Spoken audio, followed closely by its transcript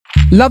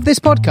Love this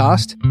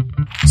podcast?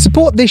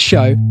 Support this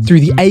show through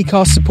the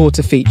Acast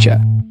supporter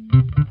feature.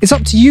 It's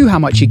up to you how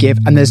much you give,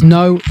 and there's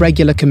no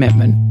regular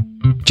commitment.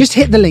 Just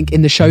hit the link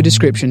in the show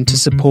description to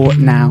support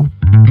now.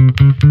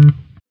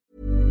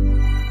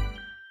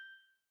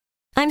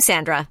 I'm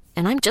Sandra,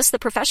 and I'm just the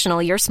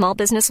professional your small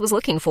business was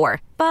looking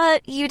for.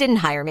 But you didn't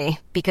hire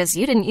me because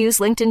you didn't use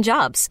LinkedIn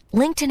Jobs.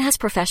 LinkedIn has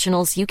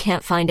professionals you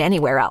can't find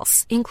anywhere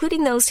else,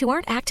 including those who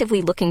aren't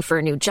actively looking for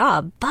a new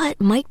job, but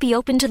might be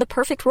open to the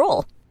perfect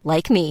role,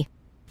 like me.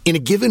 In a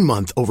given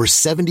month, over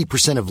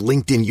 70% of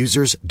LinkedIn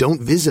users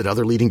don't visit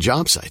other leading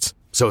job sites.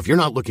 So if you're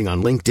not looking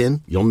on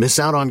LinkedIn, you'll miss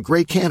out on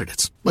great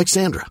candidates like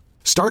Sandra.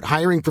 Start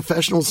hiring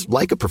professionals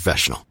like a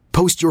professional.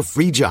 Post your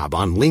free job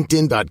on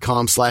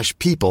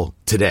linkedin.com/people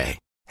today.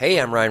 Hey,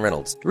 I'm Ryan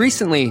Reynolds.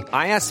 Recently,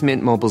 I asked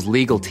Mint Mobile's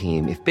legal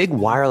team if big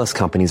wireless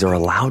companies are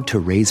allowed to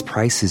raise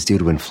prices due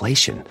to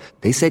inflation.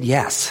 They said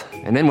yes.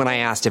 And then when I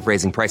asked if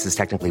raising prices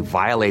technically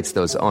violates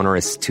those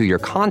onerous 2-year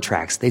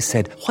contracts, they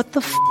said, "What the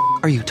f***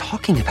 are you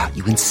talking about,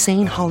 you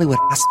insane Hollywood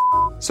ass?"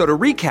 So to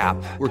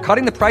recap, we're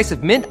cutting the price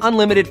of Mint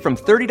Unlimited from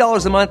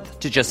 $30 a month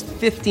to just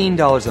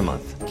 $15 a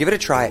month. Give it a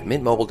try at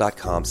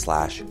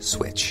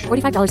mintmobile.com/switch.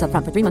 $45 up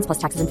front for 3 months plus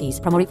taxes and fees.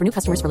 Promo rate for new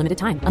customers for limited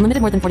time. Unlimited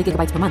more than 40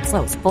 gigabytes per month.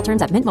 Slows full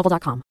terms at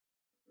mintmobile.com.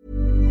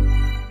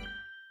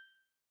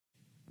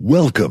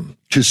 Welcome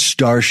to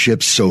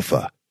Starship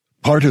Sofa,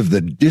 part of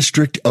the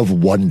District of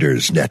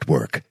Wonders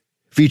network,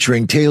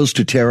 featuring Tales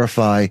to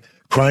Terrify,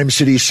 Crime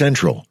City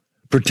Central,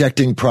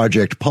 Protecting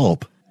Project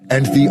Pulp,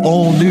 and the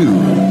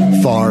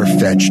all-new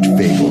Far-Fetched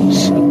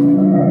Fables.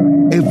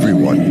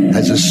 Everyone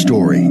has a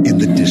story in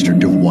the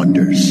District of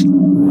Wonders.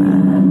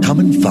 Come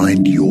and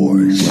find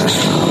yours.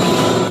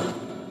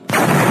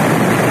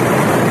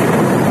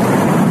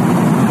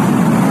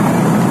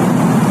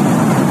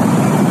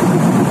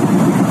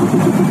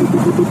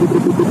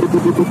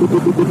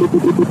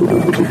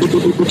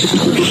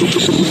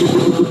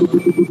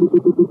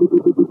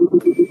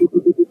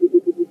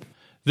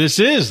 This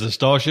is the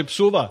Starship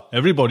Sofa.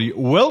 Everybody,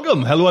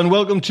 welcome, hello and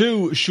welcome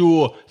to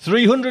show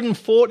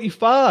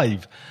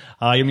 345.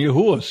 I am your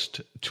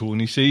host,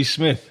 Tony C.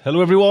 Smith.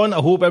 Hello everyone, I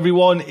hope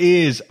everyone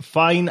is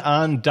fine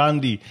and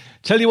dandy.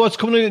 Tell you what's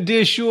coming in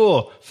today's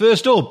show.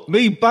 First up,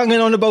 me banging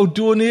on about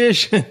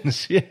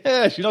donations.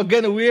 Yes, you're not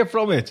getting away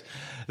from it.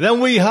 Then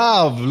we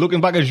have,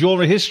 looking back at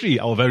genre history,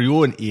 our very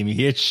own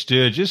Amy H.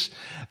 Sturgis.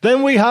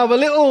 Then we have a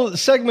little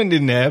segment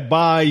in there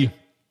by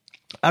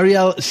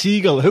Ariel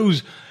Siegel,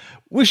 who's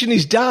wishing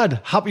his dad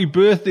happy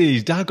birthday.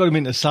 His dad got him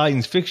into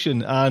science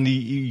fiction, and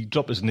he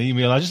dropped us an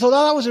email. I just thought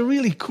that was a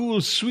really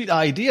cool, sweet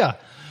idea.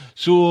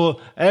 So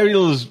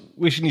Ariel's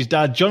wishing his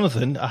dad,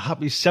 Jonathan, a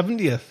happy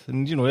 70th.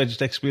 And, you know, I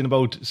just explain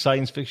about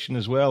science fiction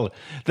as well.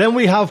 Then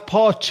we have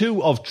part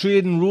 2 of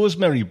Trading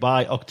Rosemary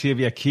by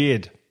Octavia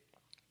Cade,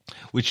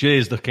 which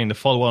is the kind of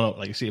follow-on,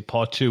 like I say,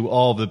 part 2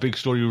 of the big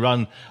story we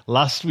ran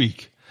last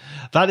week.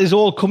 That is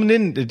all coming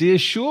in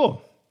today's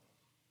show.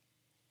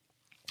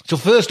 So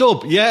first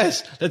up,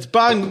 yes, let's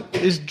bang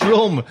this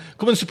drum.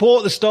 Come and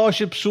support the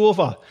Starship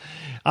Sofa.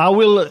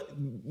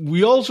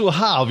 We also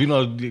have, you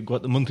know, you've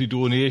got the monthly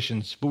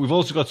donations, but we've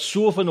also got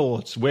Sofa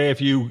Notes, where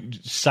if you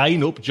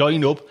sign up,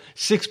 join up,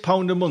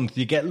 £6 a month,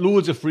 you get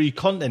loads of free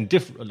content,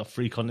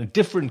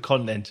 different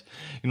content,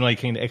 you know,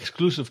 like kind of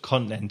exclusive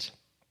content.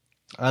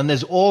 And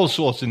there's all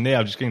sorts in there.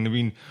 I've just kind of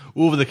been,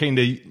 over the kind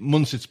of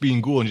months it's been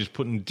going, just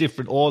putting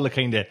all the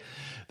kind of,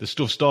 the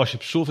stuff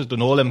Starship Sofa's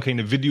done, all them kind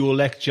of video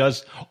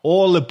lectures,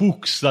 all the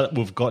books that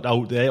we've got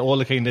out there, all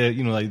the kind of,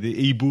 you know, like the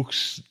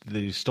e-books,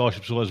 the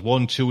Starship Sofa's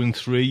 1, 2 and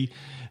 3,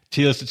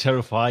 Tales to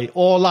Terrify,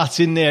 all that's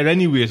in there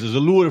anyways. There's a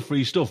load of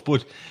free stuff.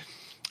 But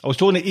I was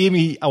talking to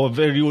Amy, our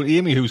very own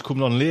Amy, who's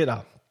coming on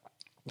later,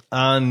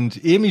 and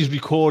Amy's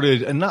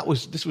recorded, and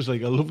this was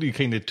like a lovely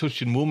kind of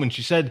touching moment.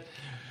 She said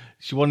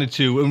she wanted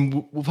to,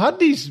 and we've had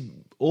these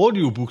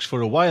audiobooks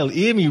for a while.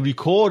 Amy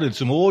recorded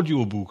some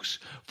audiobooks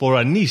for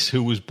her niece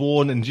who was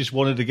born and just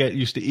wanted to get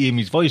used to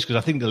Amy's voice, because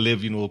I think they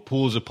live, you know,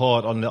 poles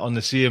apart on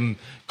the same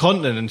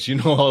continents, you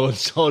know,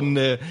 it's on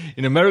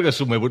in America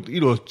somewhere. But,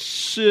 you know,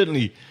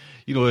 certainly,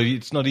 you know,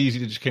 it's not easy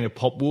to just kind of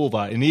pop over.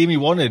 And Amy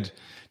wanted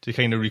to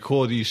kind of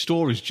record these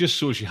stories just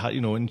so she had,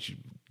 you know, and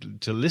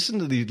to listen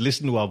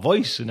to her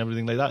voice and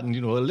everything like that, and, you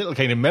know, a little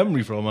kind of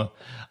memory from her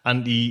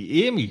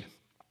Auntie Amy.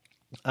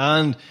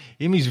 And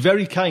Amy's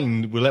very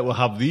kind, we'll let her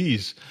have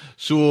these.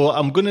 So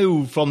I'm going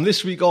to, from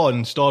this week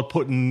on, start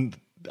putting,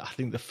 I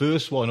think, the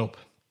first one up.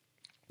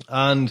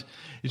 And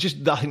it's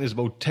just, I think there's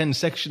about 10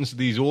 sections to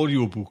these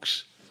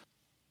audiobooks.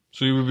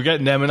 So you will be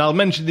getting them. And I'll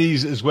mention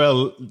these as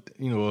well,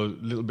 you know, a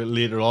little bit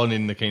later on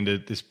in the kind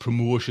of this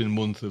promotion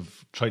month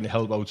of trying to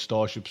help out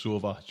Starship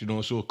Sofa, you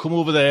know. So come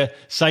over there,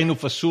 sign up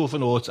for Sofa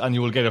Notes, and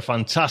you will get a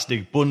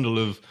fantastic bundle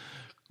of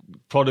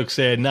products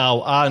there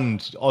now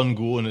and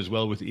ongoing as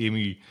well, with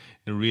Amy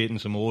narrating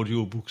some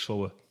audio books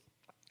for her.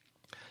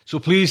 So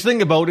please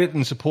think about it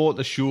and support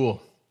the show.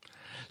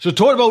 So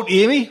talking about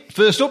Amy,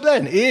 first up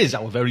then is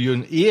our very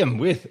own Aim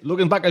with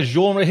Looking Back at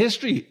Genre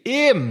History.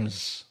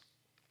 Ames.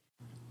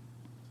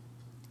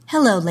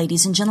 Hello,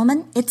 ladies and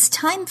gentlemen. It's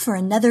time for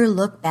another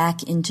look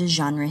back into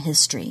genre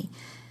history.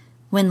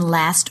 When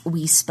last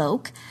we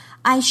spoke,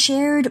 I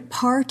shared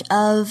part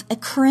of a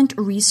current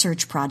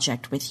research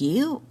project with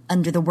you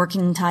under the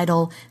working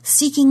title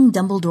Seeking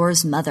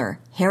Dumbledore's Mother,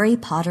 Harry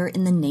Potter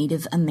in the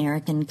Native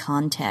American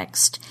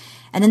Context.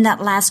 And in that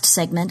last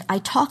segment, I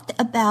talked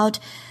about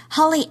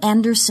Holly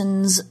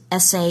Anderson's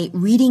essay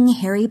Reading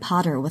Harry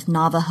Potter with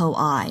Navajo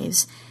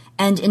Eyes,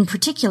 and in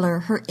particular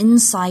her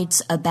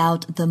insights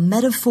about the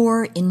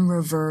metaphor in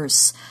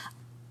reverse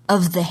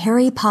of the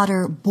Harry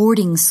Potter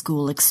boarding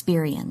school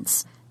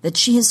experience that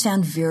she has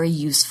found very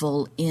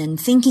useful in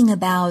thinking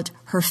about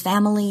her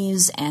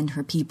family's and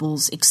her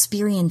people's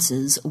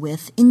experiences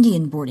with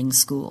Indian boarding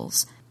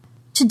schools.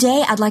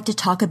 Today, I'd like to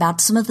talk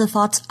about some of the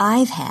thoughts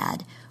I've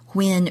had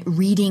when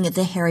reading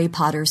the Harry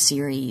Potter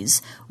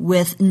series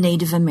with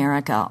Native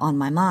America on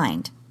my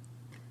mind.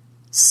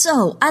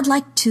 So, I'd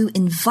like to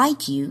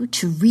invite you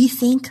to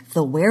rethink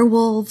the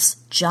werewolves,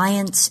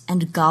 giants,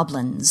 and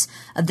goblins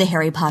of the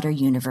Harry Potter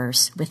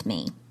universe with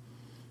me.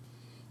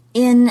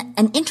 In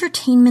an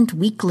Entertainment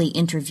Weekly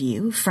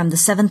interview from the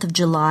 7th of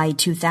July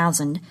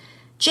 2000,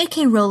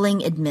 J.K.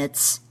 Rowling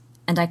admits,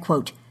 and I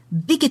quote,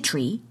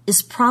 "Bigotry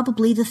is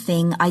probably the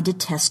thing I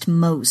detest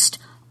most.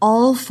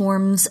 All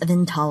forms of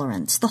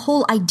intolerance. The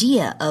whole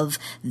idea of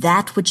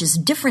that which is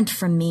different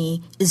from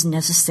me is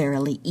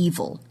necessarily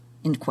evil."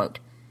 End quote.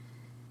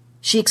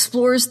 She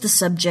explores the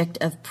subject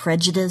of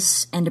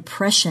prejudice and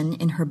oppression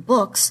in her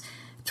books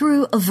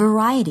through a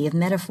variety of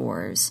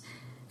metaphors,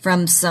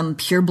 from some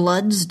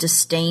purebloods'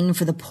 disdain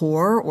for the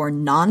poor or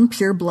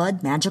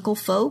non-pureblood magical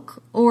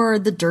folk, or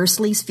the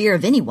Dursleys' fear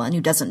of anyone who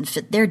doesn't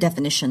fit their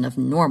definition of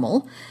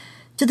normal,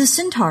 to the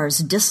Centaurs'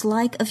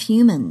 dislike of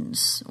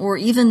humans, or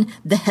even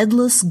the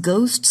headless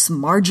ghosts'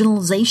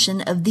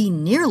 marginalization of the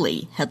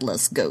nearly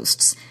headless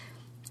ghosts.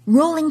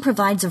 Rowling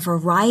provides a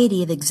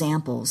variety of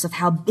examples of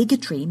how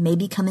bigotry may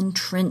become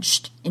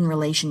entrenched in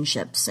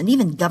relationships and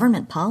even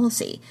government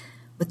policy,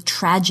 with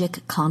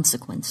tragic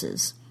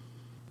consequences.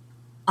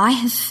 I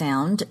have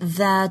found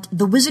that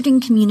the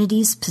wizarding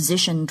community's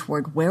position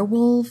toward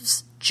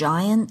werewolves,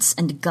 giants,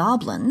 and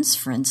goblins,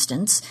 for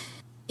instance,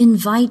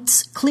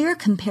 invites clear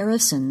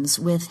comparisons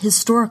with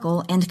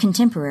historical and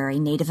contemporary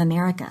Native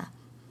America.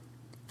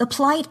 The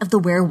plight of the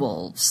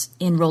werewolves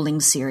in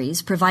Rowling's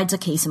series provides a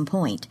case in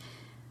point.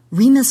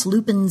 Remus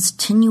Lupin's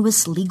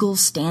tenuous legal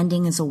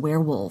standing as a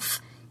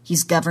werewolf.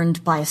 He's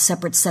governed by a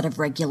separate set of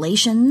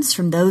regulations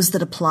from those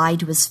that apply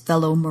to his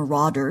fellow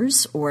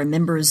marauders or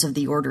members of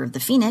the Order of the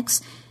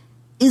Phoenix,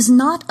 is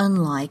not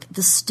unlike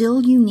the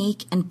still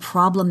unique and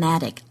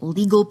problematic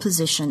legal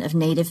position of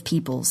Native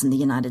peoples in the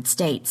United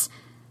States.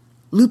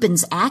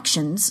 Lupin's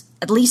actions,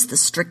 at least the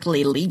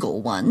strictly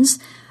legal ones,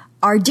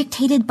 are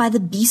dictated by the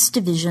Beast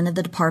Division of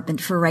the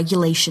Department for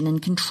Regulation and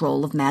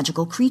Control of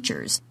Magical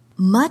Creatures,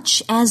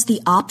 much as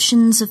the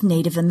options of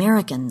Native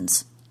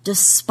Americans,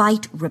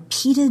 despite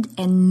repeated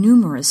and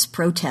numerous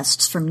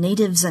protests from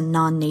natives and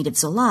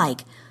non-natives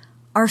alike,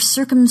 are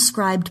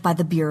circumscribed by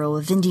the Bureau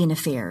of Indian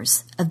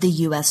Affairs of the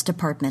U.S.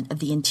 Department of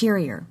the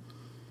Interior.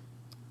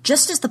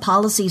 Just as the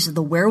policies of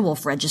the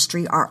werewolf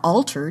registry are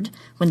altered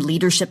when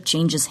leadership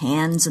changes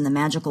hands in the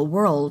magical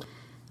world,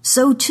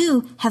 so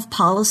too have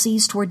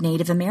policies toward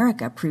Native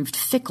America proved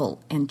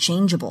fickle and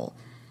changeable.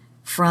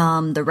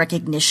 From the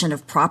recognition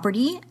of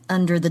property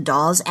under the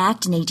Dawes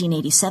Act in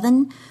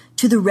 1887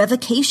 to the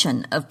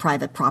revocation of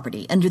private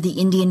property under the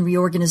Indian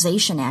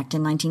Reorganization Act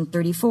in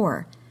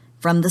 1934,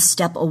 from the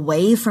step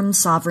away from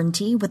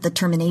sovereignty with the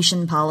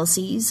termination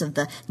policies of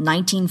the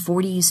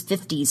 1940s,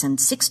 50s, and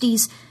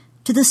 60s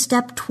to the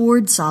step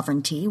toward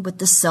sovereignty with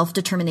the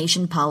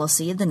self-determination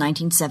policy of the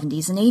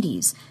 1970s and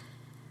 80s.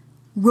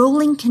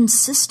 Rowling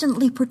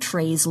consistently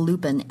portrays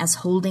Lupin as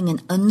holding an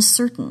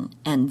uncertain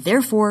and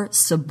therefore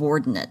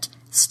subordinate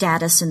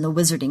status in the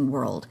wizarding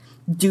world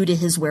due to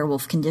his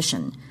werewolf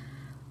condition,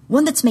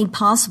 one that's made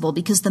possible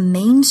because the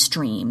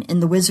mainstream in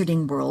the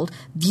wizarding world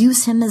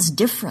views him as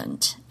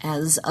different,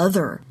 as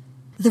other.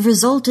 The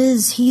result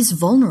is he's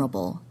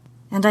vulnerable,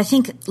 and I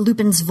think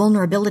Lupin's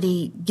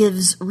vulnerability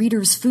gives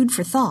readers food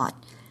for thought,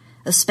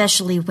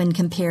 especially when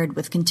compared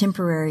with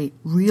contemporary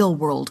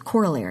real-world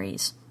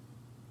corollaries.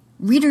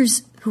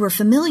 Readers who are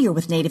familiar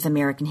with Native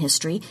American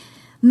history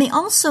may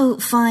also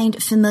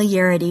find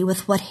familiarity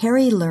with what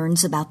Harry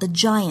learns about the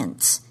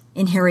giants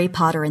in Harry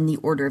Potter and the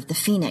Order of the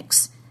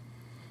Phoenix.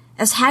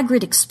 As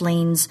Hagrid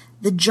explains,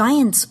 the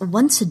giants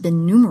once had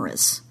been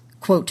numerous.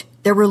 Quote,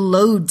 "There were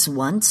loads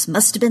once,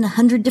 must have been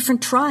 100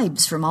 different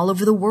tribes from all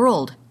over the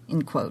world,"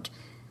 end quote.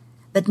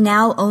 But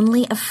now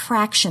only a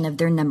fraction of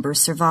their number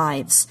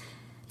survives.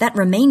 That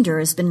remainder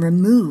has been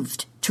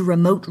removed to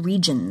remote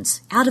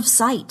regions, out of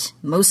sight,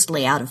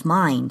 mostly out of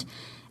mind,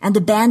 and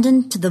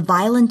abandoned to the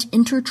violent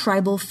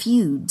intertribal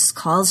feuds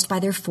caused by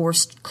their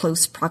forced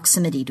close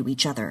proximity to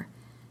each other.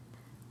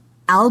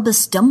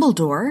 Albus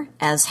Dumbledore,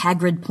 as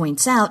Hagrid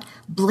points out,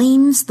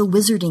 blames the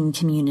wizarding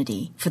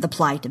community for the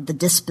plight of the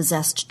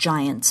dispossessed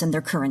giants and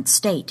their current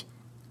state.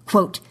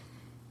 Quote,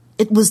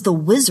 It was the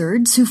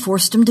wizards who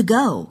forced him to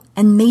go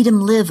and made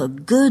him live a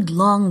good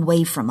long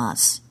way from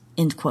us."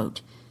 End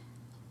quote.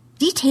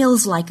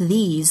 Details like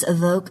these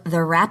evoke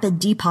the rapid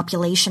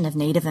depopulation of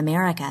Native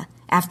America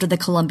after the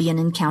Columbian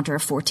Encounter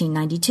of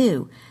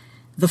 1492,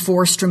 the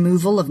forced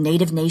removal of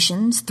native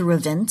nations through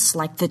events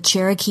like the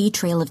Cherokee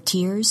Trail of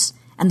Tears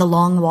and the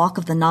Long Walk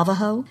of the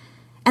Navajo,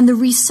 and the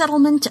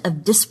resettlement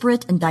of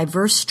disparate and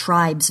diverse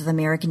tribes of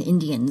American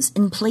Indians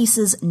in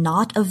places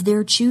not of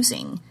their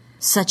choosing,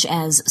 such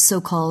as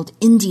so-called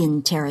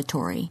Indian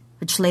Territory,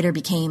 which later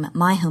became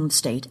my home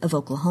state of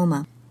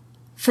Oklahoma.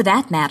 For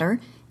that matter,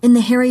 in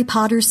the Harry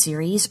Potter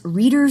series,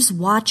 readers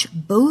watch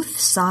both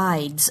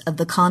sides of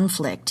the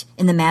conflict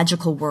in the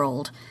magical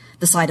world,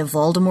 the side of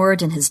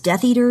Voldemort and his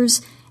Death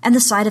Eaters, and the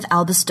side of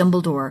Albus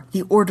Dumbledore,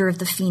 the Order of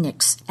the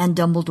Phoenix, and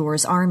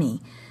Dumbledore's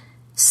army.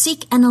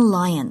 Seek an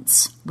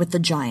alliance with the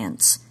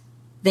giants.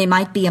 They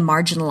might be a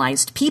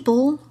marginalized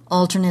people,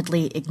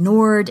 alternately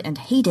ignored and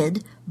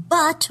hated,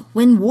 but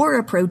when war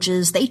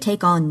approaches, they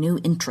take on new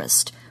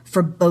interest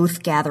for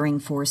both gathering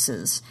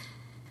forces.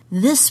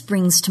 This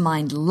brings to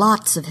mind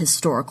lots of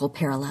historical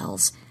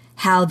parallels.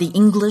 How the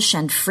English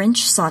and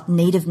French sought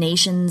native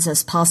nations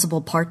as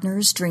possible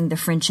partners during the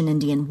French and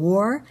Indian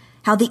War,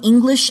 how the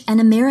English and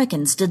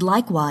Americans did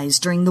likewise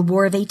during the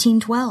War of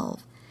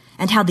 1812,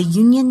 and how the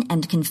Union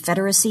and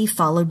Confederacy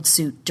followed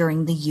suit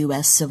during the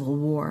U.S. Civil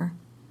War.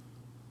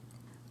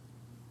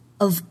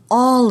 Of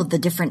all of the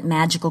different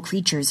magical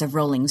creatures of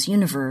Rowling's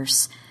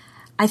universe,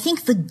 I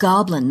think the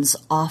goblins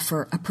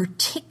offer a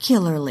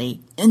particularly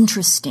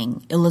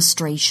interesting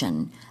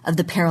illustration of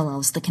the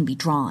parallels that can be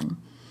drawn.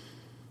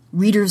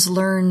 Readers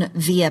learn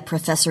via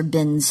Professor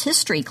Binns'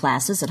 history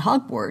classes at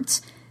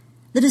Hogwarts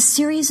that a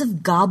series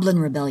of goblin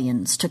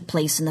rebellions took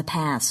place in the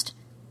past.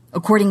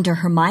 According to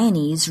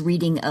Hermione's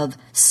reading of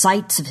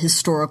Sites of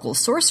Historical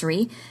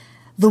Sorcery,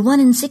 the one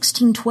in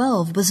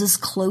 1612 was as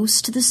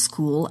close to the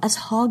school as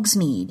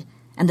Hogsmeade,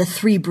 and the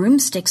Three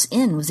Broomsticks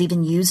Inn was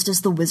even used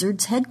as the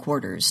wizards'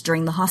 headquarters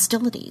during the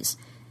hostilities.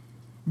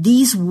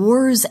 These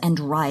wars and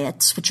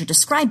riots, which are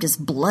described as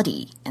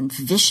bloody and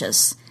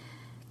vicious,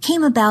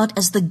 came about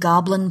as the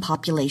goblin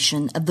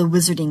population of the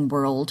wizarding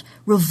world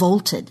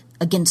revolted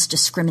against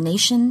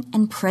discrimination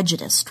and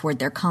prejudice toward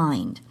their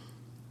kind.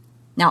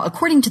 Now,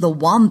 according to the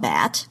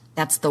Wombat,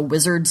 that's the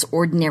Wizard's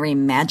Ordinary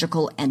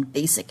Magical and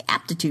Basic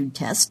Aptitude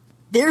Test,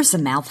 there's a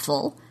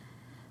mouthful.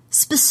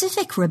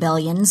 Specific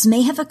rebellions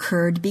may have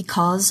occurred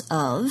because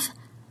of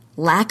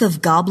lack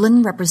of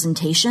goblin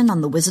representation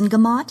on the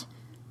Wizengamot,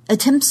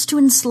 attempts to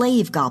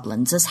enslave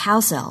goblins as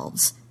house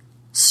elves,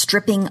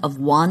 stripping of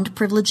wand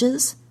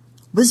privileges,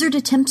 wizard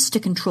attempts to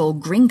control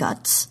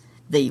Gringotts,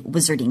 the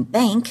wizarding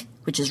bank,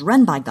 which is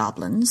run by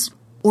goblins,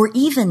 or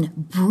even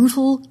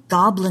brutal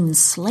goblin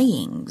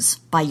slayings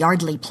by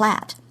Yardley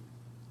Platt.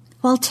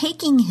 While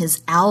taking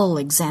his owl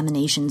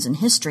examinations in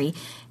history,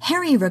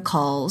 Harry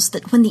recalls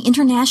that when the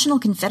International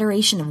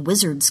Confederation of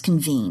Wizards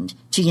convened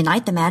to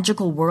unite the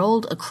magical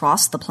world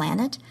across the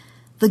planet,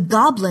 the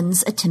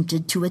goblins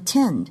attempted to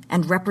attend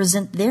and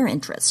represent their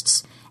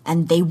interests,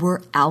 and they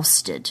were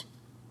ousted.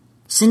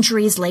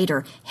 Centuries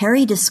later,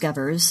 Harry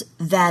discovers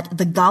that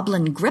the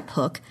goblin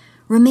Griphook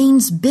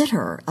remains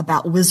bitter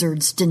about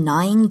wizards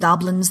denying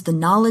goblins the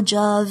knowledge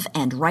of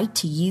and right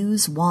to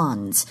use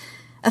wands,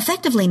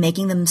 effectively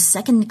making them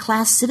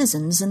second-class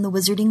citizens in the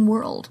wizarding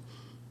world.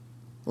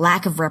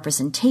 Lack of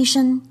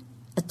representation,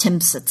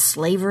 attempts at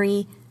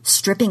slavery,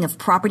 stripping of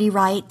property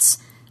rights,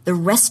 the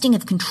wresting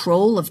of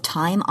control of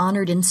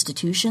time-honored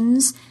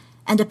institutions,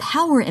 and a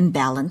power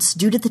imbalance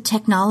due to the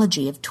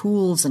technology of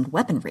tools and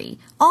weaponry,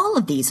 all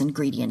of these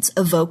ingredients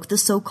evoke the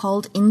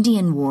so-called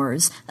Indian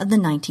Wars of the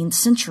 19th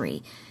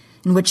century,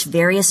 in which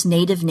various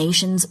native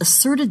nations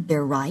asserted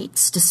their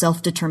rights to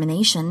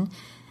self-determination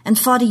and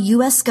fought a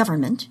U.S.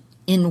 government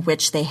in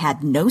which they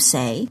had no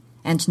say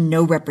and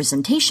no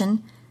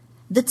representation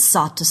that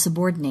sought to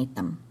subordinate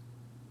them.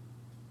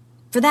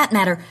 For that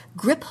matter,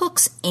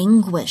 Griphook's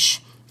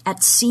anguish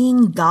at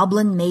seeing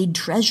goblin-made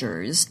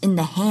treasures in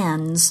the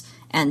hands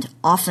and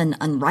often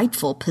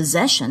unrightful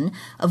possession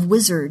of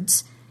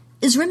wizards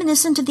is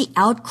reminiscent of the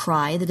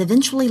outcry that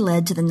eventually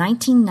led to the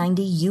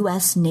 1990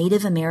 U.S.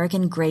 Native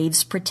American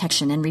Graves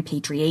Protection and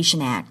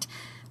Repatriation Act,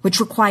 which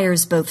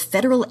requires both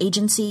federal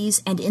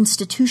agencies and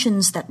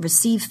institutions that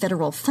receive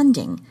federal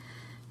funding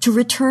to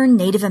return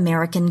Native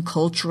American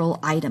cultural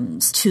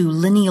items to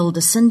lineal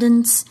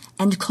descendants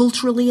and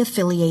culturally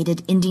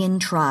affiliated Indian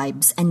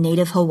tribes and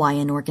Native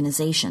Hawaiian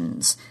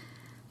organizations.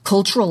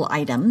 Cultural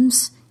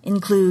items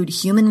include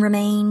human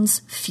remains,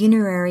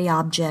 funerary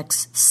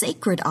objects,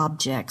 sacred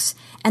objects,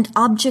 and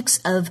objects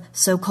of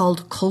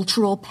so-called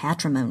cultural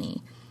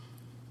patrimony.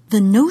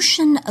 The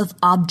notion of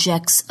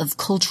objects of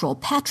cultural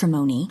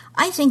patrimony,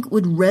 I think,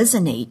 would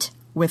resonate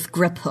with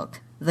Griphook,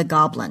 the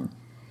goblin.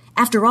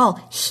 After all,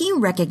 he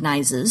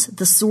recognizes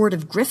the sword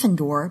of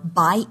Gryffindor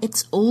by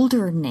its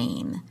older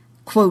name.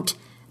 Quote,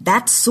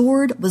 "That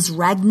sword was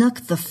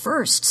Ragnuk the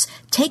First's,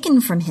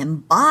 taken from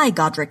him by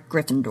Godric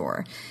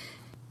Gryffindor.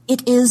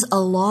 It is a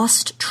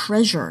lost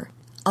treasure,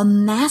 a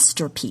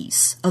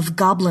masterpiece of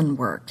goblin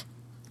work.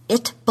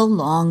 It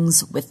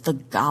belongs with the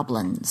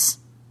goblins."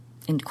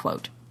 End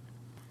quote.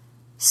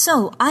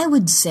 So I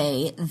would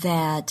say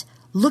that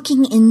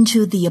looking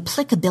into the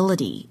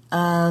applicability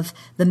of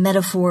the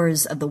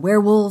metaphors of the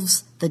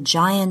werewolves, the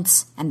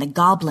giants, and the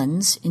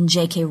goblins in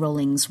J.K.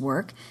 Rowling's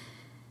work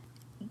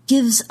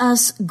gives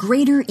us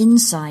greater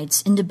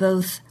insights into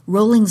both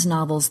Rowling's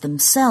novels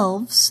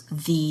themselves,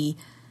 the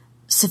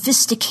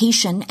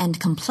sophistication and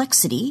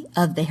complexity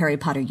of the Harry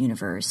Potter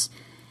universe,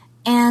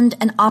 and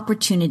an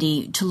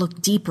opportunity to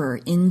look deeper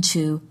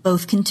into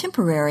both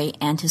contemporary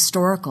and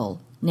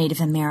historical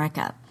Native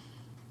America.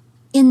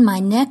 In my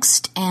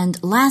next and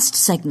last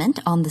segment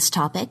on this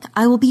topic,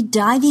 I will be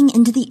diving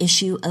into the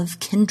issue of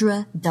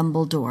Kendra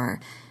Dumbledore,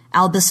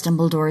 Albus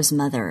Dumbledore's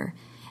mother,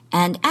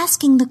 and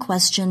asking the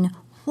question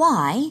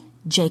why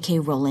J.K.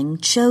 Rowling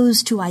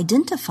chose to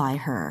identify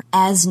her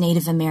as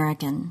Native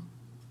American.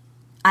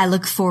 I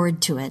look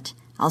forward to it.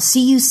 I'll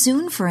see you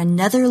soon for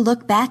another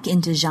look back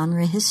into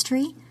genre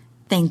history.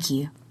 Thank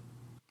you.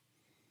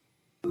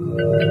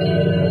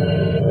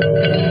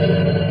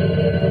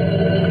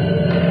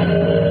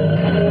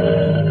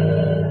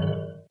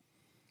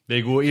 There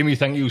you go, Amy.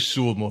 Thank you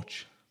so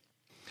much.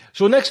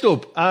 So next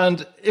up,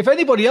 and if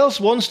anybody else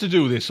wants to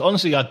do this,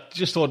 honestly, I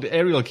just thought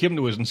Ariel came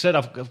to us and said,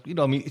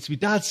 it's my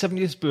dad's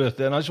 70th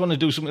birthday, and I just want to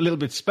do something a little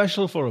bit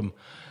special for him.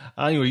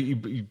 Anyway,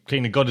 he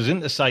kind of got us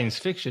into science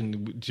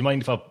fiction. Do you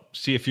mind if I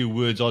say a few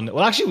words on it?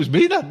 Well, actually, it was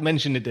me that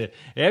mentioned it to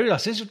Ariel. I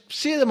said,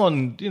 say them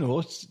on,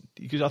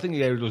 because I think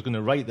Ariel was going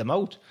to write them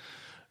out.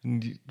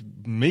 And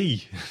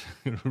me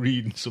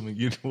reading something,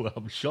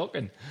 I'm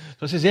shocking.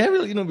 So I says,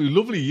 Ariel, it'd be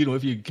lovely,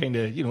 if you kind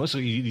of, so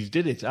he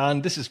did it.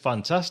 And this is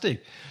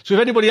fantastic. So if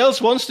anybody else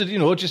wants to,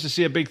 just to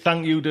say a big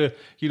thank you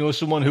to,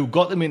 someone who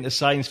got them into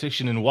science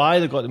fiction and why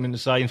they got them into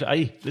science,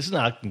 listen,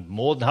 I'm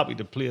more than happy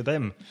to play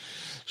them.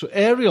 So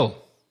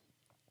Ariel.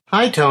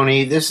 Hi,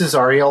 Tony. This is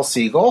Ariel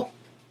Siegel.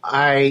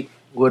 I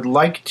would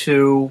like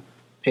to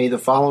pay the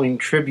following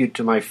tribute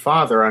to my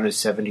father on his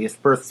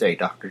 70th birthday,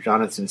 Dr.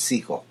 Jonathan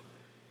Siegel.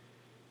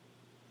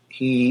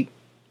 He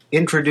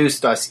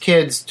introduced us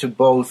kids to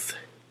both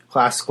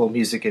classical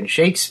music and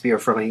Shakespeare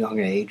from a young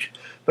age,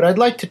 but I'd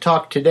like to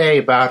talk today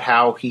about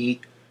how he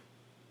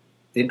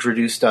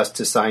introduced us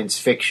to science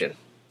fiction.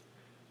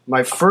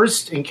 My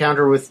first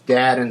encounter with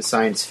Dad in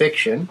science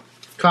fiction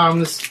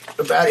comes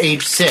about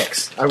age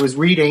 6. I was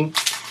reading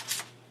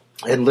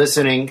and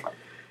listening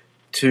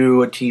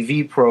to a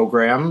TV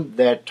program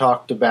that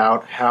talked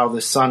about how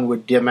the sun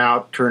would dim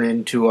out, turn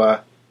into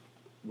a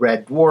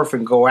red dwarf,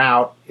 and go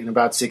out in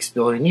about 6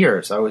 billion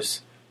years. I was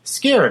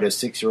scared, as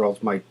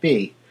 6-year-olds might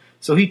be.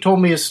 So he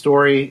told me a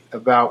story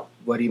about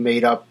what he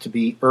made up to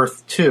be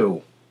Earth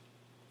 2,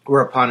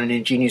 whereupon an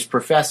ingenious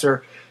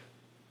professor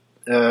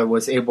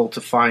was able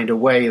to find a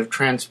way of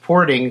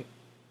transporting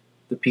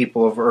the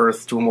people of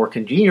Earth to a more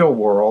congenial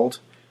world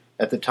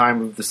at the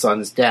time of the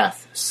sun's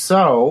death.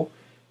 So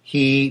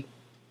he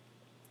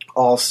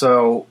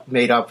also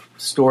made up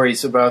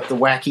stories about the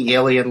wacky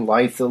alien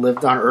life that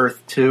lived on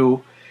Earth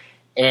 2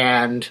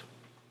 and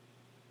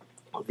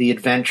the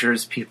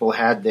adventures people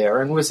had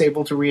there, and was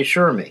able to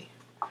reassure me.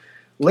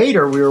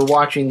 Later, we were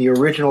watching the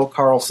original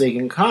Carl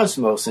Sagan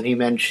Cosmos,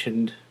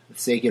 and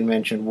Sagan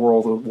mentioned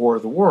War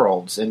of the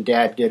Worlds, and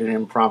Dad did an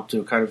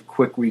impromptu kind of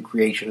quick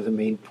recreation of the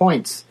main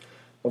points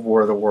of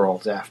War of the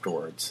Worlds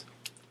afterwards.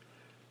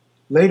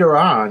 Later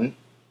on,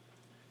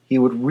 he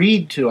would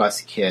read to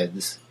us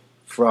kids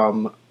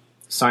from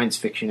science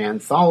fiction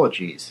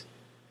anthologies,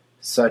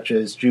 such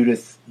as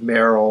Judith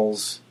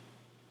Merrill's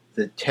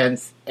The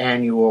 10th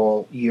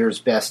Annual Year's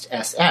Best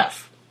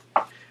SF.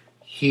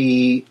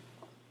 We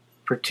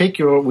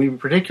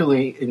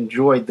particularly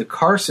enjoyed The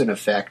Carson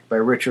Effect by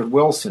Richard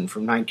Wilson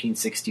from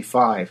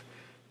 1965,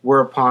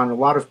 whereupon a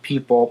lot of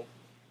people,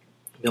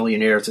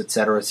 millionaires,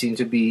 etc., seem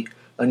to be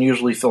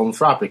unusually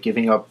philanthropic,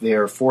 giving up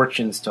their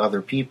fortunes to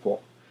other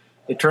people.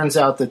 It turns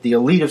out that the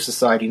elite of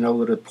society know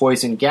that a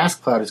poison gas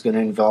cloud is going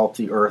to envelop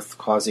the earth,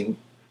 causing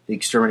the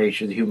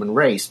extermination of the human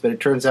race, but it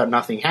turns out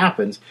nothing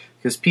happens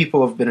because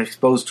people have been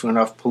exposed to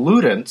enough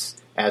pollutants,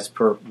 as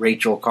per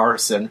Rachel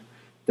Carson,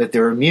 that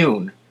they're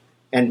immune,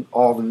 and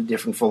all the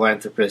different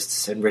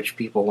philanthropists and rich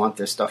people want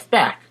their stuff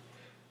back.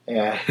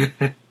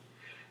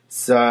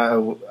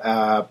 So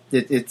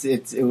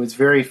it was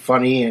very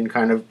funny and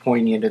kind of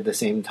poignant at the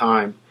same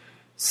time.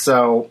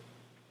 So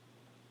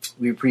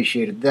we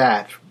appreciated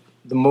that.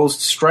 The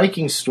most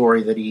striking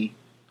story that he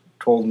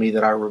told me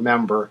that I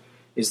remember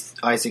is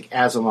Isaac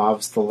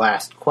Asimov's The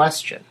Last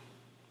Question.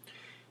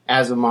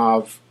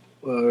 Asimov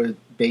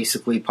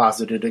basically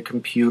posited a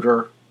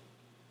computer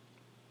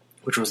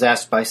which was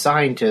asked by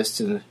scientists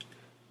in the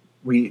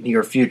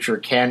near future,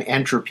 can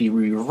entropy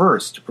be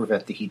reversed to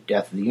prevent the heat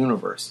death of the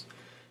universe?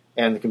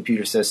 And the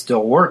computer says,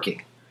 still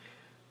working,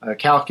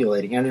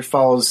 calculating. And it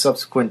follows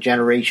subsequent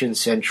generations,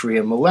 century,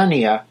 and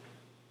millennia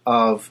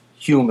of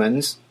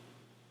humans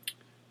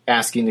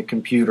asking the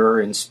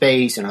computer in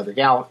space and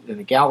in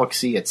a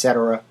galaxy,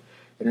 etc.,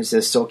 and it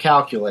says still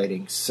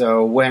calculating.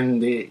 So when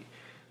the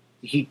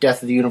heat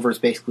death of the universe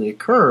basically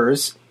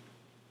occurs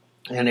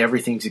and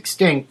everything's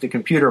extinct, the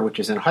computer, which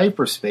is in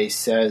hyperspace,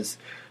 says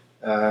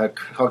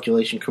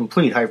calculation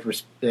complete,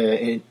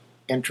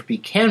 entropy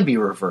can be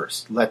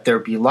reversed, let there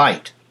be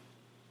light,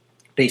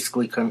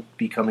 basically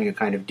becoming a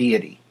kind of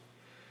deity.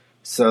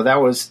 So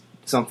that was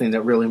something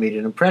that really made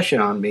an impression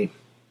on me.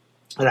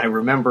 And I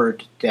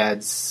remembered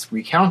Dad's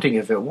recounting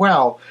of it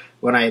well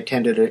when I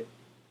attended a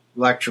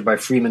lecture by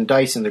Freeman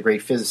Dyson, the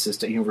great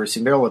physicist at University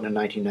of Maryland in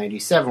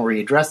 1997, where he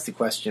addressed the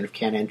question of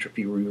can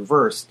entropy be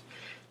reversed.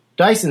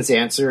 Dyson's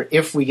answer,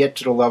 if we get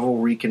to the level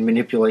where we can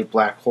manipulate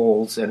black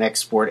holes and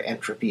export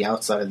entropy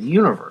outside of the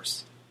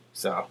universe.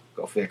 So,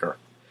 go figure.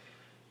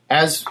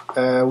 As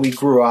we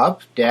grew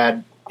up,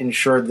 Dad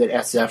ensured that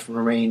SF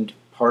remained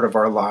part of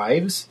our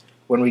lives.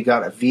 When we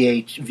got a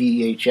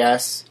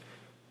VHS,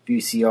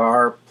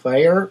 VCR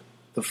player,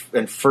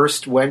 and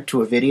first went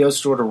to a video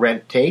store to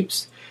rent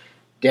tapes,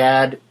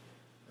 Dad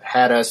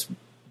had us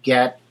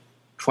get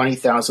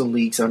 20,000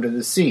 Leagues Under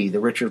the Sea, the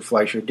Richard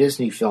Fleischer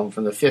Disney film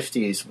from the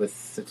 50s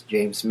with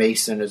James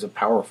Mason as a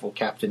powerful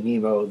Captain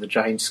Nemo, the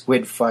giant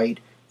squid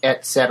fight,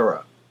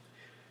 etc.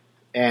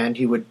 And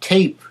he would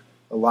tape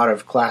a lot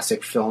of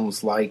classic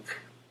films like,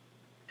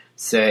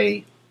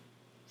 say,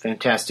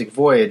 Fantastic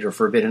Voyage or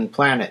Forbidden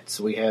Planet,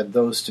 so we had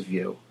those to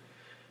view.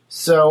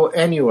 So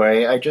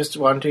anyway, I just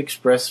wanted to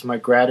express my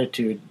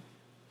gratitude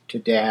to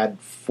Dad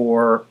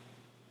for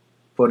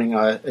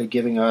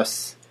giving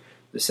us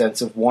the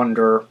sense of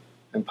wonder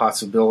and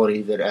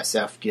possibility that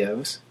SF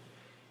gives,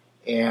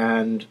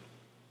 and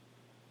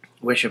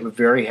wish him a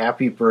very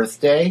happy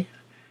birthday,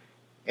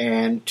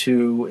 and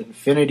to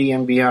infinity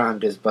and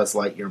beyond, as Buzz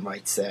Lightyear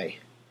might say.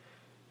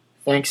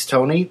 Thanks,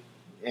 Tony,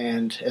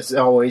 and as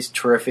always,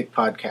 terrific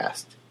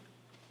podcast.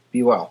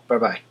 Be well.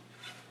 Bye-bye.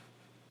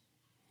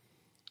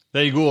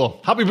 There you go.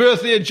 Happy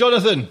birthday,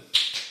 Jonathan.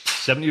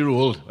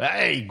 70-year-old.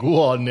 Hey,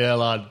 go on there,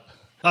 lad.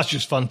 That's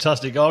just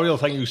fantastic. Ariel,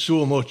 thank you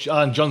so much.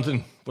 And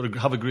Jonathan,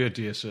 have a great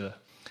day, sir.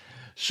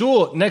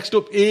 So, next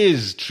up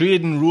is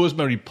Trading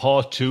Rosemary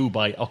Part 2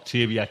 by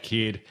Octavia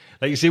Cade.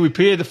 Like you say, we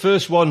played the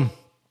first one,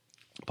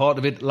 part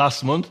of it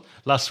last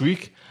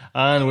week,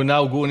 and we're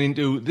now going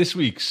into this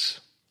week's.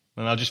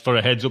 And I'll just for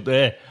a heads up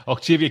there,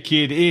 Octavia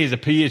Cade is a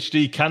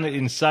PhD candidate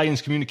in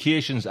science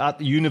communications at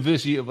the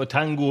University of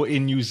Otago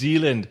in New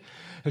Zealand.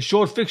 Her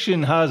short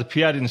fiction has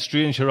appeared in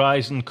Strange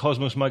Horizon,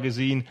 Cosmos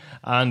Magazine,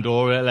 and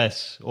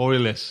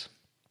Aurelis,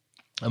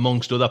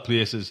 amongst other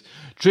places.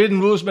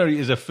 Trading Rosemary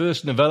is her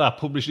first novella,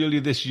 published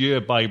earlier this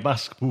year by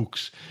Mask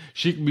Books.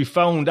 She can be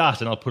found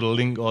at, and I'll put a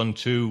link on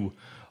to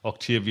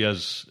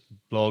Octavia's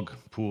blog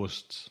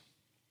posts.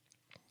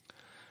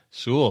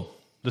 So,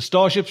 the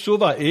Starship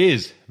Sofa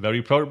is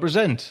very proud to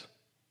present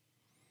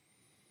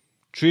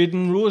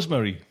Trading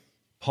Rosemary,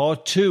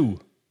 Part 2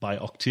 by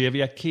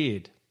Octavia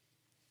Cade.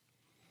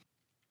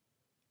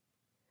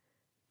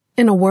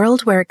 In a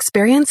world where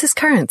experience is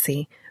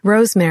currency,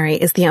 Rosemary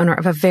is the owner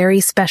of a very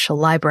special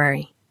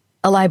library.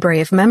 A library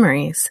of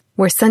memories,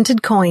 where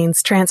scented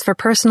coins transfer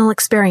personal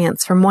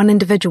experience from one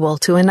individual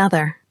to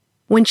another.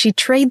 When she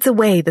trades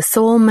away the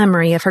sole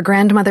memory of her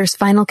grandmother's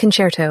final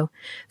concerto,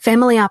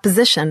 family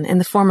opposition in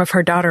the form of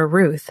her daughter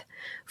Ruth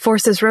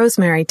forces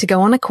Rosemary to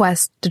go on a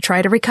quest to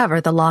try to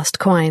recover the lost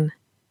coin.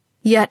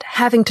 Yet,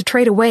 having to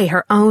trade away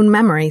her own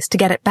memories to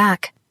get it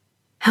back,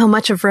 how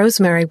much of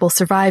Rosemary will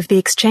survive the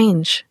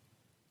exchange?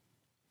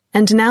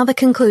 And now the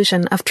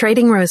conclusion of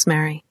Trading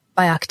Rosemary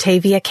by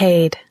Octavia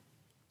Cade.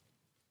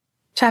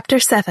 Chapter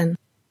 7.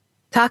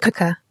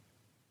 Takaka.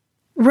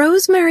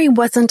 Rosemary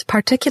wasn't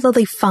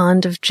particularly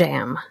fond of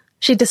jam.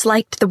 She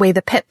disliked the way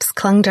the pips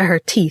clung to her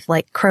teeth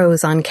like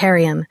crows on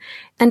carrion,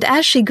 and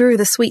as she grew,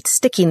 the sweet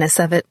stickiness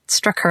of it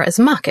struck her as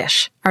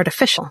mawkish,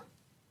 artificial.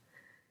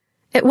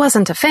 It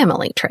wasn't a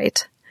family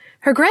trait.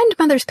 Her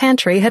grandmother's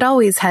pantry had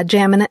always had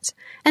jam in it,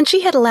 and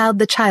she had allowed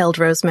the child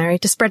Rosemary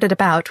to spread it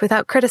about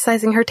without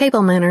criticizing her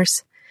table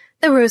manners,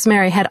 though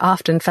Rosemary had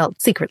often felt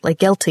secretly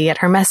guilty at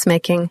her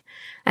mess-making,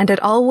 and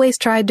had always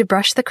tried to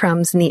brush the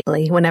crumbs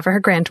neatly whenever her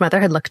grandmother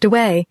had looked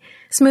away,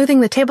 smoothing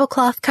the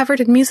tablecloth covered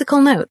in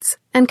musical notes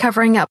and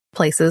covering up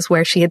places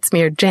where she had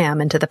smeared jam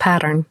into the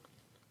pattern.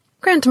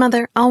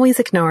 Grandmother always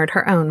ignored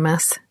her own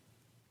mess.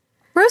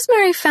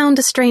 Rosemary found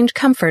a strange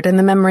comfort in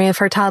the memory of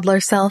her toddler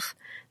self,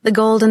 the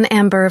golden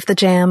amber of the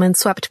jam and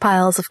swept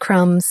piles of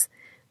crumbs,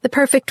 the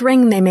perfect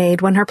ring they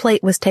made when her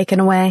plate was taken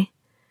away.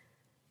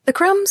 The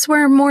crumbs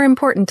were more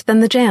important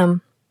than the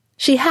jam.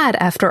 She had,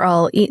 after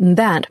all, eaten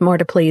that more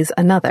to please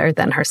another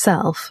than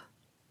herself.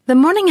 The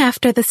morning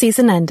after the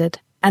season ended,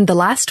 and the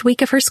last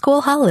week of her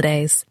school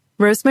holidays,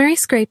 Rosemary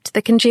scraped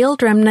the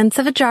congealed remnants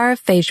of a jar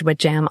of Feijoa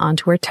jam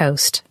onto her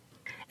toast.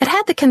 It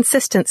had the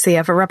consistency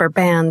of a rubber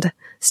band,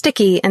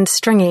 sticky and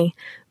stringy,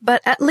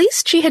 but at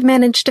least she had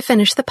managed to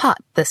finish the pot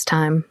this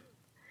time.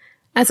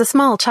 As a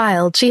small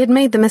child, she had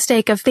made the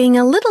mistake of being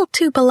a little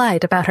too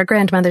polite about her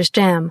grandmother's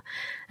jam,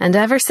 and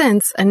ever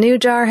since, a new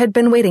jar had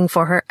been waiting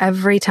for her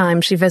every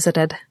time she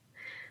visited.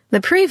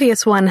 The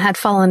previous one had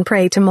fallen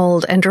prey to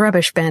mold and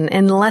rubbish bin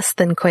in less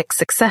than quick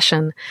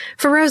succession,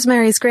 for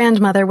Rosemary's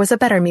grandmother was a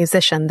better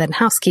musician than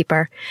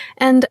housekeeper,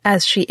 and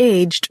as she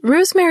aged,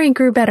 Rosemary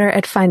grew better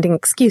at finding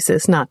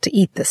excuses not to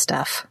eat the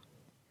stuff.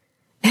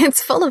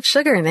 It's full of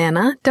sugar,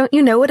 Nana. Don't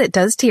you know what it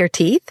does to your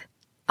teeth?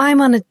 I'm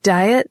on a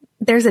diet,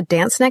 there's a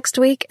dance next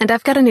week, and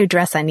I've got a new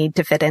dress I need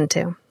to fit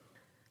into.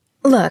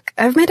 Look,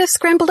 I've made us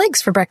scrambled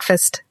eggs for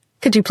breakfast.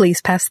 Could you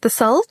please pass the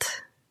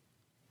salt?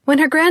 When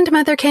her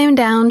grandmother came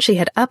down, she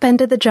had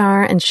upended the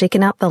jar and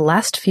shaken out the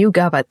last few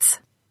gobbets.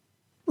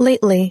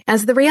 Lately,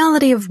 as the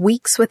reality of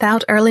weeks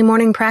without early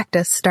morning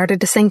practice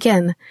started to sink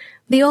in,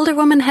 the older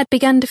woman had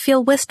begun to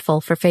feel wistful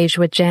for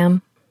Feijoa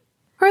jam.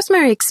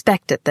 Rosemary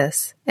expected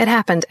this. It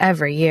happened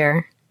every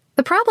year.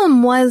 The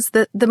problem was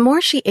that the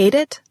more she ate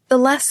it, the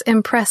less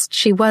impressed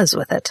she was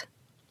with it.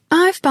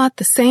 I've bought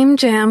the same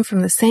jam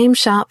from the same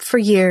shop for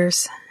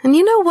years, and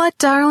you know what,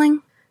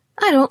 darling?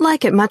 I don't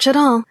like it much at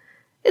all.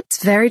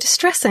 It's very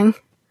distressing.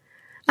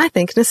 I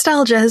think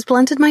nostalgia has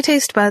blunted my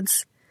taste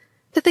buds.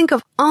 To think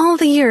of all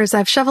the years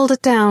I've shoveled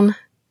it down.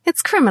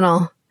 It's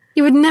criminal.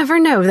 You would never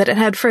know that it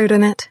had fruit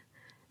in it.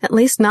 At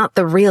least not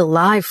the real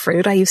live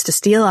fruit I used to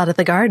steal out of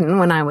the garden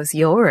when I was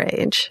your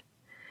age.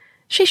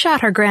 She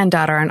shot her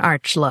granddaughter an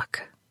arch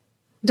look.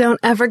 Don't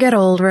ever get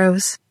old,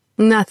 Rose.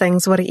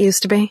 Nothing's what it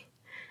used to be.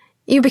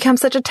 You become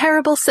such a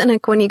terrible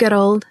cynic when you get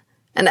old,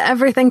 and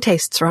everything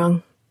tastes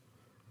wrong.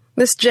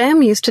 This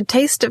jam used to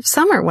taste of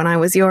summer when I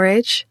was your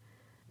age.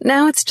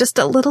 Now it's just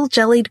a little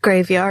jellied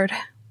graveyard.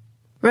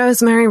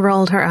 Rosemary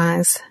rolled her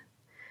eyes.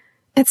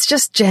 It's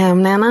just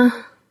jam,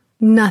 Nana.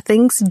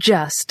 Nothing's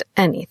just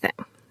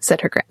anything,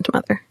 said her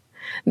grandmother.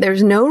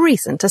 There's no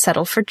reason to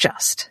settle for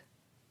just.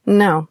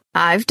 No,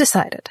 I've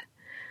decided.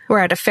 We're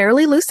at a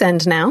fairly loose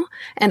end now,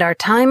 and our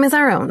time is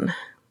our own.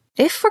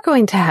 If we're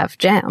going to have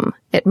jam,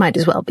 it might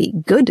as well be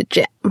good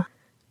jam.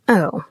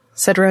 Oh,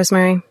 said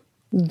Rosemary.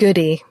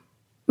 Goody.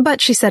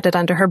 But she said it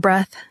under her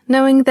breath,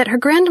 knowing that her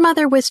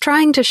grandmother was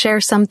trying to share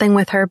something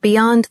with her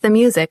beyond the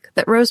music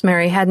that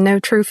Rosemary had no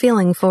true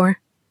feeling for.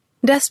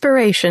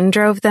 Desperation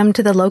drove them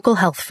to the local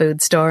health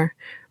food store,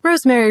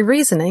 Rosemary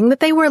reasoning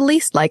that they were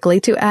least likely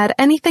to add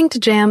anything to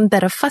jam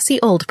that a fussy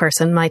old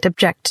person might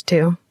object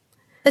to.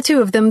 The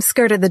two of them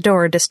skirted the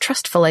door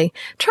distrustfully,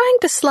 trying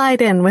to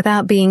slide in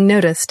without being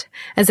noticed,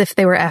 as if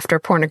they were after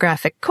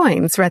pornographic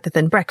coins rather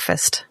than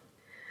breakfast.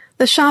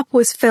 The shop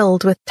was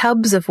filled with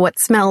tubs of what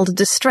smelled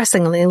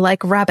distressingly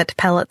like rabbit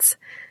pellets,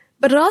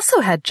 but it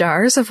also had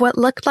jars of what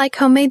looked like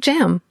homemade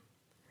jam.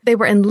 They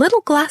were in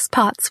little glass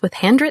pots with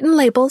handwritten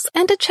labels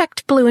and a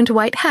checked blue and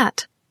white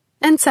hat,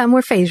 and some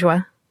were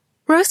Feijoa.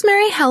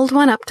 Rosemary held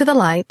one up to the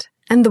light,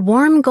 and the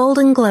warm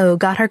golden glow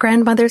got her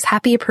grandmother's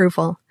happy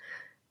approval.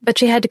 But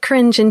she had to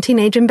cringe in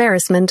teenage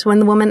embarrassment when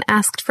the woman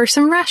asked for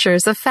some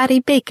rashers of fatty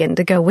bacon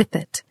to go with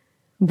it.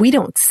 We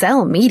don't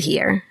sell meat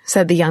here,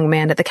 said the young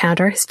man at the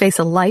counter, his face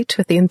alight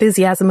with the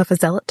enthusiasm of a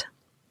zealot.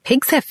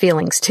 Pigs have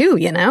feelings too,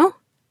 you know.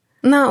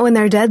 Not when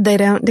they're dead, they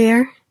don't,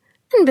 dear.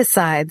 And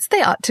besides,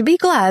 they ought to be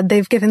glad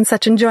they've given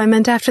such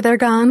enjoyment after they're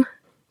gone.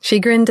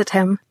 She grinned at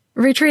him,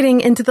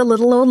 retreating into the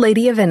little old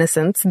lady of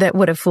innocence that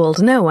would have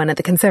fooled no one at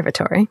the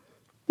conservatory.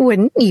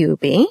 Wouldn't you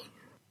be?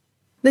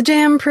 The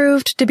jam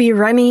proved to be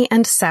runny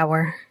and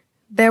sour.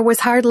 There was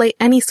hardly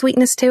any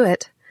sweetness to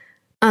it.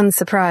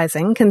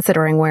 Unsurprising,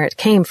 considering where it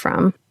came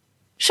from.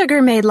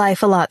 Sugar made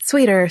life a lot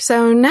sweeter,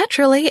 so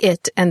naturally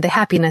it and the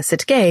happiness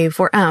it gave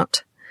were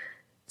out.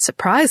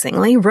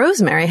 Surprisingly,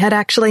 Rosemary had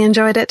actually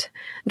enjoyed it,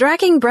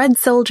 dragging bread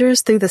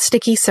soldiers through the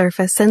sticky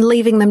surface and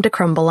leaving them to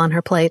crumble on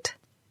her plate.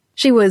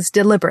 She was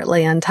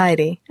deliberately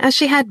untidy, as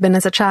she had been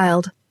as a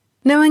child,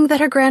 knowing that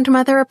her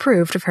grandmother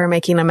approved of her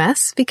making a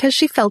mess because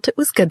she felt it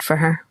was good for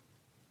her.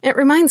 It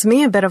reminds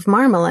me a bit of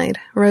marmalade,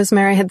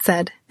 Rosemary had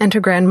said, and her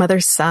grandmother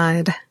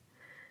sighed.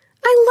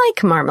 I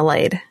like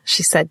marmalade,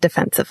 she said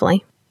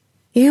defensively.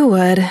 You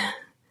would.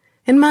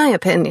 In my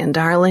opinion,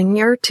 darling,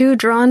 you're too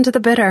drawn to the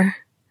bitter.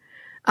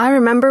 I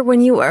remember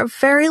when you were a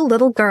very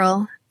little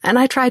girl, and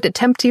I tried to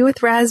tempt you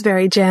with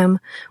raspberry jam,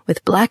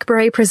 with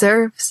blackberry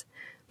preserves,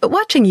 but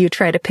watching you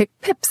try to pick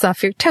pips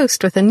off your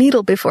toast with a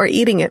needle before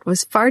eating it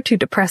was far too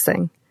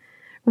depressing.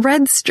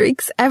 Red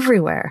streaks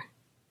everywhere.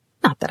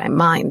 Not that I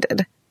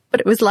minded, but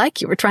it was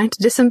like you were trying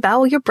to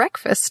disembowel your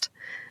breakfast.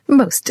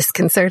 Most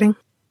disconcerting.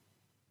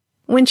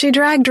 When she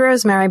dragged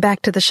Rosemary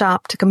back to the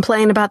shop to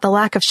complain about the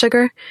lack of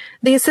sugar,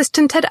 the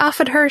assistant had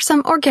offered her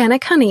some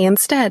organic honey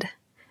instead.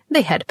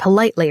 They had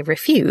politely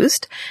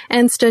refused,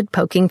 and stood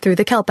poking through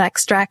the kelp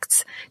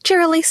extracts,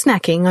 cheerily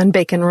snacking on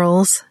bacon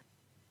rolls.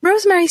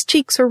 Rosemary's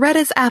cheeks were red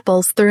as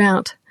apples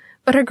throughout,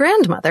 but her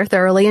grandmother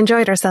thoroughly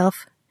enjoyed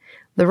herself.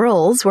 The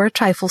rolls were a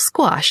trifle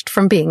squashed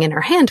from being in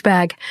her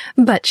handbag,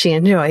 but she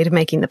enjoyed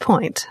making the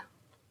point.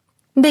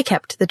 They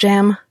kept the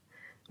jam.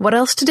 What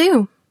else to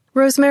do?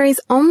 Rosemary's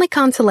only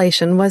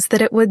consolation was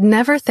that it would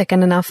never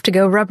thicken enough to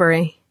go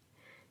rubbery.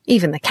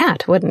 Even the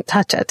cat wouldn't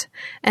touch it,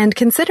 and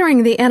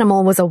considering the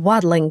animal was a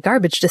waddling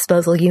garbage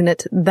disposal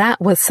unit, that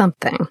was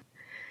something.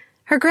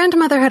 Her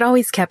grandmother had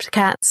always kept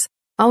cats,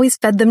 always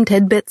fed them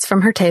tidbits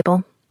from her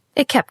table.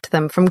 It kept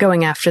them from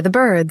going after the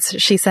birds,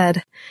 she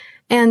said.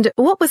 And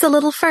what was a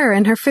little fur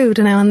in her food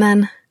now and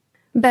then?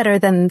 Better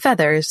than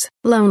feathers,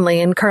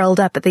 lonely and curled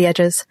up at the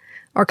edges,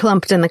 or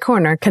clumped in the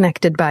corner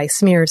connected by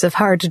smears of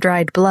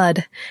hard-dried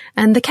blood,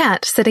 and the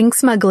cat sitting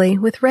smugly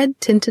with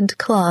red-tinted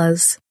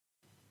claws.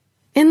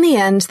 In the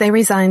end, they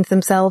resigned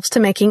themselves to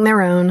making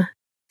their own,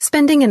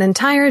 spending an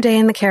entire day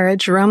in the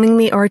carriage roaming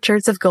the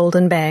orchards of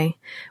Golden Bay,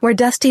 where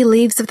dusty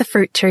leaves of the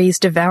fruit trees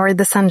devoured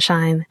the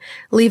sunshine,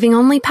 leaving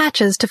only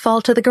patches to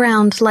fall to the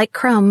ground like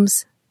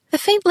crumbs. The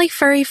faintly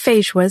furry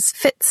feijoas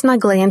fit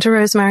snugly into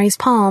Rosemary's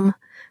palm,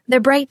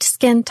 their bright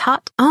skin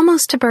taut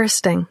almost to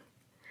bursting.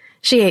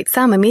 She ate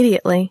some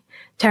immediately,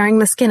 tearing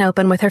the skin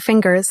open with her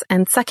fingers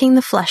and sucking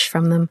the flesh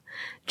from them,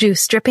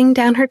 juice dripping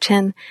down her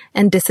chin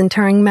and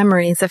disinterring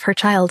memories of her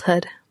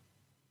childhood.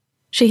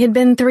 She had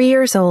been 3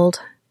 years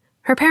old.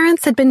 Her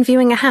parents had been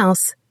viewing a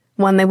house,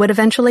 one they would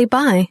eventually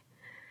buy,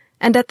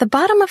 and at the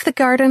bottom of the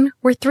garden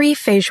were 3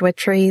 feijoa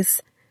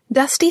trees,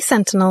 dusty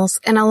sentinels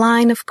in a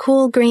line of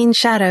cool green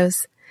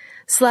shadows,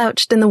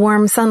 slouched in the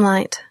warm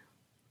sunlight.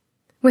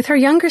 With her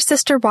younger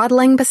sister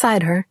waddling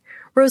beside her,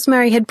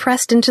 Rosemary had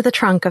pressed into the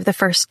trunk of the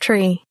first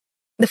tree.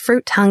 The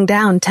fruit hung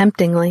down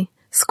temptingly,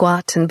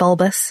 squat and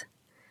bulbous.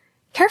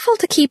 Careful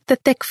to keep the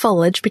thick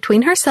foliage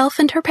between herself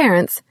and her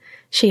parents,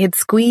 she had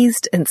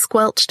squeezed and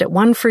squelched at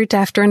one fruit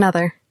after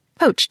another.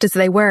 Poached as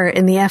they were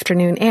in the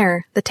afternoon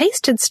air, the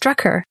taste had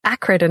struck her,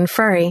 acrid and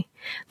furry.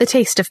 The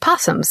taste of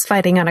possums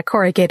fighting on a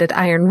corrugated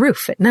iron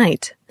roof at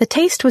night. The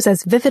taste was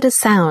as vivid as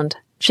sound.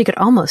 She could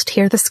almost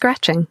hear the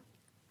scratching.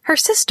 Her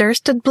sister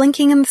stood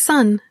blinking in the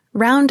sun,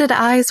 rounded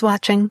eyes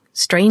watching,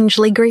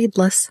 strangely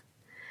greedless.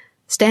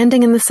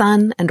 Standing in the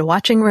sun and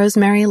watching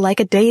Rosemary like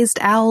a dazed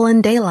owl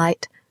in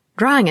daylight,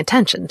 drawing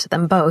attention to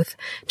them both,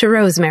 to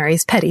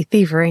Rosemary's petty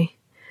thievery.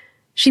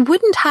 She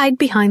wouldn't hide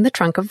behind the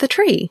trunk of the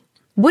tree,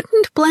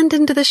 wouldn't blend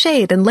into the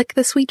shade and lick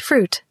the sweet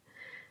fruit.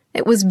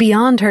 It was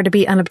beyond her to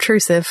be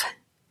unobtrusive.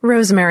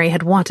 Rosemary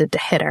had wanted to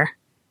hit her.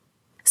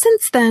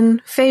 Since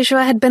then,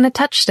 feijoa had been a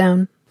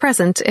touchstone,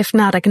 present if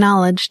not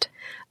acknowledged.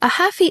 A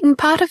half-eaten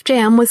pot of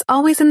jam was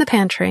always in the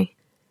pantry.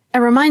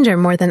 A reminder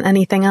more than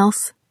anything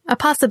else, a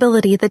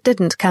possibility that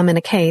didn't come in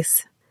a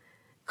case.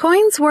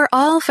 Coins were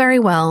all very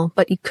well,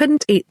 but you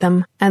couldn't eat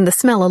them, and the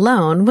smell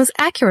alone was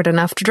accurate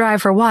enough to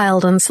drive her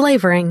wild and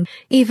slavering,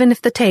 even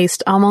if the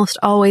taste almost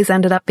always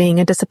ended up being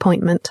a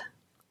disappointment.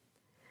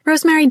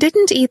 Rosemary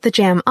didn't eat the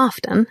jam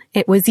often.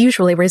 It was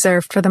usually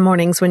reserved for the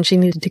mornings when she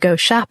needed to go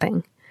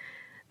shopping.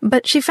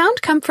 But she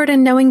found comfort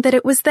in knowing that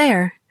it was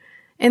there,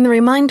 in the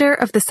reminder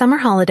of the summer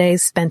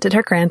holidays spent at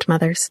her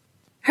grandmother's.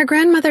 Her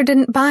grandmother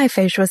didn't buy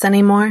feijoas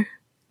anymore,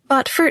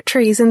 bought fruit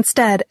trees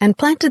instead and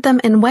planted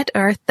them in wet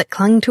earth that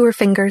clung to her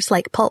fingers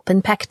like pulp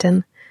and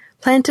pectin,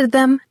 planted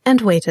them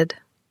and waited.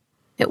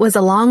 It was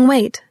a long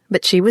wait,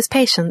 but she was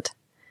patient.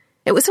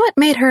 It was what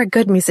made her a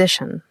good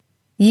musician.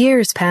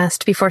 Years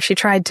passed before she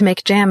tried to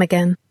make jam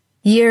again,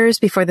 years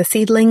before the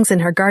seedlings in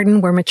her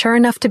garden were mature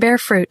enough to bear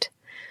fruit.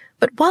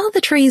 But while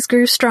the trees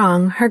grew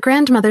strong, her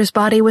grandmother's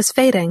body was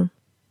fading.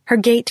 Her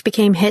gait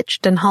became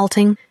hitched and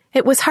halting.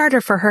 It was harder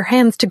for her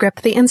hands to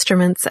grip the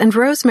instruments, and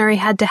Rosemary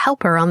had to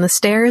help her on the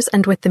stairs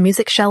and with the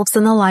music shelves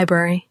in the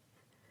library.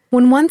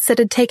 When once it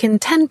had taken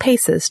 10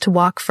 paces to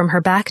walk from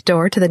her back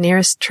door to the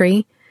nearest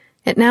tree,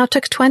 it now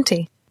took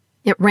 20.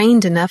 It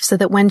rained enough so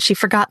that when she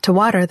forgot to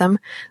water them,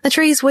 the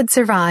trees would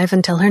survive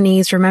until her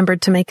knees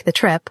remembered to make the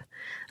trip,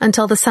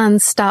 until the sun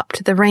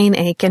stopped the rain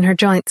ache in her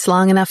joints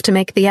long enough to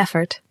make the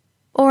effort,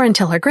 or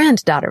until her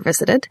granddaughter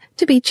visited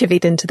to be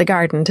chivied into the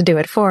garden to do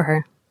it for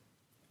her.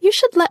 "You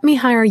should let me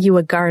hire you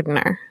a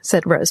gardener,"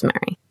 said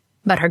Rosemary.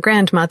 But her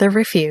grandmother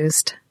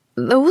refused.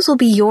 "Those will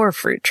be your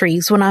fruit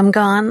trees when I'm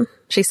gone,"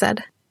 she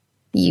said.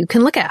 "You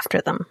can look after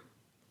them.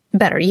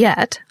 Better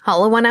yet,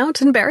 hollow one out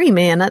and bury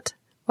me in it,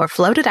 or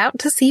float it out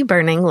to sea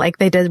burning like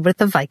they did with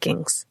the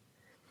Vikings."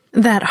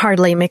 "That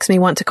hardly makes me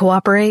want to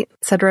cooperate,"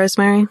 said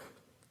Rosemary.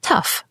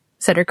 "Tough,"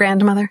 said her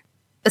grandmother.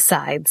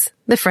 "Besides,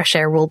 the fresh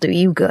air will do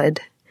you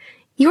good.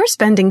 You're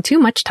spending too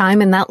much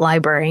time in that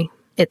library.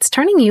 It's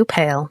turning you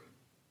pale."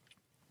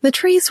 The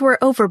trees were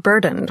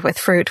overburdened with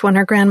fruit when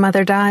her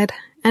grandmother died,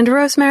 and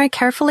Rosemary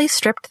carefully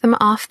stripped them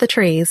off the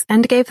trees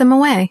and gave them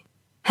away,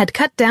 had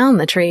cut down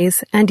the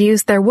trees and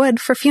used their wood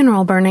for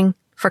funeral burning,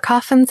 for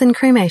coffins and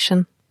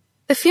cremation.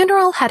 The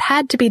funeral had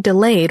had to be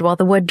delayed while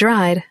the wood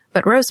dried,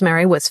 but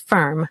Rosemary was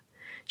firm.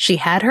 She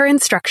had her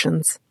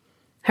instructions.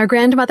 Her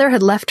grandmother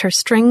had left her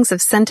strings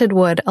of scented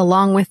wood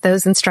along with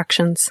those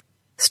instructions,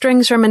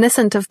 strings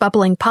reminiscent of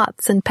bubbling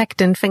pots and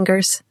pectin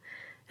fingers,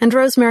 and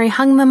Rosemary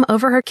hung them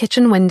over her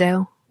kitchen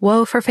window,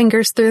 wove her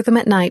fingers through them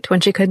at night when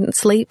she couldn't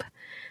sleep,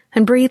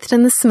 and breathed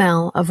in the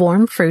smell of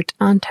warm fruit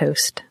on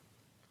toast.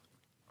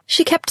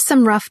 She kept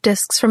some rough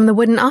discs from the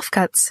wooden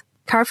offcuts,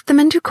 carved them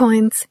into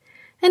coins,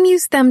 and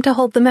used them to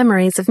hold the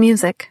memories of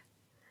music.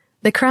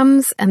 The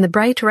crumbs and the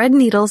bright red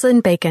needles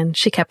and bacon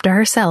she kept to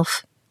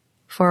herself,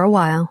 for a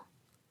while.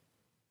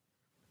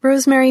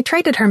 Rosemary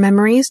traded her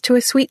memories to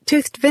a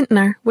sweet-toothed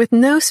vintner with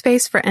no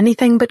space for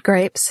anything but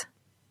grapes.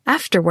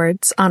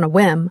 Afterwards, on a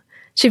whim,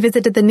 She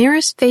visited the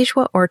nearest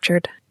feijoa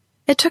orchard.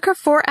 It took her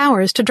 4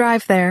 hours to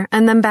drive there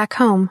and then back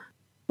home.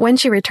 When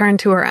she returned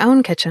to her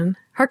own kitchen,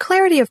 her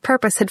clarity of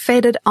purpose had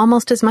faded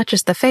almost as much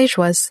as the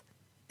feijoas.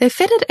 They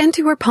fitted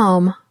into her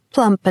palm,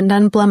 plump and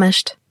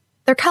unblemished.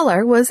 Their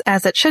color was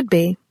as it should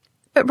be,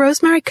 but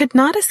Rosemary could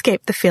not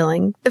escape the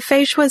feeling the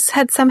feijoas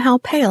had somehow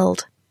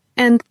paled,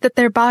 and that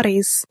their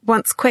bodies,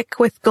 once quick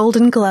with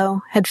golden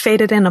glow, had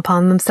faded in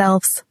upon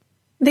themselves.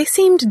 They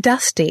seemed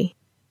dusty,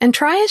 and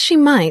try as she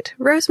might,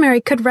 Rosemary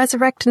could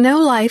resurrect no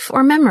life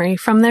or memory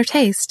from their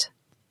taste.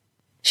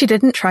 She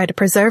didn't try to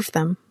preserve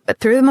them, but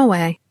threw them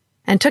away,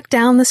 and took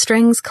down the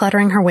strings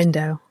cluttering her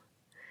window.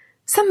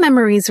 Some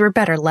memories were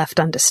better left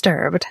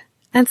undisturbed,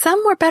 and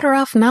some were better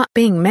off not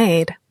being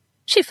made.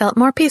 She felt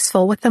more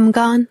peaceful with them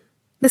gone.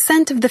 The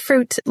scent of the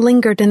fruit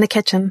lingered in the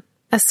kitchen,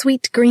 a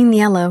sweet green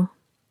yellow.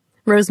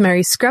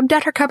 Rosemary scrubbed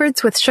out her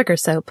cupboards with sugar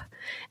soap,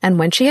 and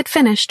when she had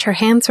finished, her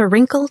hands were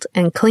wrinkled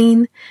and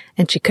clean,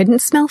 and she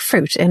couldn't smell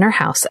fruit in her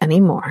house any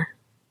more.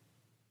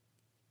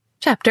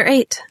 Chapter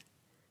 8.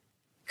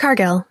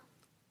 Cargill.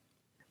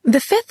 The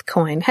 5th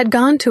coin had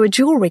gone to a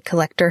jewelry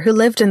collector who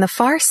lived in the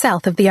far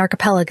south of the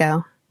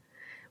archipelago.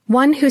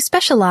 One who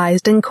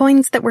specialized in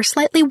coins that were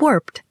slightly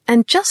warped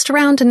and just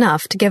round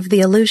enough to give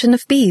the illusion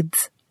of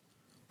beads.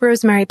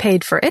 Rosemary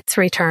paid for its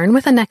return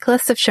with a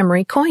necklace of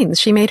shimmery coins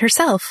she made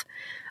herself,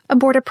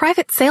 aboard a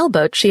private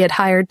sailboat she had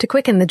hired to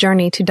quicken the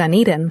journey to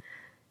Dunedin.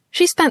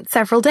 She spent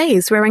several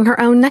days wearing her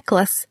own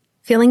necklace,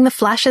 feeling the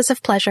flashes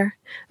of pleasure,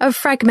 of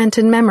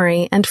fragmented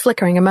memory and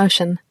flickering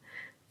emotion,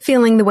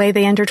 feeling the way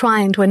they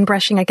intertwined when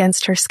brushing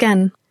against her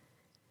skin.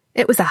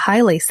 It was a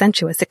highly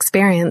sensuous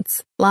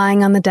experience,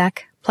 lying on the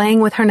deck,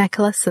 playing with her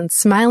necklace and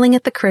smiling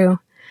at the crew,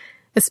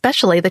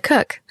 especially the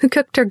cook, who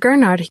cooked her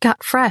Gurnard he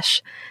got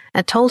fresh,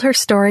 and told her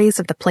stories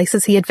of the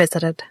places he had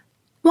visited.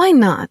 Why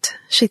not,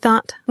 she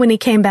thought, when he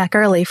came back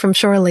early from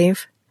shore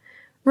leave.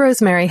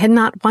 Rosemary had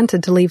not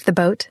wanted to leave the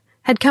boat,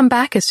 had come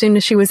back as soon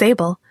as she was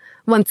able,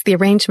 once the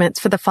arrangements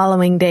for the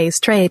following day's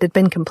trade had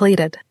been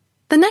completed.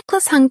 The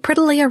necklace hung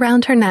prettily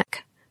around her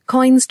neck,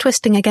 coins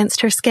twisting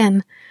against her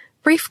skin,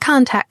 brief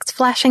contacts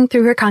flashing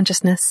through her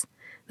consciousness,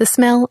 the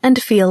smell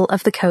and feel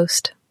of the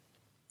coast.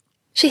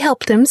 She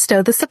helped him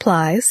stow the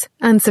supplies,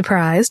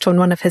 unsurprised when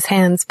one of his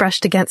hands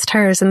brushed against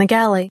hers in the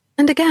galley,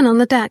 and again on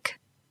the deck.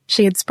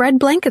 She had spread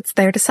blankets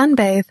there to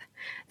sunbathe,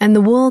 and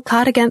the wool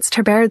caught against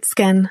her bared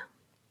skin.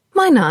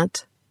 Why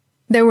not?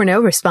 There were no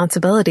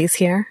responsibilities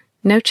here,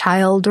 no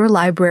child or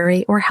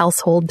library or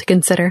household to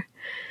consider,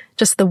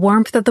 just the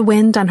warmth of the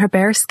wind on her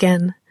bare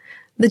skin,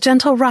 the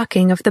gentle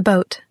rocking of the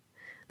boat,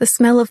 the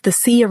smell of the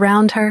sea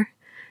around her,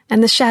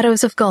 and the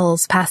shadows of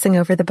gulls passing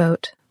over the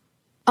boat.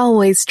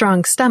 Always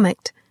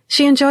strong-stomached,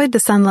 she enjoyed the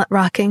sunlit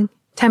rocking,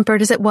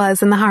 tempered as it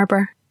was in the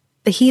harbor.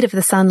 The heat of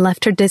the sun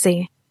left her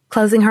dizzy,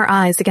 closing her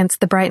eyes against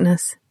the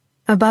brightness.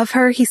 Above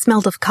her he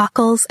smelled of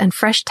cockles and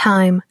fresh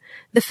thyme,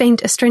 the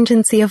faint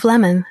astringency of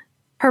lemon.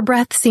 Her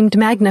breath seemed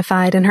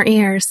magnified in her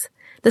ears,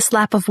 the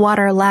slap of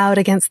water loud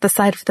against the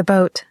side of the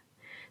boat.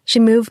 She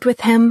moved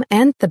with him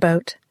and the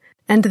boat,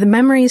 and the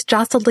memories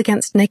jostled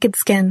against naked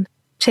skin,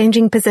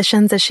 changing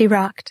positions as she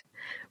rocked,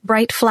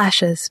 bright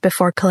flashes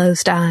before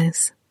closed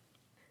eyes.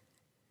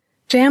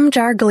 Jam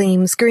jar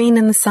gleams green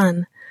in the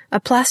sun, a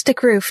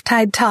plastic roof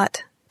tied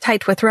taut,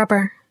 tight with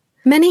rubber.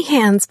 Many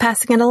hands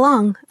passing it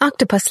along,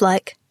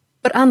 octopus-like.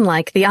 But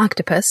unlike the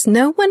octopus,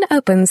 no one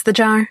opens the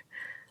jar,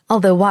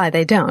 although why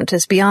they don't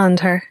is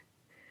beyond her.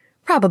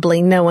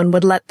 Probably no one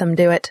would let them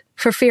do it,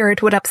 for fear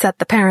it would upset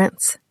the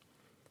parents.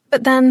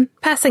 But then,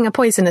 passing a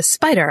poisonous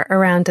spider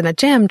around in a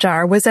jam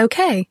jar was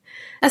okay,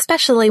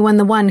 especially when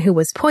the one who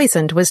was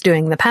poisoned was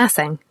doing the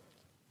passing.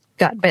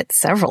 Got bit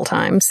several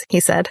times, he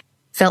said.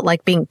 Felt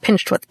like being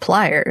pinched with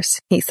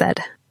pliers, he said.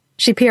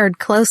 She peered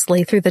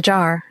closely through the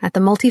jar at the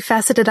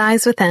multifaceted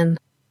eyes within.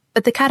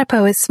 But the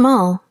katapo is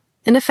small,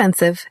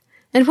 inoffensive,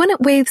 and when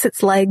it waves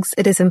its legs,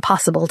 it is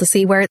impossible to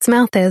see where its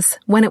mouth is,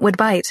 when it would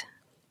bite.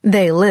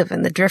 They live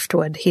in the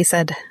driftwood, he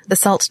said, the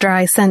salt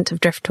dry scent of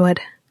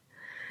driftwood.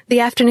 The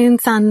afternoon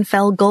sun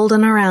fell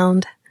golden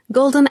around,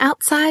 golden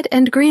outside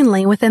and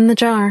greenly within the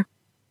jar.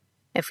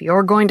 If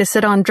you're going to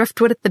sit on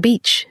driftwood at the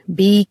beach,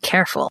 be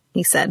careful,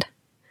 he said.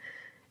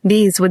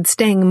 These would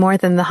sting more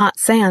than the hot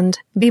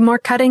sand, be more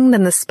cutting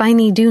than the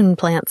spiny dune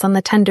plants on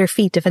the tender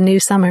feet of a new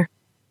summer.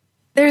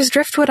 There's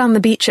driftwood on the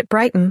beach at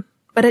Brighton,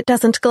 but it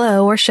doesn't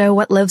glow or show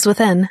what lives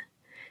within.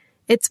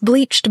 It's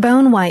bleached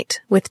bone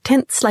white, with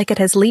tints like it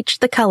has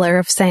leached the color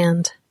of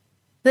sand.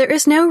 There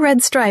is no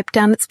red stripe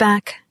down its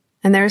back,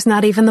 and there is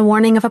not even the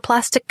warning of a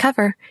plastic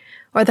cover,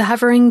 or the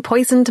hovering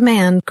poisoned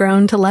man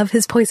grown to love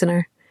his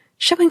poisoner,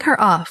 showing her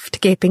off to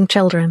gaping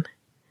children.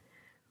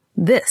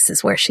 This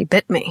is where she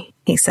bit me,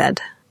 he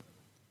said.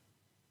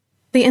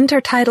 The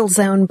intertidal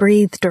zone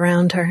breathed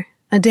around her,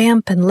 a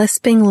damp and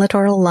lisping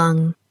littoral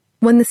lung.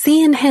 When the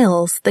sea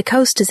inhales, the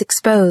coast is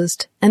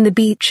exposed, and the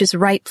beach is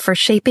ripe for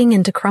shaping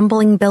into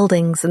crumbling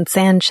buildings and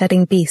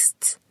sand-shedding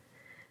beasts.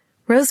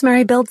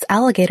 Rosemary builds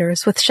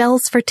alligators with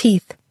shells for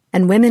teeth,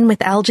 and women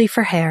with algae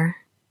for hair.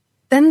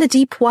 Then the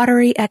deep,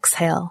 watery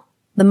exhale,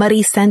 the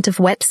muddy scent of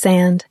wet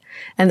sand,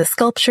 and the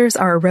sculptures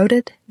are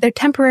eroded, their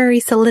temporary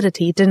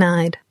solidity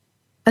denied.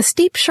 A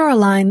steep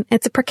shoreline,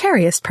 it's a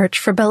precarious perch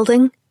for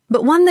building,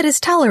 but one that is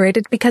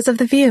tolerated because of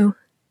the view.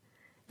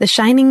 The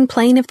shining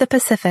plain of the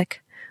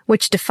Pacific,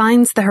 which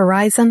defines the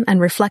horizon and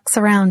reflects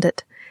around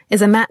it,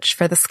 is a match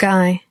for the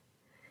sky.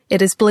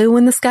 It is blue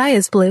when the sky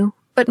is blue,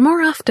 but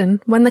more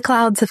often, when the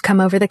clouds have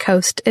come over the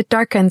coast, it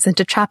darkens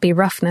into choppy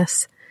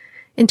roughness,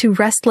 into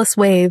restless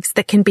waves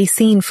that can be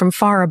seen from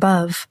far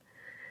above.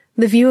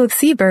 The view of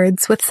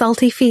seabirds with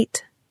salty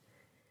feet.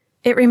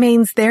 It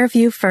remains their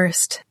view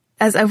first,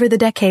 as over the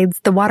decades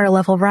the water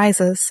level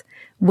rises,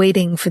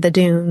 waiting for the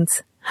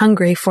dunes,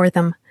 hungry for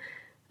them,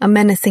 a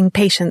menacing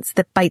patience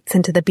that bites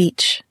into the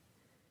beach.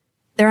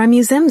 There are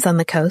museums on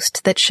the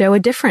coast that show a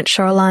different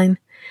shoreline,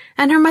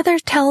 and her mother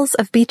tells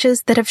of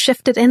beaches that have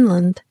shifted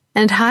inland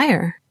and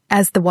higher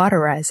as the water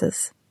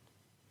rises.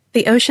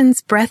 The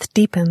ocean's breath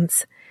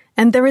deepens,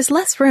 and there is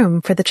less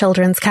room for the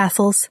children's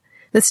castles,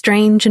 the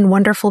strange and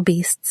wonderful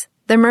beasts,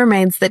 the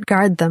mermaids that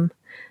guard them,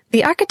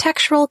 the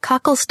architectural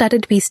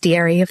cockle-studded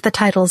bestiary of the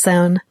tidal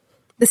zone,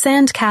 the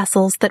sand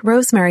castles that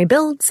Rosemary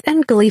builds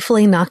and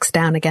gleefully knocks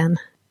down again.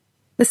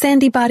 The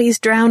sandy bodies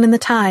drown in the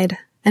tide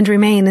and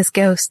remain as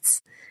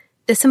ghosts,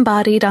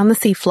 disembodied on the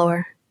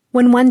seafloor,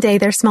 when one day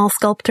their small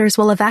sculptors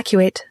will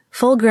evacuate,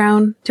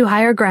 full-grown, to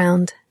higher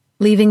ground,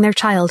 leaving their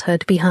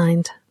childhood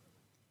behind.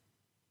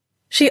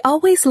 She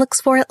always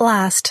looks for it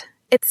last.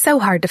 It's so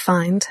hard to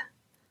find.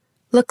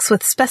 Looks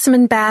with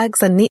specimen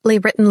bags and neatly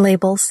written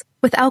labels,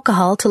 with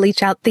alcohol to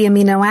leach out the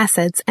amino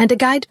acids and a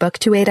guidebook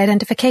to aid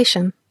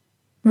identification.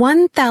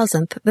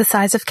 1,000th the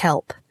size of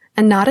kelp,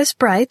 and not as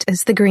bright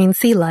as the green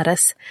sea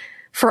lettuce,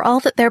 for all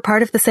that they're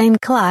part of the same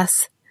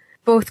class,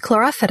 both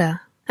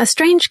chlorophyta, a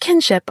strange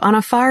kinship on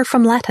a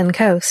far-from-Latin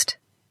coast.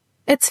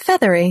 It's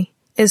feathery,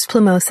 is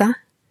plumosa,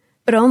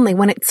 but only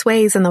when it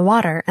sways in the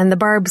water and the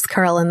barbs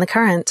curl in the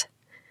current.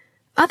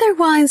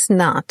 Otherwise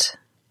not.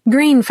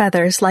 Green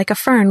feathers like a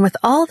fern with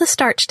all the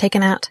starch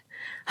taken out,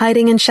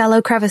 hiding in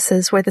shallow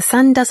crevices where the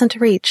sun doesn't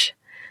reach.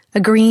 A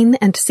green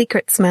and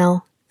secret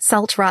smell,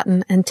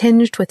 salt-rotten and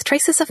tinged with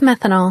traces of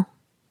methanol.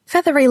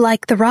 Feathery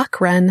like the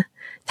rock wren,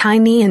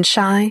 tiny and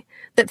shy,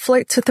 that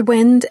flirts with the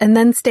wind and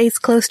then stays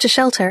close to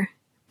shelter,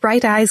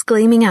 bright eyes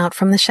gleaming out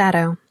from the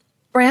shadow.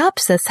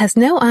 Bryopsis has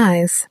no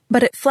eyes,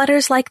 but it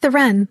flutters like the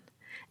wren,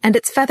 and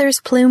its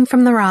feathers plume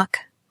from the rock,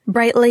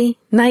 brightly,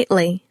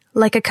 nightly,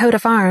 like a coat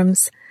of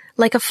arms,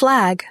 like a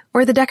flag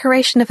or the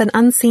decoration of an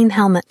unseen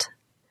helmet.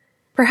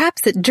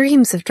 Perhaps it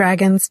dreams of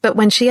dragons, but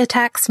when she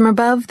attacks from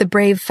above, the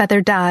brave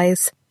feather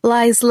dies,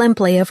 lies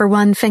limply over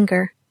one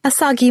finger, a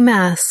soggy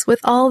mass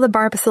with all the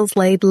barbicels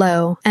laid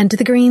low and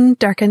the green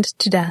darkened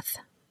to death.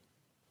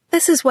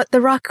 This is what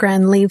the rock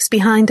wren leaves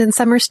behind in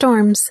summer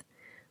storms,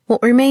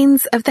 what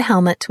remains of the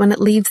helmet when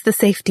it leaves the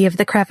safety of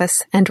the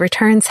crevice and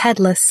returns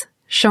headless,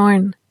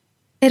 shorn.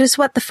 It is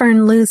what the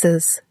fern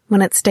loses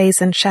when it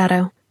stays in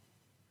shadow.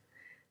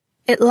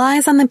 It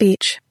lies on the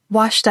beach,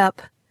 washed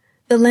up,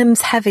 the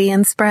limbs heavy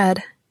and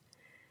spread.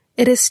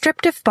 It is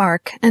stripped of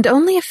bark, and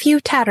only a few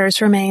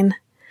tatters remain.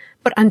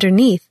 But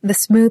underneath, the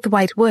smooth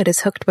white wood is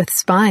hooked with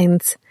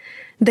spines.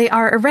 They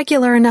are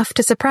irregular enough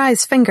to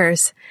surprise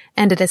fingers,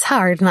 and it is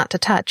hard not to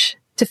touch,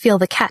 to feel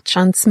the catch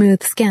on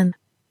smooth skin.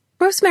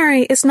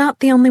 Rosemary is not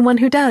the only one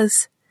who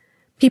does.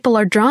 People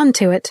are drawn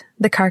to it,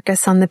 the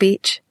carcass on the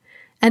beach,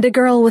 and a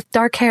girl with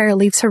dark hair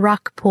leaves her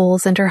rock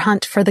pools and her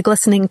hunt for the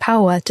glistening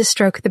paua to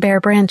stroke the bare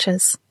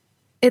branches.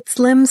 Its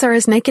limbs are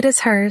as naked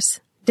as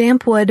hers,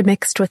 damp wood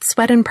mixed with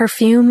sweat and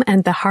perfume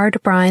and the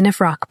hard brine of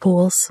rock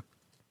pools.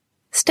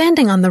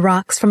 Standing on the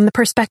rocks from the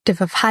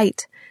perspective of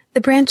height,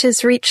 the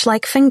branches reach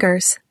like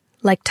fingers,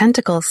 like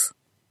tentacles.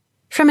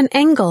 From an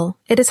angle,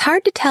 it is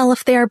hard to tell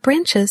if they are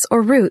branches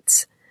or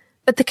roots,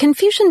 but the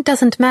confusion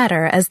doesn't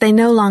matter as they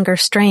no longer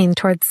strain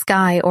toward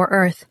sky or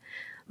earth,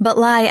 but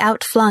lie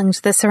outflung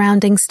to the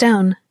surrounding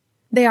stone.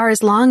 They are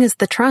as long as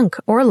the trunk,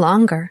 or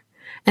longer,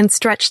 and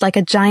stretch like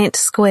a giant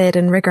squid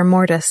in rigor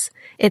mortis,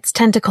 its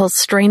tentacles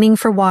straining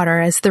for water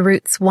as the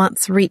roots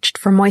once reached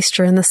for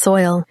moisture in the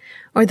soil,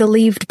 or the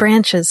leaved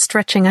branches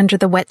stretching under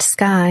the wet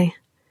sky.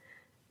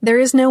 There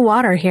is no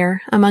water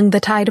here among the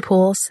tide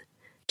pools,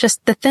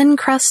 just the thin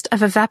crust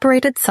of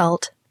evaporated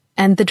salt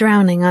and the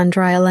drowning on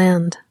dry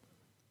land.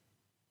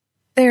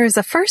 There is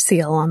a fur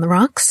seal on the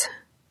rocks.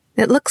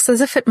 It looks as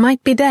if it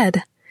might be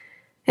dead.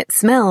 It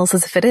smells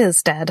as if it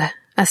is dead,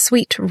 a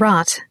sweet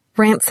rot,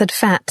 rancid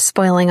fat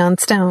spoiling on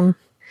stone.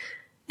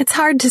 It's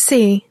hard to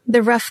see,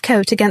 the rough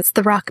coat against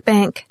the rock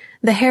bank,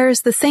 the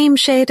hair's the same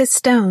shade as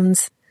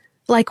stones,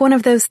 like one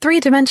of those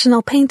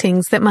three-dimensional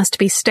paintings that must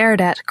be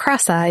stared at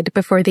cross-eyed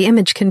before the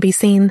image can be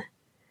seen.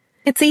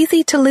 It's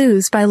easy to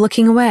lose by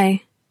looking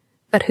away,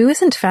 but who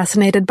isn't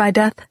fascinated by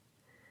death?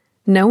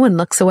 No one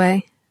looks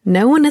away,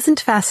 no one isn't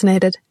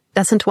fascinated,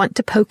 doesn't want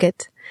to poke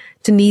it,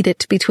 to knead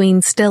it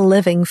between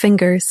still-living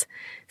fingers,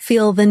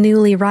 feel the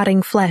newly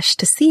rotting flesh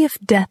to see if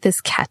death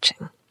is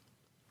catching.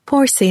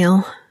 Poor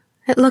seal.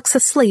 It looks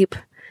asleep,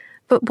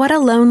 but what a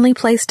lonely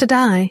place to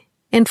die,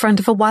 in front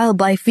of a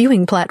wildlife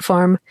viewing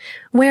platform,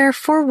 where,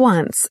 for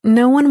once,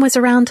 no one was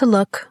around to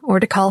look or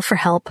to call for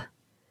help.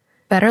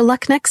 Better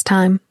luck next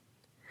time.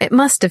 It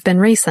must have been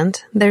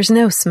recent. There's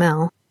no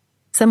smell.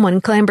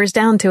 Someone clambers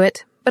down to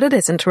it, but it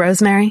isn't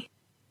Rosemary.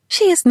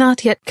 She is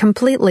not yet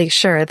completely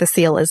sure the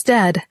seal is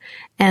dead,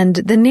 and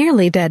the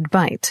nearly dead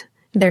bite,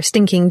 their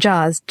stinking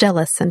jaws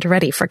jealous and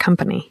ready for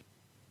company.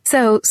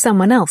 So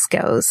someone else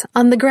goes,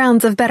 on the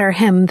grounds of better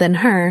him than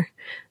her,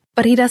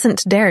 but he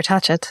doesn't dare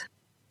touch it.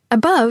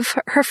 Above,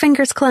 her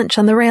fingers clench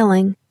on the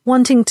railing,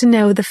 wanting to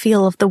know the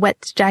feel of the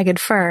wet, jagged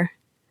fur.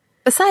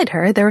 Beside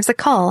her, there is a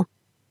call.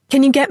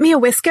 "Can you get me a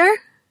whisker?"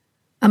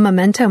 A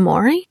memento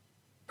mori?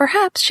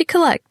 Perhaps she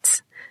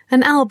collects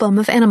an album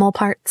of animal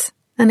parts,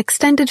 an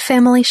extended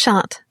family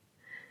shot.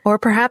 Or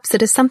perhaps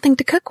it is something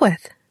to cook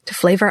with, to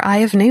flavor Eye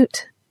of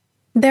Newt.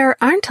 There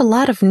aren't a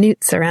lot of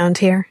newts around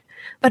here,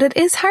 but it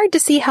is hard to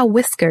see how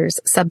whiskers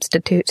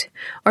substitute,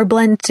 or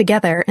blend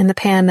together in the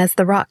pan as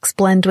the rocks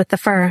blend with the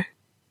fur.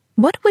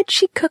 What would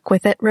she cook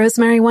with it,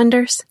 Rosemary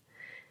wonders?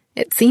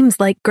 It seems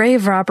like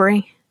grave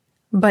robbery.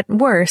 But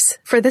worse,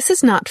 for this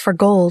is not for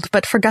gold,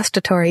 but for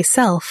gustatory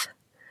self.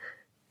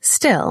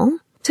 Still,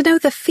 to know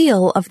the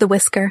feel of the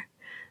whisker,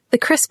 the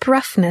crisp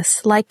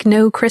roughness like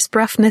no crisp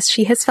roughness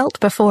she has felt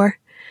before,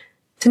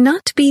 to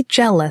not be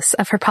jealous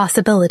of her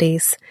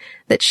possibilities,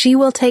 that she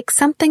will take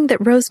something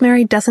that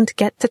Rosemary doesn't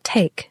get to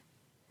take.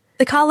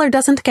 The caller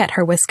doesn't get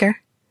her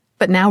whisker,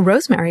 but now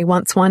Rosemary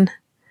wants one.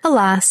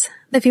 Alas,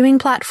 the viewing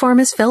platform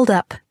is filled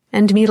up,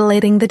 and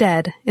mutilating the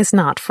dead is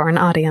not for an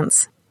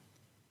audience.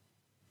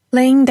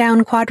 Laying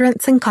down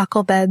quadrants and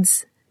cockle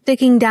beds,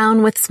 digging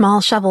down with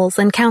small shovels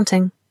and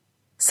counting,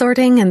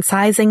 sorting and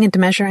sizing and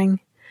measuring,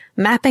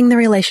 mapping the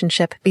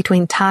relationship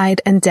between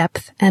tide and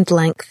depth and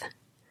length.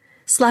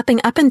 Slapping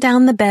up and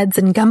down the beds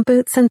in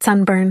gumboots and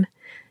sunburn,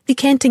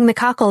 decanting the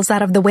cockles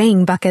out of the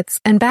weighing buckets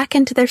and back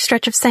into their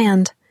stretch of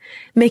sand,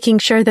 making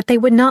sure that they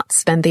would not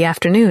spend the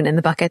afternoon in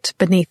the bucket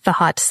beneath the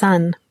hot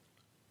sun.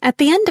 At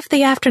the end of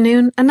the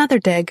afternoon, another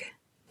dig,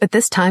 but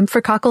this time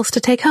for cockles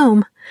to take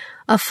home,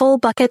 a full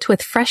bucket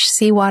with fresh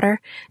seawater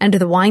and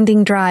the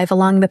winding drive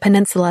along the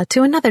peninsula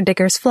to another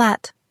digger's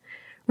flat.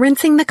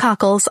 Rinsing the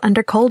cockles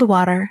under cold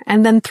water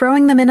and then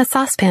throwing them in a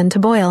saucepan to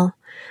boil,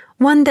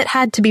 one that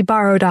had to be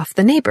borrowed off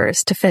the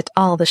neighbors to fit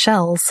all the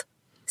shells.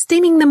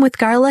 Steaming them with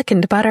garlic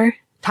and butter,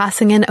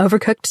 tossing in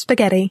overcooked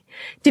spaghetti,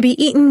 to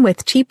be eaten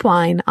with cheap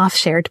wine off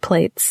shared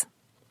plates.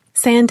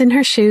 Sand in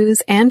her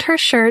shoes and her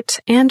shirt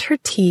and her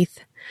teeth.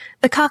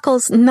 The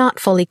cockles not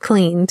fully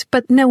cleaned,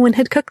 but no one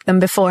had cooked them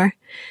before.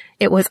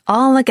 It was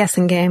all a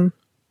guessing game.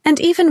 And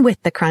even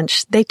with the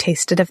crunch, they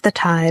tasted of the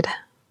tide.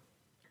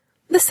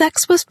 The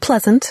sex was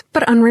pleasant,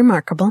 but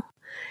unremarkable,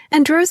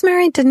 and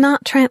Rosemary did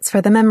not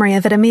transfer the memory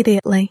of it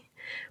immediately,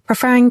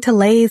 preferring to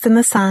laze in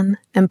the sun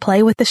and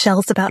play with the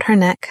shells about her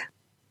neck.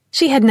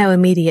 She had no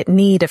immediate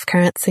need of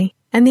currency,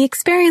 and the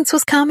experience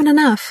was common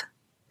enough.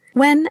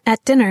 When,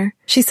 at dinner,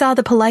 she saw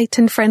the polite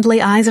and friendly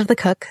eyes of the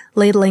cook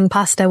ladling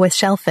pasta with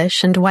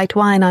shellfish and white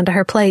wine onto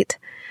her plate,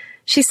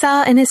 she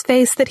saw in his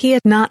face that he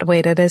had not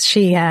waited as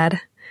she had.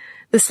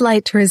 The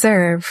slight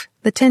reserve,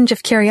 the tinge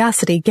of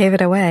curiosity gave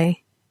it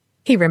away.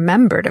 He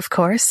remembered, of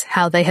course,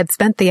 how they had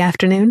spent the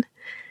afternoon,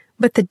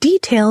 but the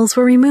details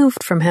were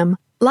removed from him,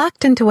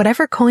 locked into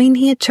whatever coin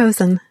he had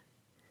chosen.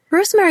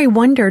 Rosemary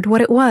wondered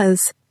what it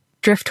was.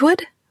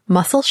 Driftwood?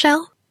 Mussel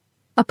shell?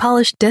 A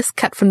polished disc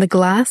cut from the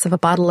glass of a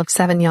bottle of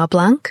Sauvignon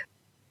Blanc?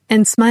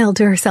 And smiled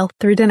to herself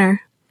through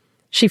dinner.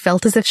 She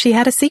felt as if she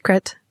had a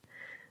secret.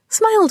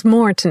 Smiled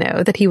more to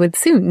know that he would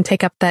soon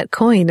take up that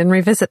coin and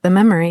revisit the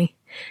memory.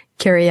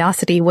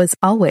 Curiosity was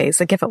always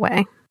a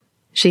giveaway.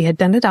 She had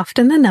done it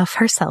often enough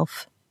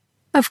herself.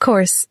 Of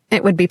course,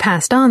 it would be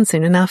passed on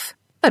soon enough,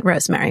 but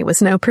Rosemary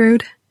was no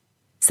prude.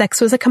 Sex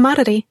was a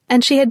commodity,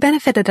 and she had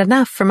benefited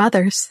enough from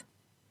others.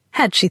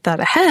 Had she thought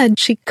ahead,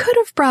 she could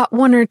have brought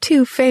one or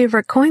two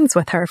favorite coins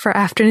with her for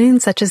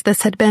afternoons such as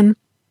this had been,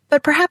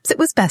 but perhaps it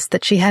was best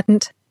that she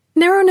hadn't.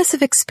 Narrowness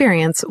of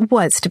experience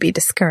was to be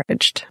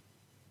discouraged.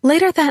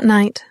 Later that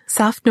night,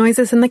 soft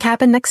noises in the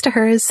cabin next to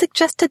hers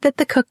suggested that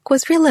the cook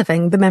was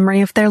reliving the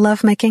memory of their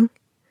lovemaking.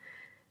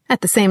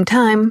 At the same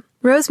time,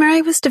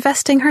 Rosemary was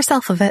divesting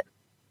herself of it.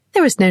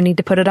 There was no need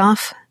to put it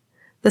off.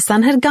 The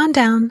sun had gone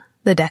down,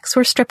 the decks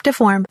were stripped of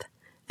warmth,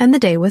 and the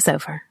day was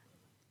over.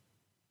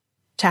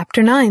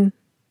 Chapter 9.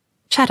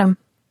 Chatham.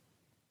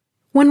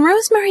 When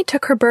Rosemary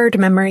took her bird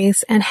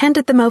memories and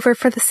handed them over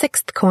for the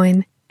 6th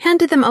coin,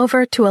 handed them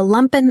over to a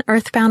lumpen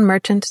earthbound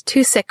merchant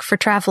too sick for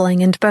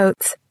traveling in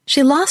boats,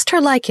 she lost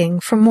her liking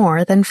for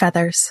more than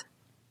feathers.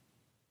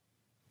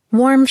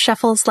 Warm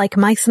shuffles like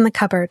mice in the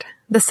cupboard,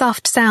 the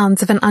soft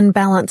sounds of an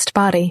unbalanced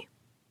body.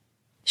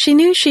 She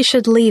knew she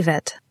should leave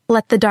it,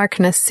 let the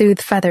darkness soothe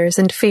feathers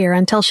and fear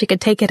until she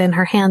could take it in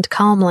her hand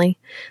calmly,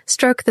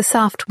 stroke the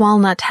soft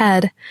walnut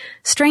head,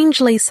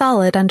 strangely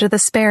solid under the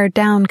spare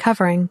down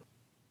covering.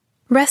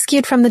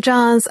 Rescued from the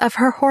jaws of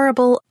her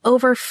horrible,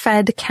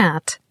 overfed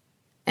cat,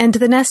 and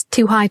the nest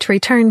too high to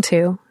return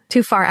to,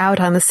 too far out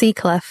on the sea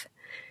cliff,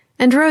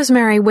 and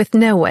Rosemary with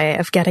no way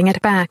of getting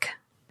it back.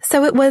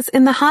 So it was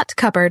in the hot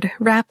cupboard,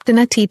 wrapped in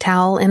a tea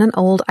towel in an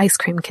old ice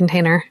cream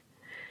container.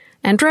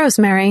 And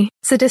Rosemary,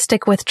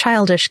 sadistic with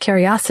childish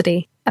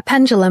curiosity, a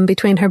pendulum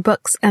between her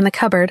books and the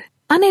cupboard,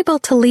 unable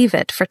to leave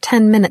it for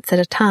 10 minutes at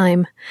a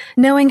time,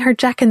 knowing her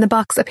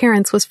Jack-in-the-Box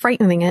appearance was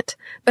frightening it,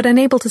 but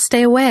unable to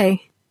stay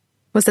away.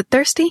 Was it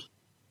thirsty?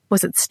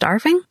 Was it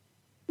starving?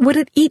 Would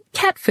it eat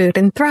cat food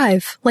and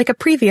thrive, like a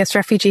previous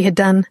refugee had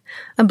done,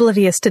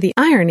 oblivious to the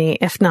irony,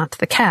 if not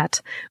the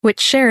cat,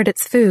 which shared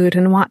its food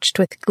and watched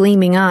with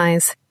gleaming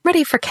eyes,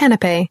 ready for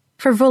canapé,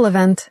 for vol au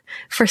vent,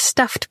 for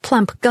stuffed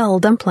plump gull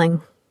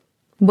dumpling?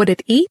 Would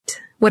it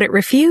eat? Would it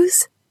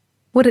refuse?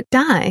 Would it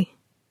die?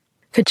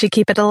 Could she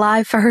keep it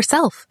alive for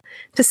herself,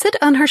 to sit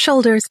on her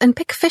shoulders and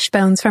pick fish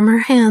bones from her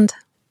hand?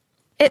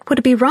 It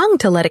would be wrong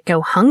to let it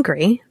go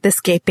hungry,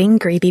 this gaping,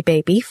 greedy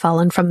baby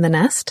fallen from the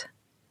nest.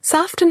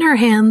 Soft in her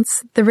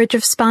hands, the ridge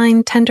of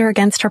spine tender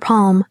against her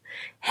palm,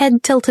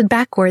 head tilted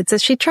backwards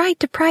as she tried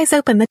to prise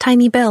open the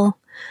tiny bill,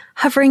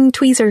 hovering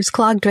tweezers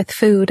clogged with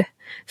food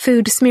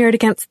smeared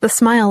against the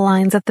smile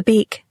lines of the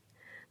beak.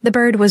 The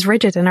bird was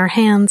rigid in her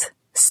hands,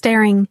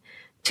 staring,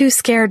 too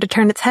scared to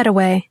turn its head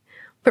away,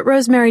 but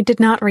Rosemary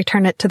did not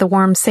return it to the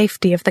warm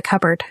safety of the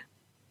cupboard.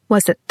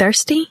 Was it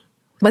thirsty?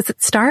 Was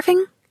it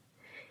starving?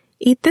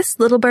 Eat this,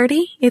 little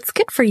birdie. It's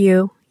good for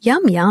you.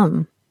 Yum,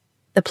 yum.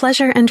 The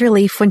pleasure and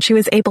relief when she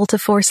was able to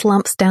force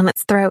lumps down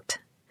its throat.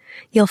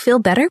 You'll feel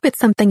better with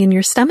something in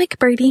your stomach,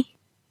 birdie.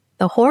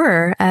 The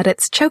horror at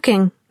its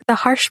choking, the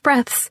harsh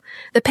breaths,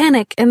 the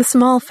panic in the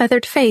small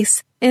feathered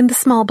face, in the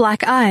small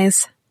black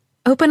eyes.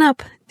 Open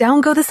up. Down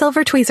go the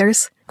silver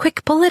tweezers.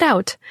 Quick, pull it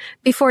out,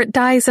 before it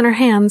dies in her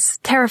hands,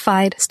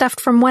 terrified,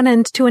 stuffed from one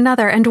end to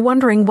another and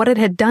wondering what it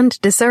had done to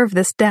deserve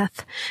this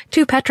death,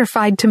 too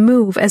petrified to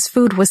move as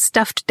food was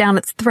stuffed down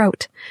its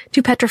throat,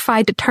 too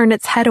petrified to turn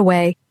its head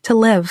away, to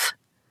live.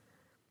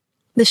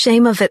 The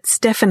shame of it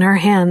stiff in her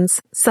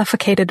hands,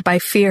 suffocated by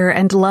fear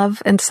and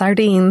love and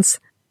sardines.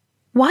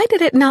 Why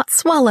did it not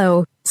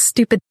swallow,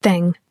 stupid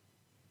thing?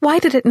 Why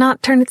did it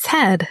not turn its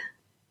head?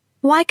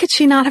 Why could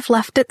she not have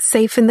left it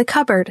safe in the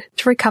cupboard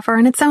to recover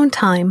in its own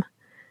time?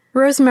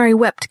 Rosemary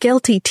wept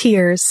guilty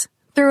tears,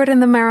 threw it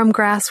in the marram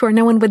grass where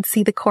no one would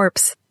see the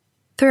corpse,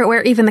 threw it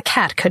where even the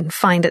cat couldn't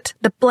find it,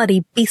 the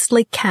bloody,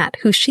 beastly cat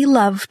who she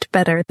loved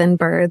better than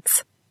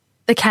birds.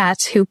 The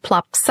cat who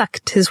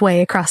plop-sucked his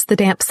way across the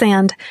damp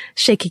sand,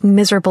 shaking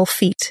miserable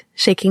feet,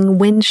 shaking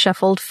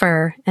wind-shuffled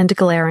fur, and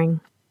glaring.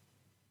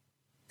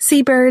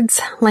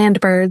 Seabirds,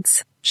 land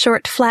birds,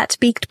 short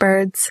flat-beaked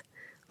birds,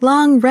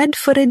 long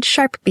red-footed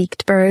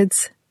sharp-beaked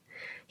birds.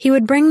 He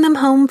would bring them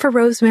home for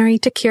Rosemary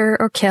to cure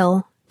or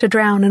kill, to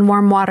drown in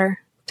warm water,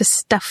 to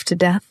stuff to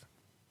death.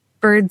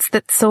 Birds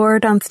that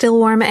soared on still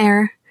warm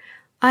air,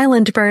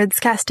 island birds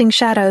casting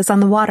shadows on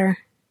the water.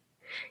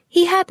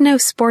 He had no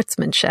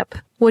sportsmanship,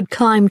 would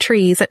climb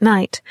trees at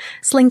night,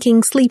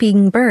 slinking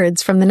sleeping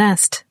birds from the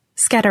nest,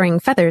 scattering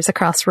feathers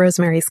across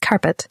Rosemary's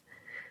carpet.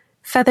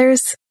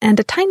 Feathers and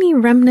a tiny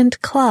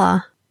remnant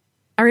claw,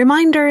 a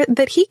reminder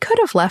that he could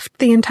have left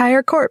the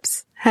entire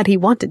corpse had he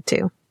wanted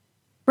to.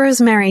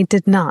 Rosemary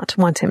did not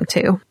want him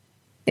to.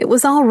 It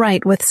was all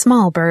right with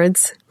small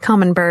birds,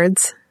 common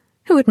birds.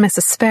 Who would miss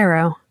a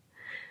sparrow?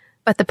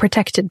 But the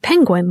protected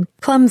penguin,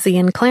 clumsy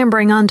and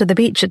clambering onto the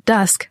beach at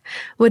dusk,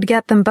 would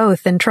get them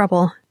both in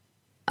trouble.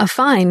 A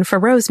fine for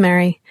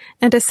Rosemary,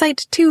 and a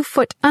sight 2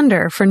 foot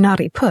under for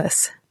naughty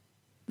puss.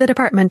 The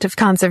Department of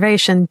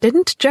Conservation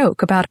didn't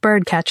joke about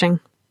bird catching.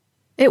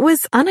 It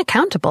was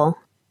unaccountable.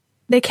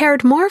 They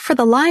cared more for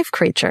the live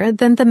creature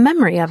than the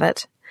memory of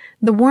it,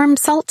 the warm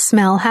salt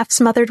smell half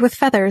smothered with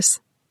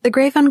feathers, the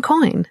graven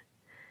coin.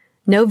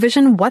 No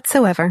vision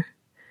whatsoever.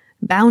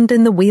 Bound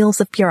in the wheels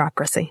of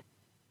bureaucracy.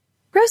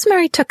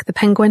 Rosemary took the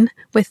penguin,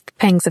 with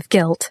pangs of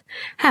guilt,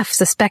 half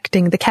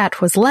suspecting the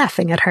cat was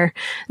laughing at her,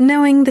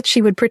 knowing that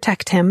she would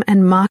protect him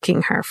and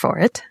mocking her for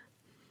it.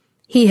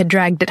 He had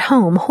dragged it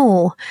home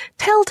whole,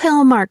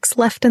 telltale marks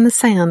left in the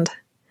sand.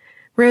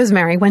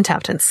 Rosemary went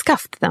out and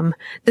scuffed them,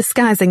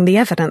 disguising the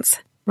evidence,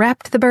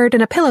 wrapped the bird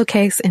in a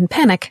pillowcase in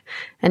panic,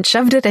 and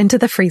shoved it into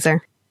the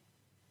freezer.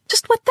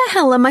 Just what the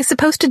hell am I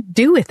supposed to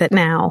do with it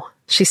now?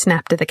 She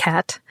snapped at the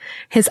cat,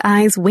 his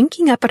eyes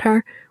winking up at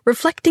her,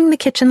 reflecting the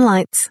kitchen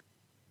lights.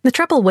 The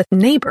trouble with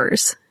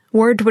neighbors,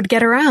 word would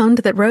get around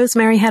that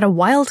Rosemary had a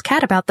wild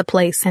cat about the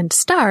place, and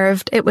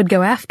starved, it would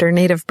go after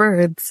native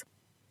birds.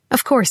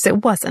 Of course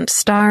it wasn't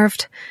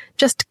starved,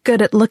 just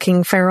good at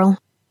looking feral,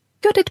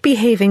 good at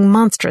behaving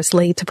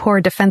monstrously to poor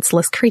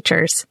defenseless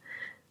creatures,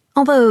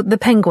 although the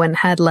penguin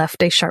had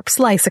left a sharp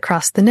slice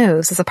across the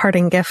nose as a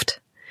parting gift.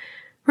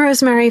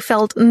 Rosemary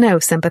felt no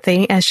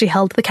sympathy as she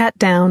held the cat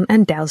down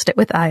and doused it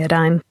with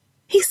iodine.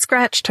 He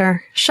scratched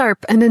her,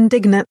 sharp and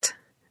indignant.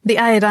 The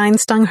iodine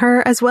stung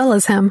her as well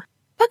as him.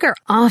 "Bugger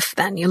off,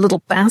 then, you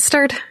little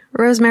bastard,"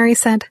 Rosemary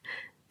said,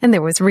 and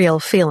there was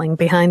real feeling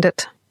behind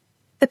it.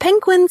 The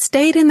penguin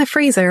stayed in the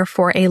freezer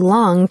for a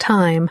long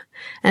time,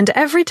 and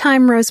every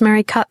time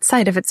Rosemary caught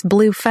sight of its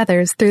blue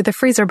feathers through the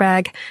freezer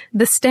bag,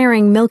 the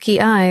staring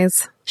milky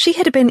eyes, she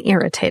had been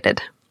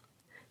irritated.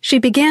 She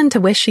began to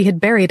wish she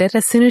had buried it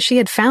as soon as she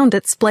had found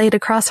it splayed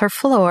across her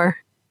floor.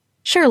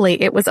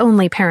 Surely it was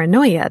only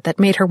paranoia that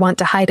made her want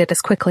to hide it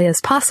as quickly as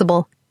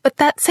possible, but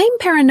that same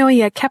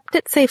paranoia kept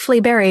it safely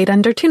buried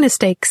under tuna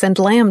steaks and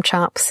lamb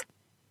chops.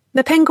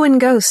 The penguin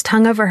ghost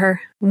hung over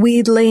her,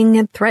 wheedling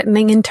and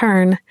threatening in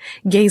turn,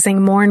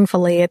 gazing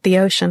mournfully at the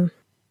ocean.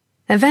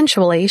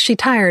 Eventually, she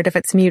tired of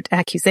its mute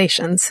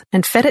accusations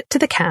and fed it to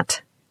the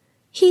cat.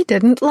 He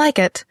didn't like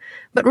it,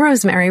 but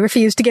Rosemary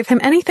refused to give him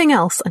anything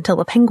else until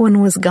the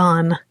penguin was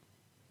gone.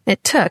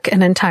 It took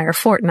an entire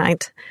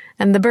fortnight,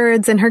 and the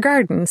birds in her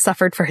garden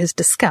suffered for his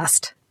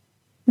disgust.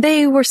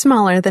 They were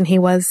smaller than he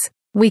was,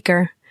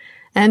 weaker,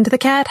 and the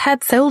cat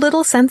had so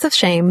little sense of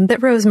shame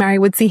that Rosemary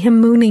would see him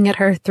mooning at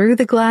her through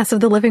the glass of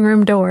the living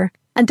room door,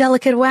 a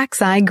delicate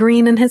wax eye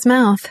green in his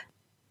mouth.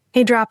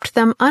 He dropped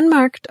them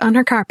unmarked on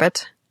her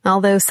carpet,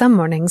 although some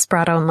mornings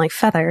brought only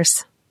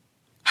feathers.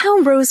 How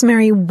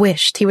Rosemary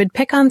wished he would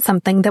pick on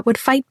something that would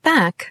fight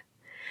back.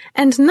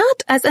 And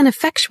not as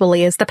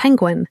ineffectually as the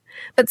penguin,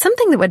 but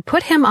something that would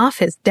put him off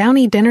his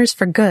downy dinners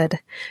for good,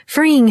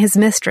 freeing his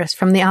mistress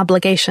from the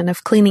obligation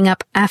of cleaning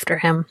up after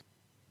him.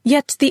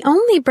 Yet the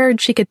only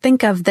bird she could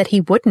think of that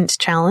he wouldn't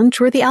challenge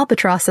were the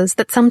albatrosses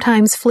that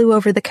sometimes flew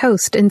over the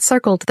coast and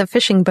circled the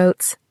fishing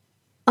boats.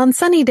 On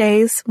sunny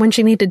days, when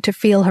she needed to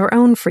feel her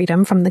own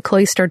freedom from the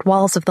cloistered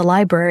walls of the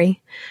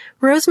library,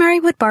 Rosemary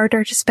would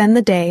barter to spend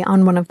the day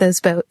on one of those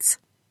boats.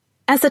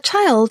 As a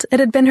child, it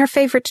had been her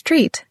favorite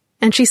treat,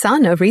 and she saw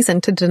no reason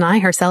to deny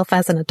herself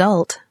as an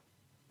adult.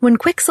 When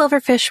quicksilver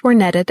fish were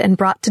netted and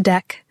brought to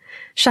deck,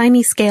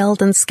 shiny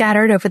scaled and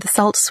scattered over the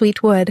salt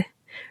sweet wood,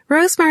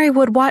 Rosemary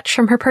would watch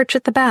from her perch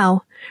at the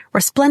bow,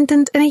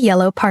 resplendent in a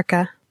yellow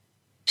parka.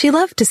 She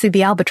loved to see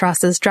the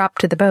albatrosses drop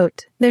to the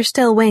boat, their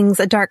still wings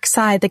a dark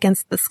scythe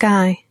against the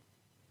sky.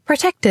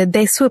 Protected,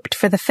 they swooped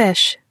for the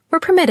fish, were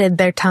permitted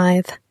their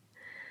tithe.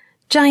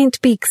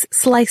 Giant beaks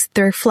sliced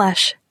through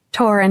flesh,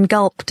 tore and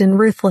gulped in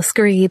ruthless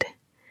greed.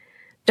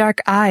 Dark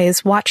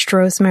eyes watched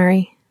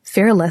Rosemary,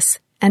 fearless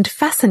and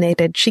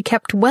fascinated. She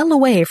kept well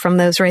away from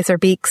those razor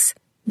beaks,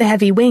 the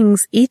heavy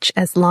wings each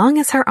as long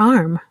as her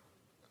arm.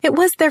 It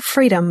was their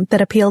freedom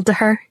that appealed to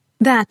her,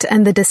 that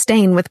and the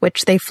disdain with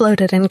which they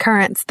floated in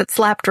currents that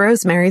slapped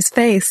Rosemary's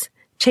face,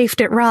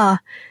 chafed it raw,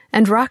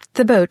 and rocked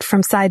the boat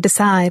from side to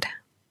side.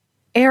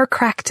 Air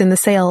cracked in the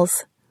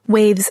sails,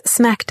 waves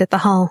smacked at the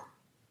hull.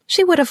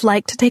 She would have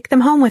liked to take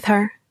them home with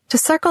her, to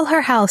circle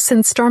her house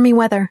in stormy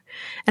weather,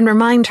 and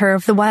remind her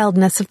of the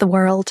wildness of the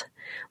world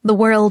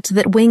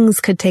that wings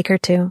could take her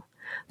to,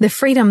 the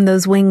freedom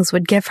those wings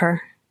would give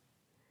her.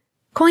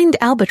 Coined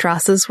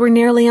albatrosses were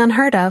nearly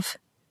unheard of.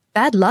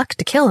 Bad luck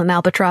to kill an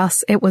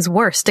albatross, it was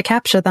worse to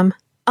capture them,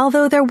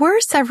 although there were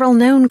several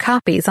known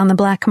copies on the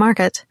black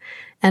market,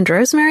 and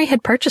Rosemary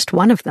had purchased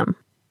one of them.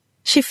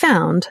 She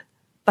found,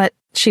 but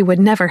she would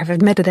never have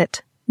admitted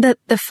it, that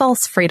the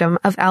false freedom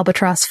of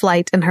albatross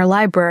flight in her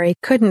library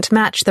couldn't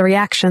match the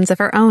reactions of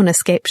her own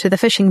escape to the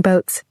fishing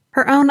boats,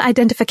 her own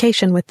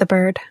identification with the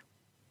bird.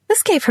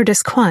 This gave her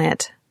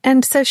disquiet,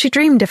 and so she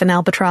dreamed of an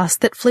albatross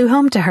that flew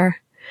home to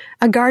her,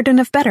 a garden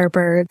of better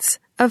birds,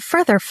 of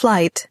further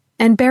flight,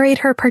 and buried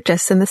her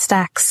purchase in the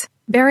stacks,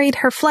 buried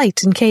her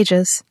flight in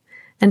cages,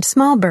 and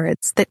small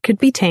birds that could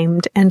be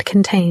tamed and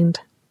contained.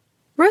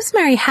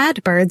 Rosemary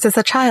had birds as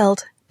a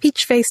child,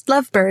 peach-faced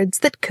lovebirds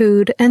that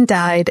cooed and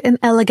died in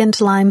elegant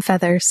lime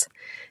feathers,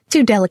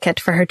 too delicate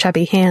for her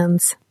chubby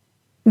hands.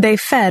 They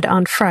fed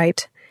on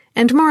fright,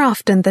 and more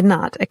often than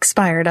not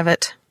expired of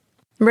it.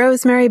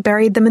 Rosemary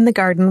buried them in the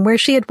garden where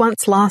she had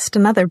once lost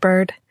another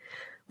bird,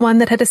 one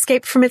that had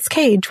escaped from its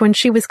cage when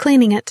she was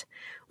cleaning it,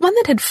 one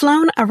that had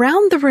flown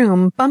around the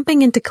room,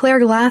 bumping into clear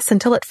glass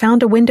until it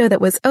found a window that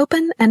was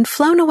open and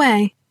flown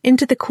away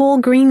into the cool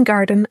green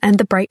garden and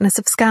the brightness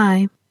of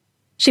sky.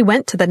 She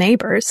went to the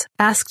neighbors,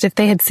 asked if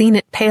they had seen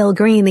it pale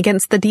green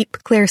against the deep,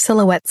 clear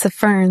silhouettes of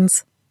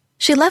ferns.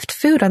 She left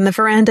food on the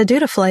veranda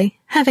dutifully,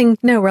 having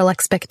no real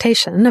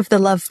expectation of the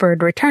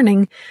lovebird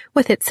returning,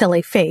 with its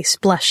silly face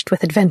blushed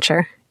with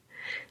adventure.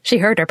 She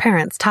heard her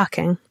parents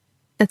talking.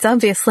 "It's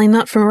obviously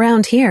not from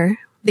around here.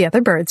 The other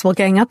birds will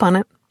gang up on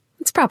it.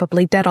 It's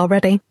probably dead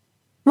already."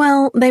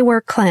 Well, they were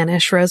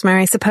clannish,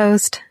 Rosemary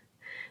supposed.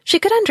 She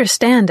could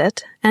understand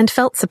it, and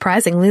felt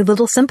surprisingly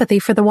little sympathy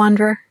for the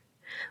wanderer.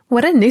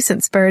 What a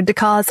nuisance bird to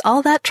cause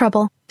all that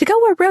trouble, to go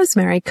where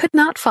Rosemary could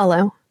not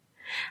follow.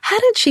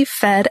 Hadn't she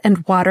fed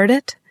and watered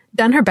it,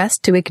 done her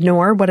best to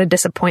ignore what a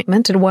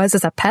disappointment it was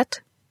as a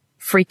pet?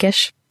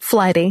 Freakish,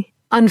 flighty,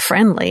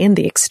 unfriendly in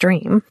the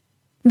extreme.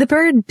 The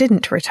bird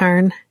didn't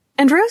return,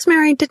 and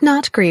Rosemary did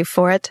not grieve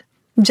for it,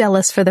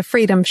 jealous for the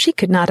freedom she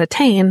could not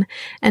attain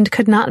and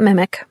could not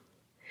mimic.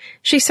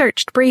 She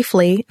searched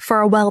briefly for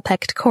a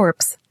well-pecked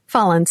corpse,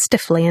 fallen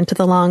stiffly into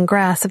the long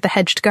grass of the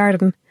hedged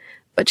garden,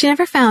 but she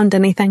never found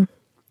anything.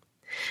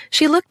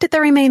 She looked at the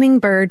remaining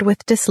bird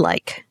with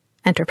dislike,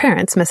 and her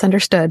parents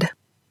misunderstood.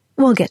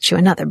 "We'll get you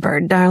another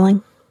bird,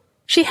 darling."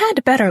 She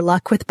had better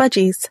luck with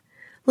budgies,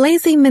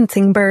 lazy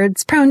mincing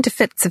birds prone to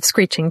fits of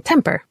screeching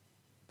temper,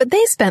 but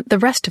they spent the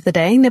rest of the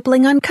day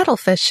nibbling on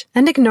cuttlefish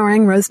and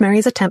ignoring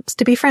Rosemary's attempts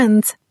to be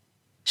friends.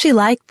 She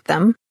liked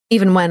them.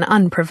 Even when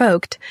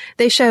unprovoked,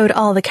 they showed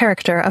all the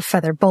character of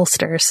feather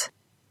bolsters.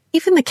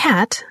 Even the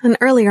cat, an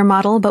earlier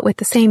model but with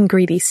the same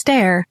greedy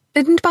stare,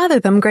 didn't bother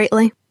them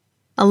greatly.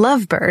 A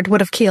lovebird would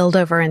have keeled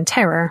over in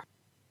terror.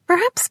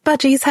 Perhaps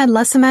budgies had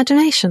less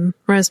imagination,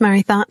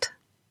 Rosemary thought.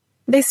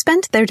 They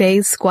spent their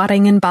days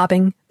squatting and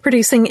bobbing,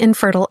 producing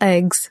infertile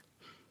eggs.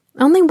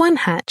 Only one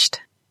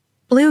hatched.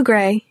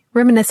 Blue-gray,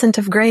 reminiscent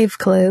of grave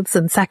clothes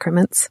and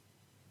sacraments.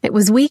 It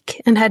was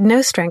weak and had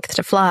no strength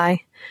to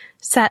fly,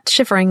 sat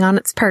shivering on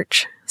its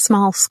perch,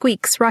 small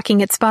squeaks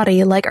rocking its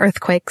body like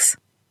earthquakes.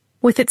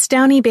 With its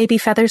downy baby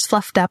feathers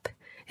fluffed up,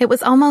 it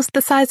was almost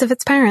the size of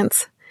its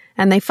parents,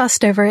 and they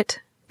fussed over it,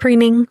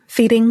 preening,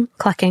 feeding,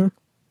 clucking.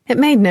 It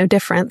made no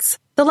difference.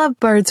 The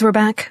lovebirds were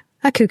back,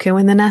 a cuckoo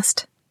in the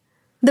nest.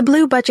 The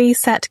blue budgie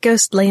sat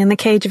ghostly in the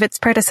cage of its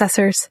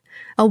predecessors,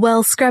 a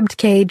well-scrubbed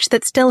cage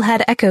that still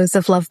had echoes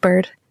of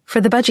lovebird,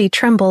 for the budgie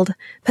trembled,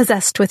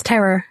 possessed with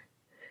terror.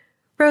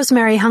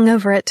 Rosemary hung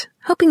over it,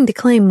 hoping to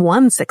claim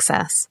one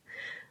success,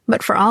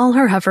 but for all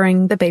her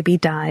hovering, the baby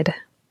died.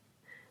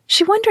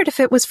 She wondered if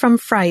it was from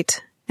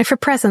fright, if her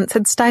presence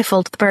had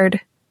stifled the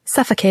bird,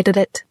 suffocated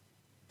it.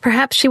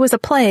 Perhaps she was a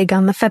plague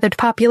on the feathered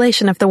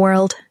population of the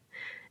world.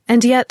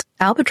 And yet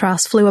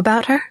albatross flew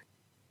about her.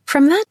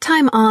 From that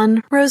time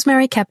on,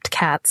 Rosemary kept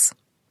cats.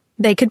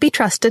 They could be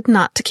trusted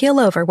not to keel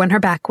over when her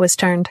back was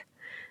turned.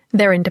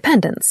 Their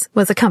independence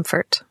was a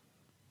comfort.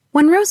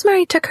 When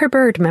Rosemary took her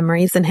bird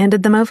memories and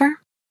handed them over,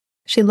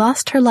 she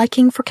lost her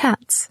liking for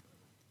cats.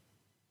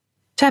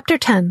 Chapter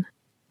 10.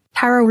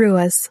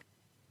 Tararuas.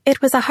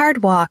 It was a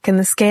hard walk in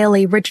the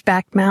scaly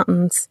Ridgeback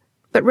Mountains,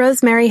 but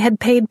Rosemary had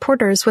paid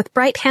porters with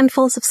bright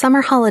handfuls of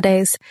summer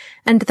holidays,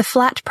 and the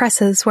flat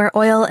presses where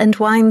oil and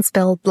wine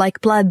spilled like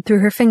blood through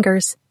her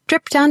fingers,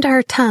 dripped onto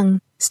her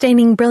tongue,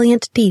 staining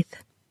brilliant teeth.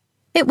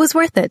 It was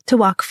worth it to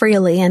walk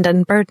freely and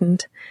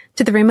unburdened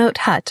to the remote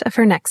hut of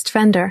her next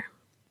vendor.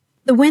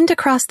 The wind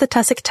across the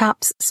tussock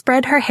tops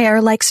spread her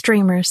hair like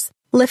streamers,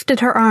 lifted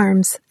her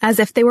arms as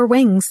if they were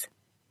wings.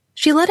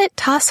 She let it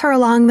toss her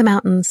along the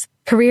mountains,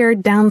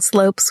 careered down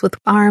slopes with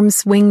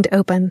arms winged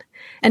open,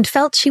 and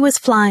felt she was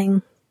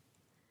flying.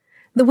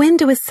 The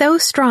wind was so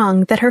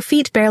strong that her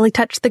feet barely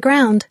touched the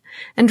ground,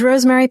 and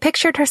Rosemary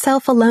pictured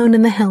herself alone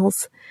in the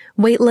hills,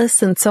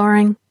 weightless and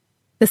soaring.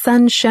 The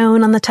sun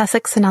shone on the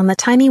tussocks and on the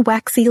tiny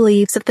waxy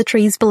leaves of the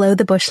trees below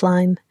the bush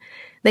line.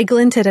 They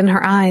glinted in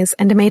her eyes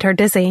and made her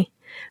dizzy,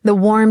 the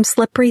warm,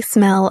 slippery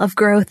smell of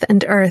growth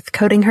and earth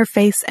coating her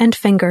face and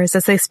fingers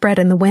as they spread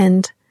in the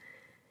wind.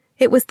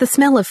 It was the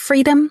smell of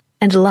freedom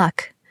and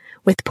luck,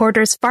 with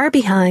porters far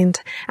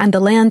behind and the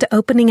land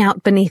opening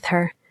out beneath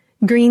her,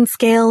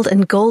 green-scaled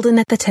and golden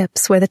at the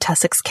tips where the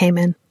tussocks came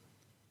in.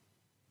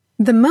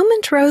 The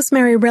moment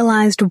Rosemary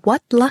realized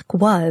what luck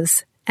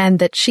was, and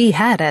that she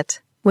had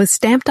it, was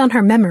stamped on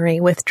her memory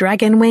with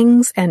dragon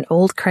wings and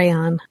old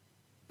crayon.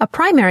 A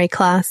primary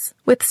class,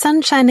 with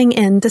sun shining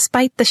in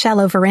despite the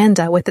shallow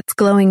veranda with its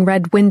glowing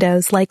red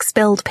windows like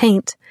spilled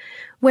paint,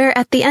 where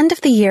at the end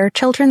of the year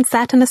children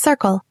sat in a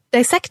circle,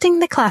 dissecting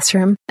the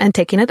classroom and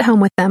taking it home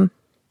with them.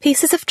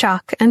 Pieces of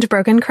chalk and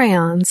broken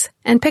crayons,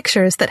 and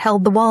pictures that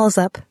held the walls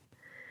up.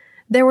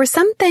 There were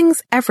some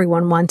things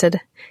everyone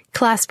wanted,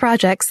 class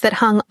projects that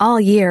hung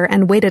all year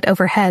and waited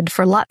overhead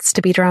for lots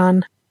to be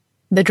drawn.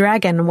 The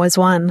dragon was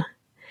one.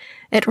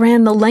 It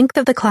ran the length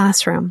of the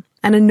classroom,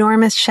 an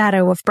enormous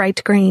shadow of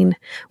bright green,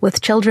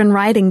 with children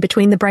riding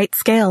between the bright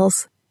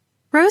scales.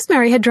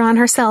 Rosemary had drawn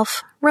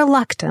herself,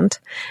 reluctant,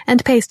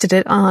 and pasted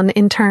it on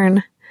in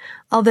turn,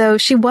 although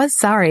she was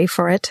sorry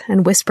for it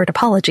and whispered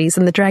apologies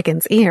in the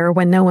dragon's ear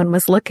when no one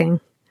was looking.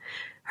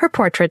 Her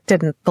portrait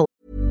didn't belong.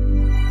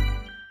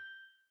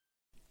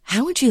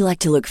 How would you like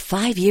to look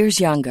 5 years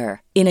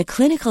younger? In a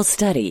clinical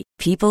study,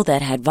 people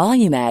that had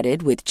volume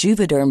added with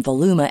Juvederm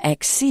Voluma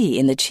XC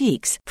in the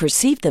cheeks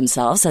perceived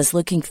themselves as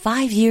looking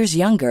 5 years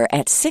younger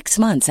at 6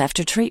 months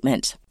after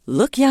treatment.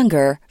 Look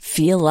younger,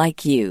 feel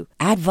like you.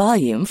 Add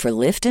volume for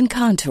lift and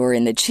contour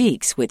in the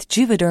cheeks with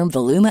Juvederm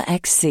Voluma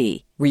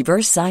XC.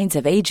 Reverse signs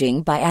of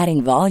aging by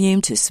adding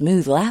volume to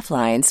smooth laugh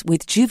lines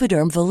with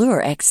Juvederm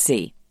Volure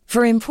XC.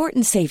 For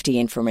important safety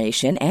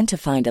information and to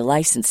find a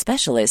licensed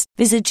specialist,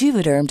 visit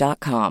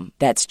Juvederm.com.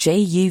 That's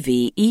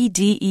JUVEDERM.com.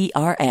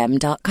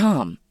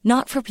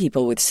 Not for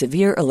people with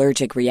severe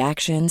allergic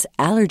reactions,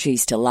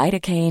 allergies to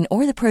lidocaine,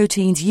 or the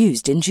proteins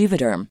used in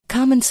Juvederm.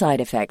 Common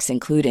side effects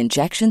include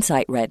injection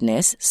site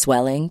redness,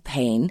 swelling,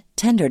 pain,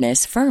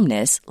 tenderness,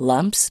 firmness,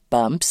 lumps,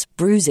 bumps,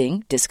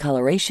 bruising,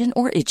 discoloration,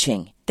 or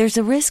itching. There's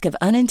a risk of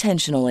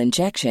unintentional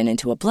injection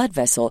into a blood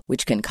vessel,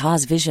 which can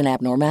cause vision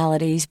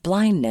abnormalities,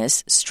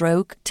 blindness,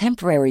 stroke,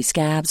 temporary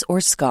scabs,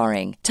 or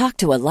scarring. Talk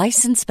to a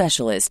licensed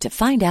specialist to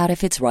find out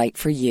if it's right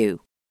for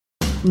you.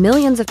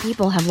 Millions of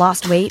people have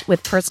lost weight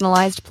with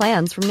personalized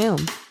plans from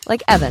Noom.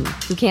 Like Evan,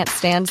 who can't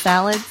stand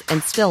salads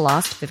and still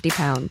lost 50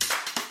 pounds.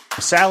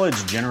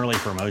 Salads generally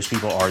for most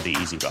people are the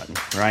easy button,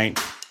 right?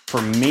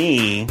 For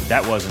me,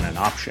 that wasn't an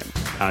option.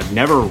 I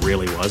never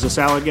really was a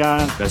salad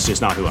guy. That's just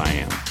not who I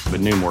am.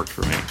 But Noom worked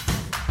for me.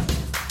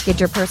 Get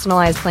your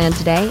personalized plan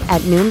today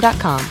at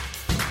Noom.com.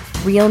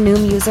 Real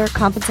Noom user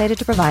compensated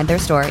to provide their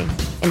story.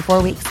 In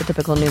 4 weeks, the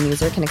typical Noom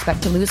user can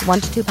expect to lose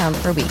 1 to 2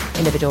 pounds per week.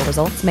 Individual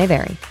results may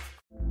vary.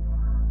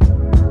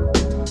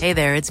 Hey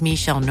there, it's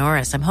Michelle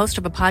Norris. I'm host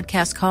of a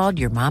podcast called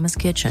Your Mama's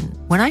Kitchen.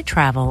 When I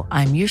travel,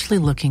 I'm usually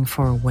looking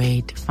for a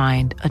way to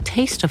find a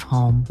taste of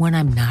home when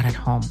I'm not at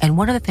home. And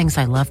one of the things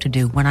I love to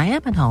do when I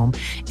am at home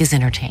is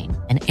entertain.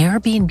 And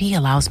Airbnb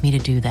allows me to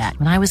do that.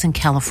 When I was in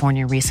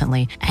California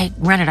recently, I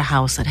rented a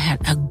house that had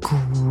a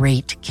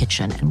great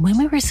kitchen. And when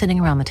we were sitting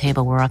around the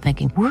table, we're all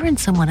thinking, we're in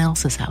someone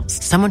else's house.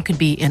 Someone could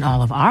be in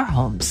all of our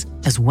homes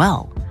as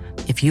well.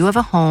 If you have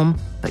a home,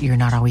 but you're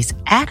not always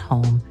at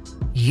home,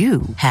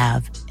 you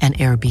have an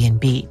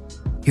Airbnb.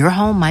 Your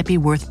home might be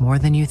worth more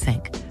than you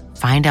think.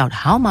 Find out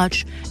how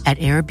much at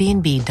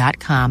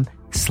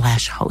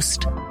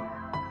airbnb.com/host.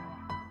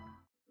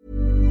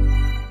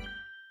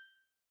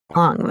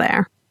 Long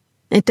there.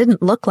 It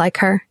didn't look like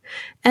her,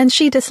 and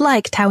she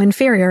disliked how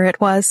inferior it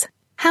was.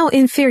 How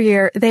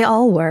inferior they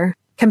all were,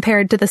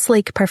 compared to the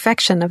sleek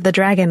perfection of the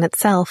dragon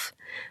itself,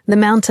 the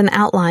mountain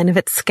outline of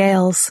its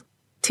scales.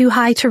 Too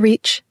high to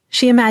reach,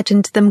 she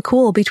imagined them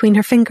cool between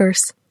her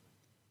fingers.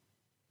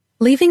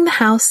 Leaving the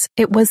house,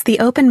 it was the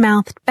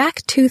open-mouthed,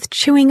 back-toothed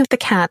chewing of the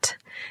cat,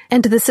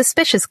 and the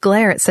suspicious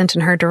glare it sent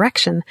in her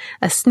direction,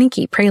 a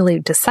sneaky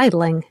prelude to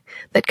sidling,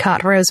 that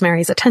caught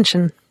Rosemary's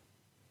attention.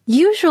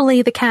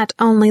 Usually the cat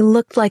only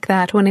looked like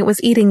that when it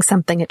was eating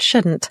something it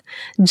shouldn't,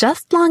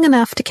 just long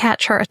enough to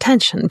catch her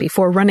attention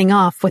before running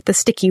off with the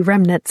sticky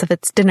remnants of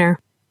its dinner.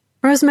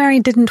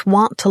 Rosemary didn't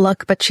want to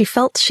look, but she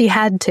felt she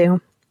had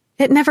to.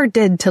 It never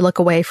did to look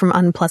away from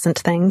unpleasant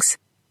things.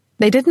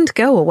 They didn't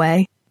go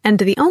away. And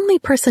the only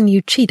person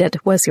you cheated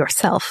was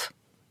yourself.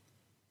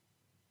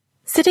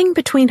 Sitting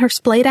between her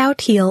splayed-out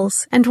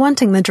heels and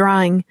wanting the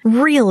drawing,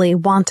 really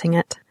wanting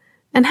it,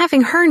 and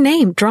having her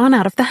name drawn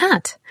out of the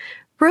hat,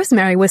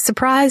 Rosemary was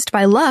surprised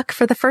by luck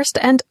for the first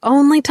and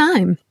only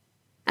time.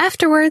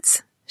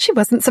 Afterwards, she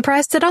wasn't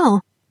surprised at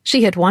all.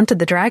 She had wanted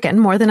the dragon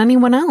more than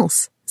anyone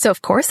else, so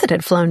of course it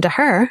had flown to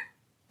her.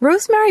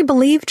 Rosemary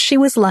believed she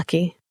was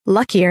lucky.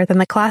 Luckier than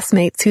the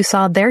classmates who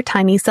saw their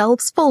tiny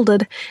selves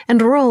folded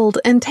and rolled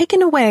and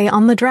taken away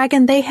on the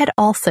dragon they had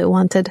also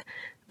wanted,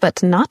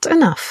 but not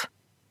enough.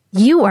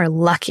 "You are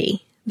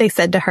lucky," they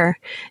said to her,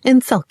 in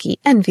sulky,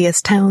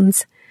 envious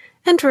tones,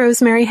 and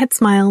Rosemary had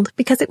smiled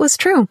because it was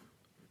true.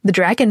 The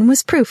dragon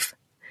was proof.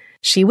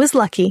 She was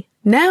lucky,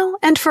 now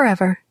and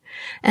forever,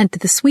 and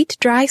the sweet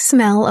dry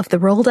smell of the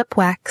rolled-up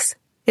wax,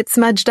 it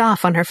smudged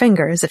off on her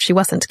fingers if she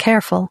wasn't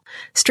careful,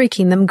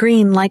 streaking them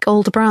green like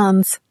old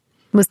bronze,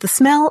 was the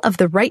smell of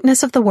the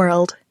rightness of the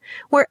world,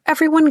 where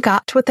everyone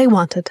got what they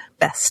wanted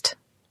best.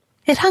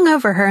 It hung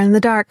over her in the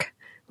dark,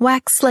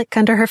 wax slick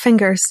under her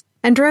fingers,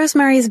 and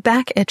Rosemary's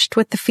back itched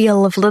with the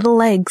feel of little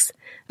legs,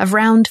 of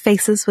round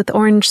faces with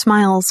orange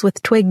smiles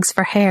with twigs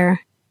for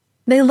hair.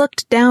 They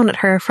looked down at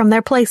her from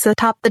their place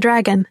atop the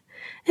dragon,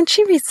 and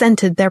she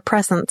resented their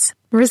presence,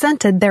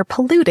 resented their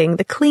polluting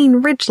the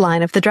clean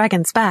ridgeline of the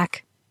dragon's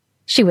back.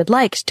 She would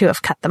liked to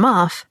have cut them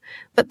off,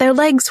 but their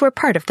legs were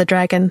part of the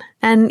dragon,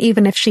 and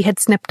even if she had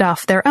snipped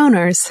off their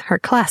owners, her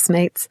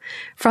classmates,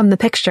 from the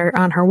picture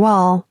on her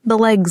wall, the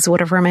legs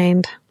would have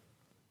remained.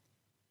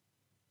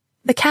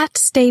 The cat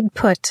stayed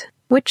put,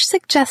 which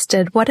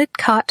suggested what it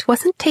caught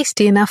wasn't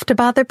tasty enough to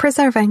bother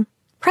preserving.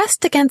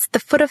 Pressed against the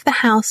foot of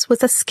the house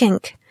was a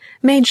skink,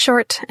 made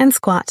short and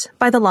squat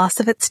by the loss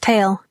of its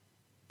tail.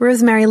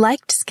 Rosemary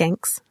liked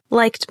skinks,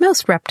 liked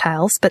most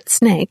reptiles but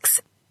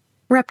snakes.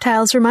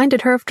 Reptiles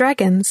reminded her of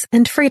dragons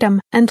and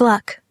freedom and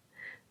luck,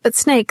 but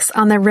snakes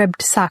on their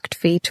ribbed socked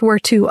feet were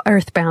too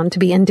earthbound to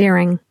be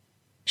endearing.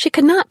 She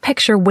could not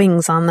picture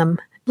wings on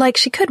them, like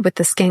she could with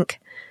the skink,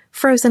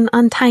 frozen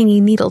on tiny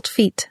needled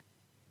feet.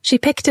 She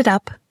picked it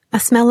up, a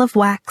smell of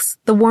wax,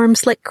 the warm,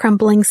 slick,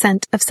 crumbling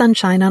scent of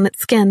sunshine on its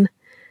skin,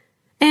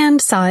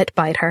 and saw it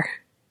bite her.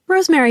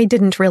 Rosemary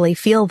didn't really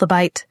feel the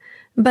bite,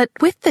 but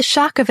with the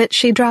shock of it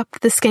she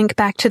dropped the skink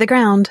back to the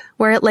ground,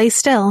 where it lay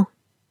still.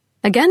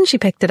 Again she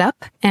picked it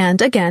up,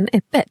 and again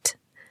it bit.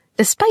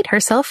 Despite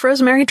herself,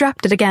 Rosemary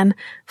dropped it again,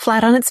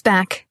 flat on its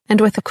back, and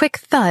with a quick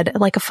thud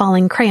like a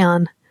falling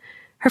crayon.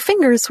 Her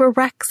fingers were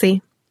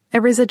waxy, a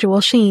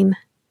residual sheen.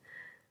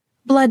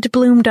 Blood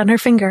bloomed on her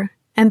finger,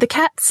 and the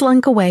cat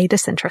slunk away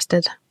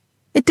disinterested.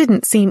 It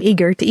didn't seem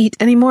eager to eat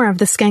any more of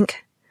the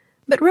skink,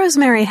 but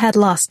Rosemary had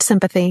lost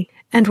sympathy,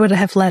 and would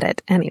have let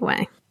it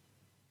anyway.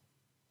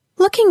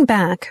 Looking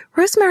back,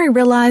 Rosemary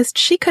realized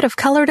she could have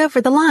colored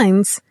over the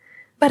lines,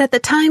 but at the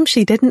time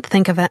she didn't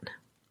think of it.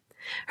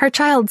 Her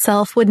child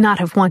self would not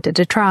have wanted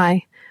to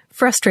try,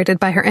 frustrated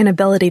by her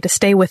inability to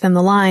stay within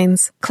the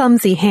lines,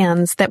 clumsy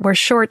hands that were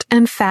short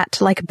and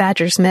fat like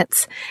badger's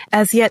mitts,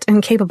 as yet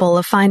incapable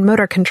of fine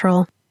motor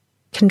control.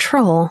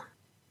 Control.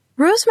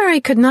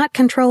 Rosemary could not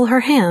control her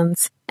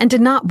hands, and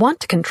did not want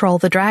to control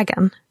the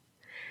dragon.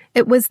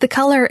 It was the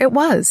color it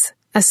was,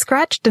 a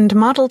scratched and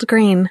mottled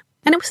green,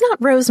 And it was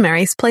not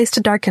Rosemary's place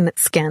to darken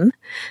its skin,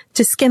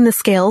 to skin the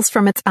scales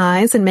from its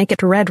eyes and make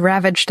it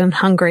red-ravaged and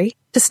hungry,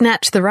 to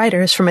snatch the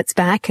riders from its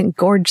back and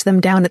gorge them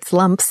down its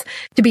lumps,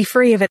 to be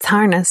free of its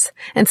harness,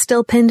 and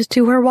still pinned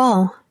to her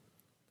wall.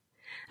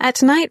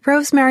 At night,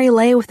 Rosemary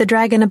lay with the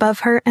dragon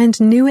above her and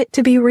knew it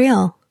to be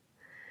real.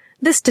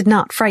 This did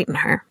not frighten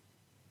her.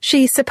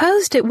 She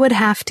supposed it would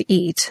have to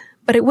eat,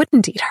 but it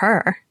wouldn't eat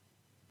her.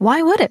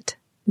 Why would it?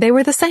 They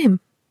were the same.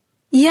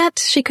 Yet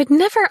she could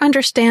never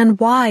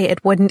understand why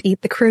it wouldn't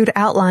eat the crude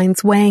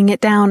outlines weighing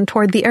it down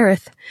toward the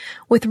earth,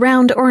 with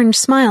round orange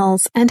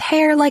smiles and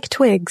hair like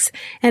twigs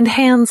and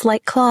hands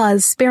like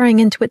claws spearing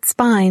into its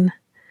spine.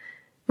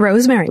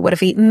 Rosemary would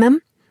have eaten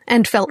them,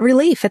 and felt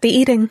relief at the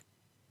eating.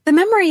 The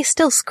memory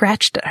still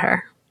scratched at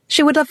her.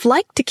 She would have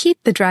liked to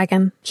keep the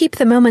dragon, keep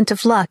the moment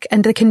of luck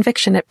and the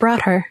conviction it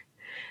brought her,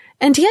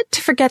 and yet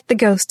to forget the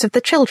ghosts of the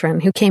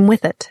children who came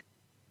with it.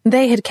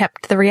 They had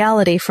kept the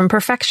reality from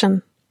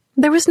perfection.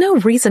 There was no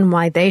reason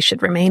why they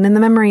should remain in the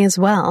memory as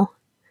well.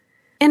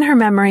 In her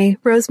memory,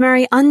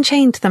 Rosemary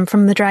unchained them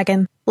from the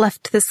dragon,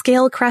 left the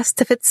scale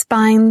crests of its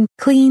spine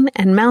clean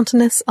and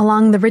mountainous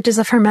along the ridges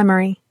of her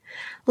memory,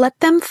 let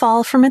them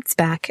fall from its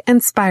back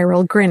and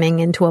spiral grinning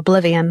into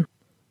oblivion.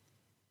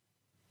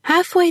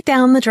 Halfway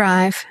down the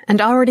drive,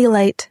 and already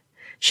late,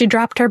 she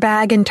dropped her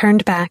bag and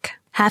turned back,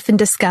 half in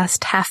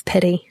disgust, half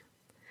pity.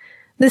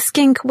 The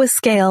skink was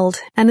scaled,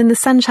 and in the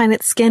sunshine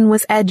its skin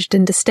was edged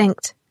and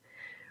distinct.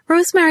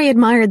 Rosemary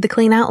admired the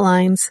clean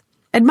outlines,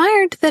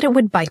 admired that it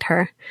would bite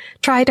her,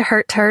 try to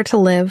hurt her to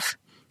live,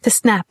 to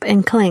snap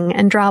and cling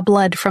and draw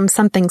blood from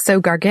something so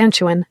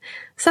gargantuan,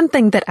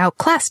 something that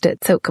outclassed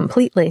it so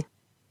completely.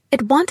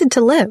 It wanted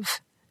to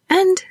live,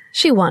 and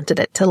she wanted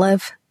it to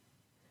live.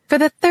 For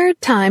the third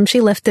time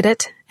she lifted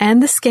it,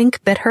 and the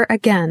skink bit her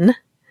again.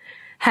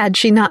 Had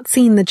she not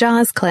seen the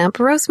jaws clamp,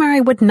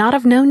 Rosemary would not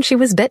have known she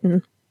was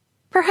bitten.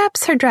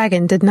 Perhaps her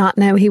dragon did not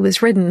know he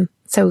was ridden,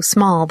 so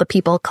small the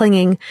people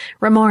clinging,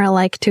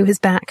 remora-like to his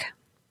back.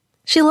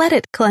 She let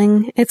it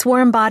cling, its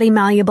warm body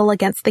malleable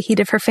against the heat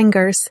of her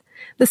fingers,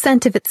 the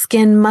scent of its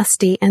skin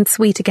musty and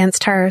sweet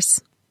against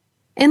hers.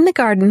 In the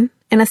garden,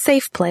 in a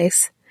safe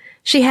place,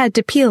 she had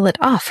to peel it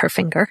off her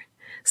finger,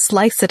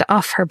 slice it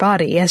off her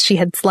body as she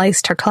had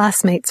sliced her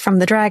classmates from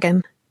the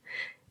dragon.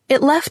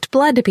 It left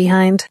blood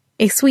behind,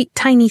 a sweet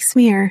tiny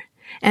smear,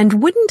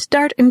 and wouldn't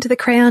dart into the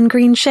crayon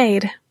green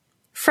shade.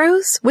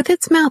 Froze with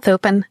its mouth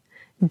open,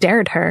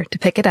 dared her to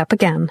pick it up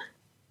again.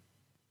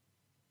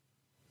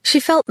 She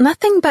felt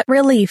nothing but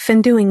relief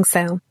in doing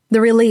so,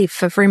 the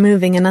relief of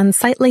removing an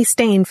unsightly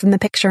stain from the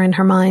picture in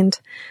her mind,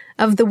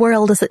 of the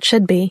world as it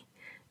should be,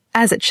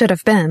 as it should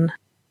have been.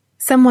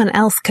 Someone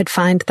else could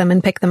find them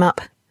and pick them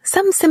up,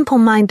 some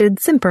simple-minded,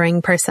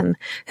 simpering person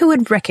who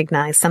would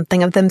recognize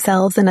something of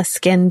themselves in a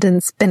skinned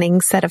and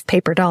spinning set of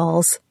paper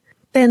dolls,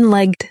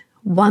 thin-legged,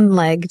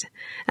 one-legged,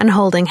 and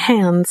holding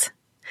hands,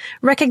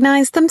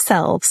 recognize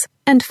themselves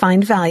and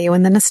find value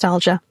in the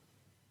nostalgia.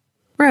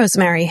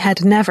 Rosemary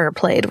had never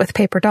played with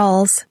paper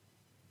dolls.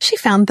 She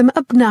found them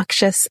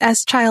obnoxious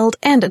as child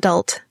and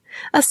adult,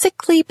 a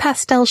sickly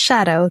pastel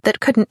shadow that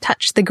couldn't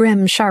touch the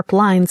grim, sharp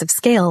lines of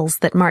scales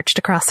that marched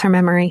across her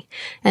memory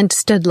and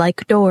stood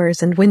like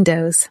doors and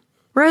windows.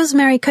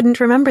 Rosemary couldn't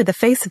remember the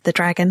face of the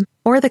dragon,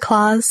 or the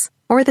claws,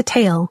 or the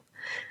tail,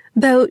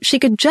 though she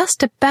could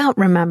just about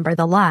remember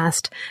the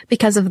last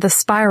because of the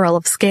spiral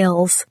of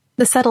scales,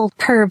 the subtle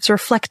curves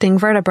reflecting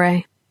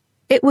vertebrae.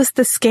 It was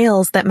the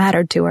scales that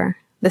mattered to her,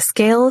 the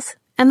scales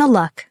and the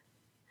luck.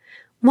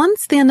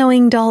 Once the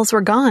annoying dolls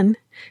were gone,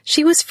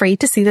 she was free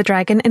to see the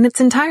dragon in its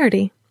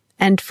entirety,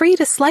 and free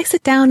to slice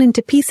it down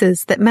into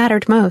pieces that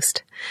mattered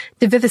most,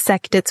 to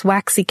vivisect its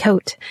waxy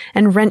coat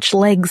and wrench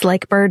legs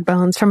like bird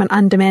bones from an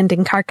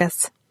undemanding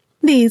carcass.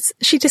 These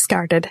she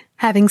discarded,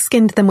 having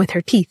skinned them with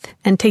her teeth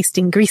and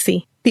tasting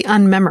greasy, the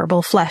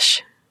unmemorable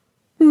flesh.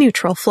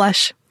 Neutral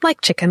flesh,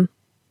 like chicken.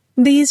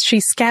 These she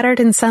scattered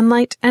in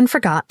sunlight and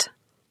forgot.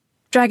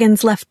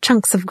 Dragons left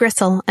chunks of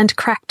gristle and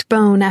cracked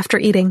bone after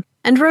eating,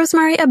 and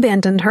Rosemary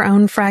abandoned her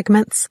own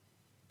fragments.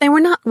 They were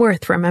not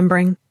worth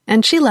remembering,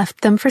 and she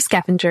left them for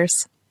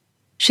scavengers.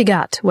 She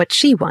got what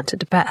she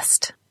wanted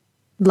best.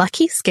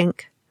 Lucky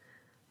skink.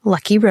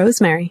 Lucky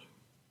Rosemary.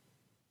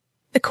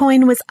 The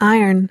coin was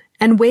iron,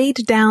 and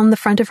weighed down the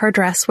front of her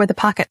dress where the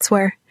pockets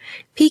were,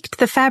 peeked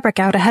the fabric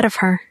out ahead of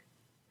her.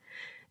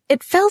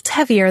 It felt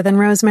heavier than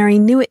Rosemary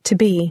knew it to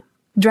be,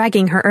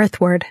 dragging her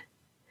earthward.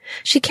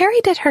 She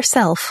carried it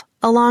herself,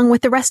 along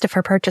with the rest of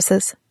her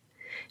purchases.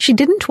 She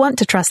didn't want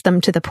to trust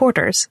them to the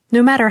porters,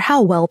 no matter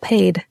how well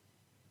paid.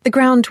 The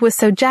ground was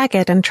so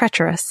jagged and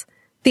treacherous,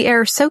 the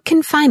air so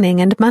confining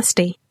and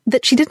musty,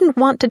 that she didn't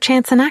want to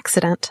chance an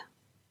accident.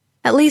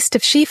 At least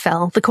if she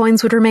fell, the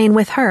coins would remain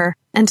with her,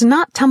 and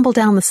not tumble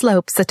down the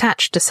slopes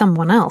attached to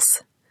someone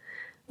else.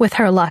 With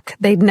her luck,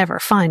 they'd never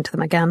find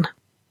them again.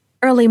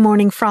 Early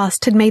morning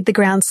frost had made the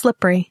ground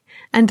slippery,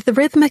 and the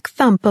rhythmic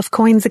thump of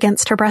coins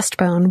against her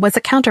breastbone was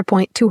a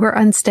counterpoint to her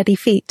unsteady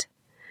feet.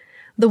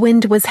 The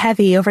wind was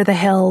heavy over the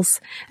hills,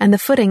 and the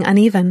footing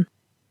uneven.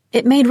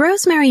 It made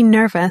Rosemary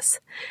nervous,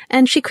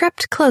 and she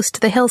crept close to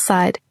the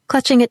hillside,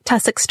 clutching at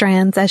tussock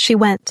strands as she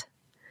went.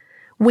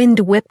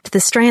 Wind whipped the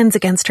strands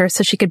against her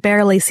so she could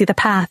barely see the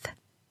path.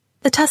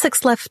 The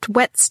tussocks left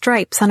wet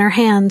stripes on her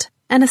hand,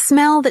 and a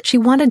smell that she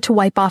wanted to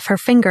wipe off her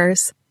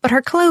fingers, but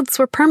her clothes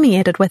were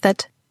permeated with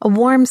it, a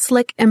warm,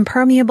 slick,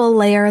 impermeable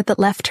layer that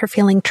left her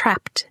feeling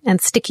trapped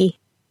and sticky.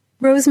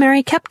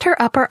 Rosemary kept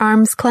her upper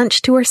arms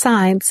clenched to her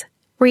sides,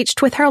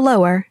 reached with her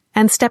lower,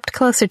 and stepped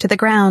closer to the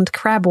ground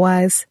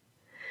crabwise.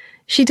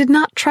 She did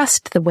not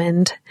trust the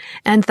wind,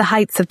 and the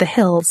heights of the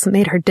hills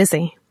made her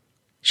dizzy.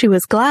 She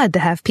was glad to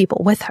have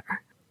people with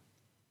her.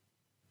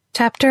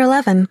 Chapter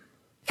 11.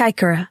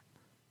 Kaikura.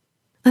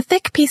 A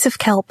thick piece of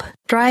kelp,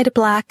 dried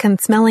black and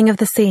smelling of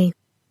the sea.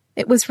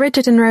 It was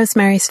rigid in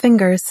Rosemary's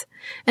fingers,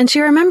 and she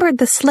remembered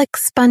the slick,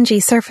 spongy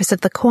surface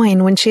of the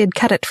coin when she had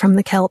cut it from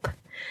the kelp,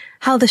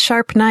 how the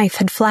sharp knife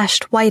had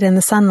flashed white in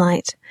the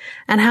sunlight,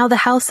 and how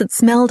the house had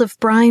smelled of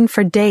brine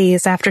for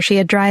days after she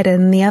had dried it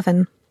in the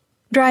oven.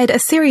 Dried a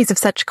series of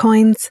such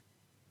coins.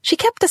 She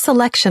kept a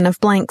selection of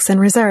blanks in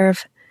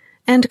reserve,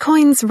 and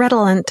coins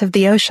redolent of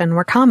the ocean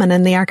were common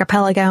in the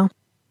archipelago.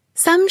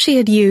 Some she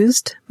had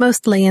used,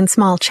 mostly in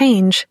small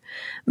change,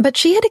 but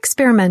she had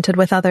experimented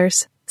with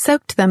others,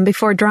 soaked them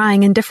before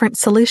drying in different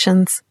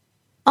solutions,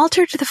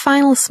 altered the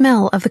final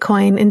smell of the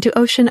coin into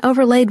ocean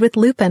overlaid with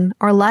lupin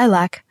or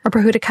lilac or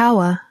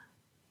Pohutukawa.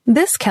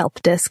 This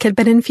kelp disc had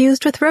been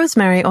infused with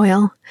rosemary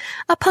oil,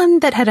 a pun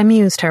that had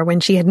amused her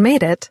when she had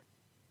made it.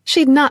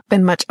 She'd not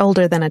been much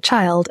older than a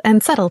child,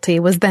 and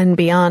subtlety was then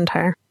beyond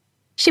her.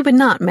 She would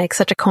not make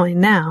such a coin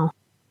now.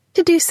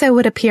 To do so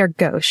would appear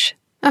gauche,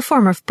 a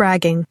form of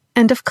bragging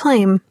and of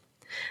claim,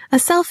 a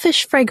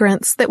selfish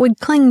fragrance that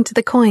would cling to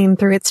the coin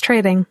through its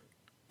trading.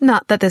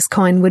 Not that this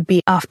coin would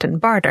be often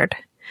bartered.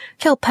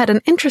 Kelp had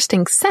an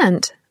interesting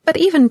scent, but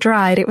even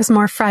dried it was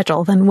more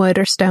fragile than wood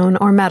or stone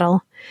or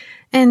metal,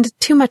 and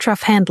too much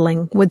rough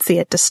handling would see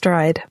it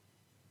destroyed.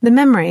 The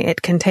memory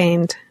it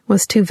contained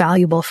was too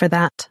valuable for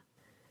that.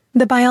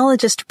 The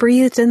biologist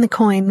breathed in the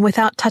coin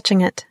without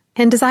touching it,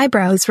 and his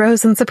eyebrows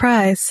rose in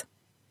surprise.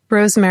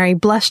 Rosemary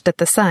blushed at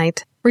the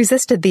sight,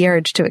 resisted the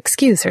urge to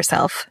excuse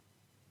herself.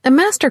 A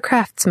master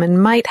craftsman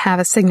might have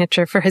a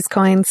signature for his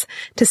coins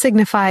to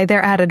signify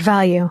their added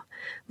value,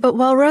 but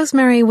while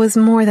Rosemary was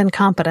more than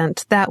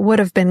competent, that would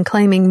have been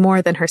claiming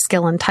more than her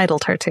skill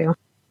entitled her to.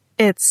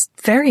 "It's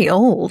very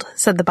old,"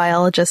 said the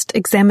biologist,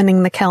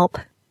 examining the kelp.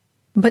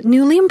 "But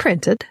newly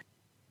imprinted?"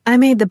 "I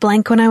made the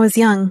blank when I was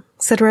young,"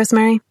 said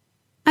Rosemary.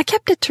 "I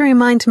kept it to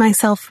remind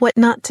myself what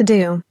not to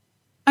do.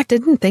 I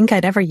didn't think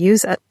I'd ever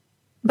use it.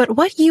 But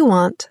what you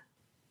want?"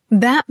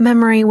 That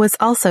memory was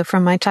also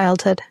from my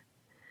childhood.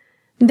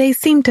 They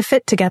seemed to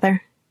fit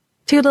together.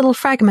 Two little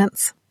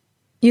fragments.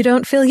 "You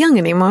don't feel young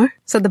anymore,"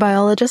 said the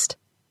biologist.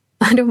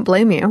 "I don't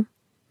blame you.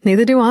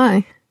 Neither do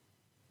I."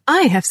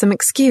 "I have some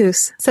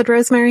excuse," said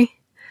Rosemary.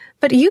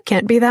 "But you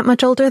can't be that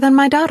much older than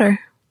my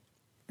daughter."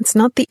 "It's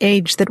not the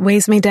age that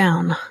weighs me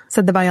down,"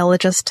 said the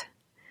biologist.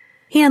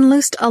 He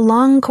unloosed a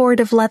long cord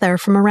of leather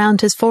from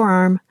around his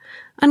forearm,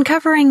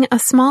 uncovering a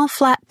small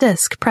flat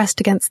disc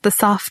pressed against the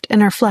soft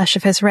inner flesh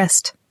of his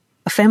wrist.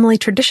 "A family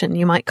tradition,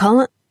 you might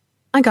call it.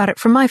 I got it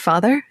from my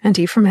father, and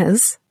he from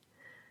his.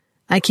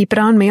 I keep it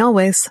on me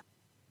always.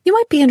 You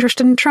might be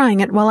interested in trying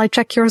it while I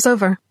check yours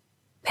over."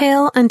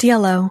 Pale and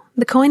yellow,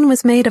 the coin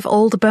was made of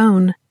old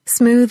bone,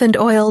 smooth and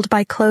oiled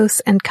by close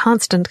and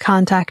constant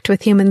contact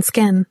with human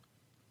skin.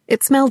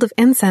 It smelled of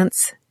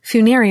incense,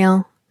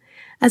 funereal,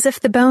 as if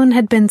the bone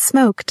had been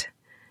smoked,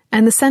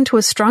 and the scent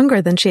was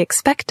stronger than she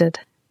expected.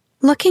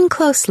 Looking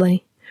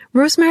closely,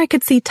 Rosemary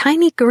could see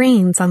tiny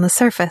grains on the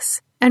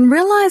surface, and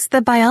realized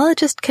the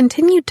biologist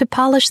continued to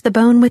polish the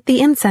bone with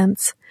the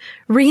incense,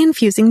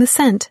 reinfusing the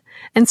scent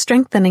and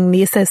strengthening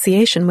the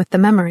association with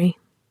the memory.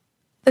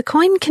 The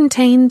coin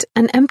contained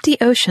an empty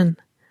ocean,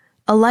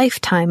 a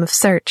lifetime of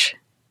search.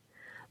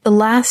 The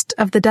last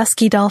of the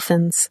dusky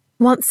dolphins,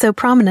 once so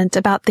prominent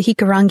about the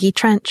Hikurangi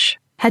Trench,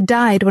 had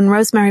died when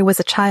Rosemary was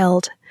a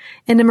child,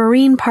 in a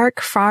marine park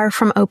far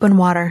from open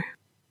water.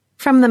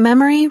 From the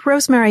memory,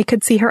 Rosemary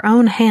could see her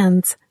own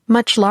hands,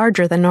 much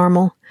larger than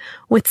normal,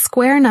 with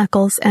square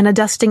knuckles and a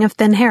dusting of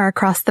thin hair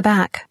across the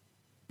back.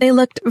 They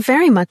looked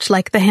very much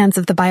like the hands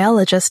of the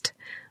biologist,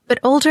 but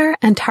older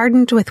and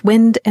hardened with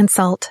wind and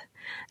salt,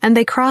 and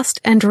they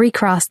crossed and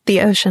recrossed the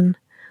ocean,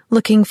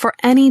 looking for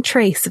any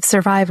trace of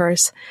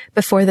survivors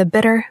before the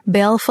bitter,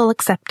 baleful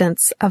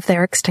acceptance of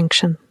their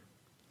extinction.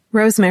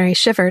 Rosemary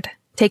shivered,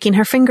 taking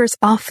her fingers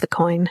off the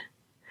coin.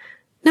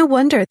 No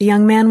wonder the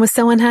young man was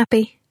so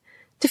unhappy.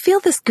 To feel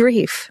this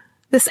grief,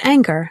 this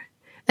anger,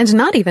 and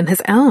not even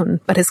his own,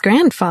 but his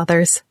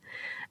grandfather's,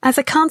 as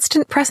a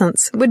constant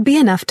presence would be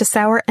enough to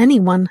sour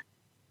anyone,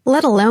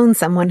 let alone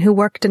someone who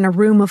worked in a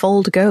room of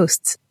old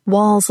ghosts,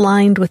 walls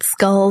lined with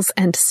skulls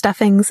and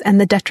stuffings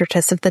and the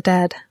detritus of the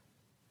dead.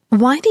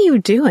 "Why do you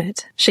do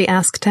it?" she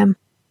asked him.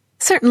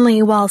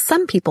 Certainly, while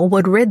some people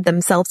would rid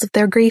themselves of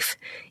their grief,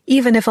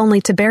 even if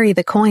only to bury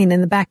the coin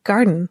in the back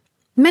garden,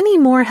 many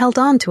more held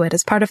on to it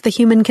as part of the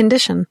human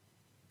condition.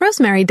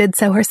 Rosemary did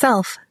so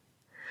herself.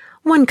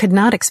 One could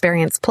not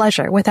experience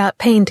pleasure without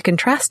pain to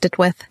contrast it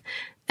with,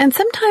 And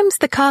sometimes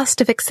the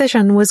cost of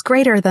excision was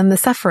greater than the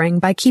suffering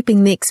by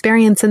keeping the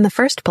experience in the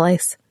first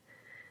place.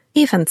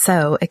 Even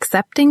so,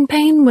 accepting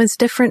pain was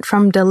different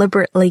from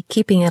deliberately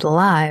keeping it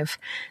alive,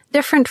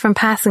 different from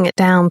passing it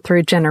down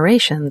through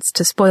generations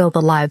to spoil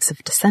the lives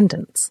of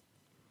descendants.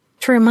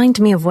 To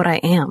remind me of what I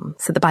am,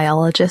 said the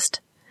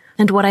biologist,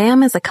 and what I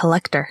am is a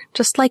collector,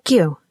 just like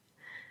you.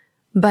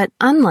 But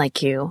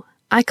unlike you,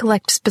 I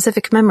collect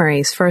specific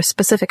memories for a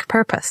specific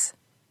purpose.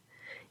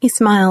 He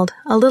smiled,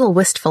 a little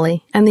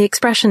wistfully, and the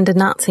expression did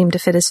not seem to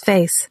fit his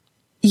face.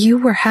 You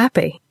were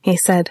happy, he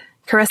said,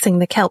 caressing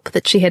the kelp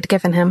that she had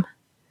given him.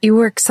 You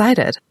were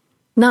excited.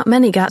 Not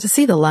many got to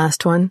see the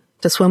last one,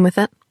 to swim with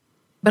it.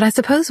 But I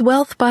suppose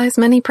wealth buys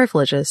many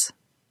privileges.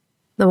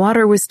 The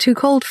water was too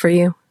cold for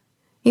you.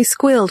 You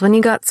squealed when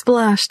you got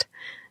splashed.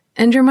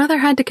 And your mother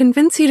had to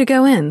convince you to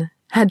go in,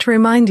 had to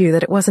remind you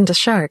that it wasn't a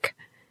shark.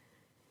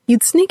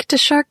 You'd sneaked a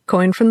shark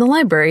coin from the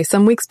library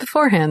some weeks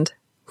beforehand,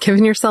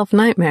 giving yourself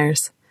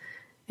nightmares.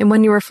 And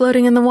when you were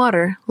floating in the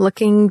water,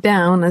 looking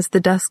down as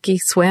the dusky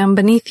swam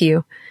beneath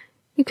you,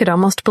 you could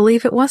almost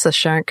believe it was a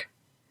shark.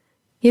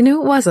 You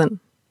knew it wasn't,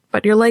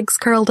 but your legs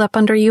curled up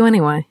under you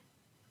anyway.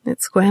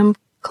 It swam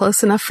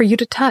close enough for you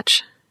to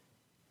touch.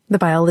 The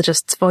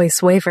biologist's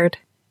voice wavered.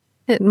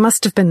 It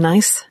must have been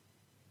nice.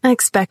 I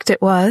expect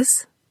it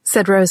was,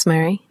 said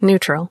Rosemary,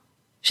 neutral.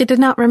 She did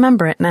not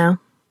remember it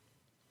now.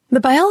 The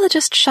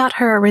biologist shot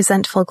her a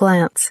resentful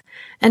glance,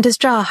 and his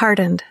jaw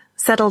hardened,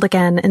 settled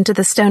again into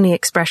the stony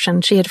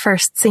expression she had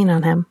first seen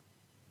on him.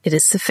 It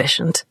is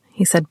sufficient,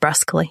 he said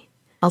brusquely.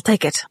 I'll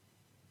take it.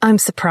 I'm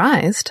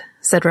surprised,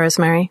 said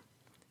Rosemary.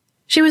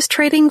 She was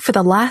trading for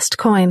the last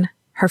coin,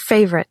 her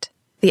favorite,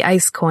 the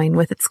ice coin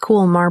with its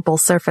cool marble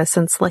surface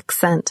and slick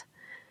scent.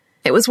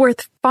 It was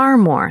worth far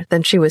more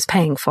than she was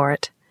paying for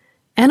it.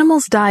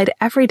 Animals died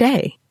every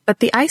day, but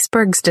the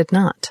icebergs did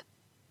not.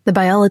 The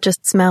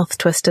biologist's mouth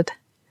twisted.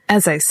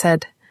 As I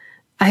said,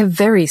 I have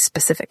very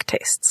specific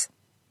tastes.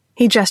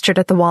 He gestured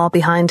at the wall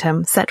behind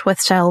him, set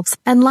with shelves,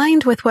 and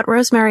lined with what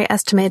Rosemary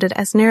estimated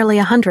as nearly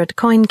 100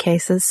 coin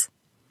cases.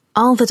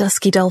 All the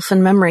dusky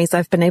dolphin memories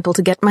I've been able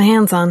to get my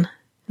hands on.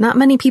 Not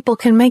many people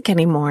can make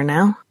any more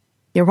now.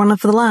 You're one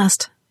of the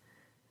last.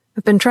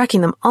 I've been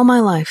tracking them all my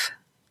life.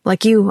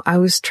 Like you, I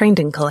was trained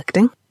in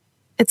collecting.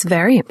 It's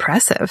very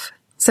impressive,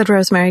 said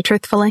Rosemary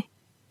truthfully.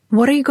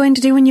 What are you going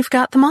to do when you've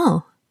got them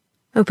all?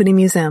 Open a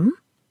museum?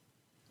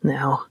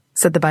 No,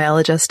 said the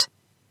biologist.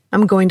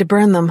 I'm going to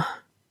burn them.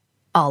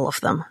 All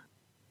of them.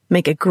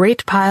 Make a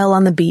great pile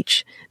on the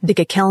beach, dig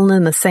a kiln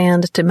in the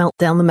sand to melt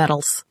down the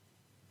metals.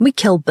 We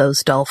killed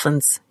those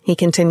dolphins, he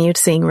continued,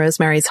 seeing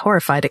Rosemary's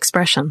horrified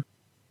expression.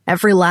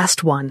 Every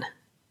last one.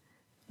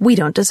 We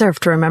don't deserve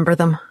to remember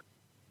them.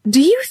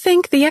 Do you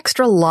think the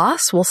extra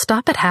loss will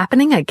stop it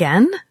happening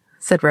again?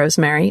 Said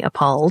Rosemary,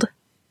 appalled.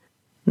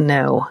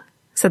 No,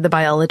 said the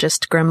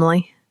biologist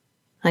grimly.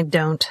 I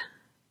don't.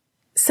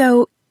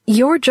 So,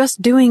 you're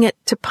just doing it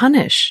to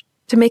punish,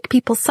 to make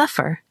people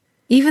suffer.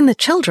 Even the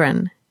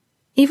children.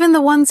 Even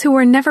the ones who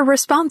were never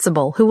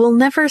responsible, who will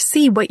never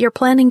see what you're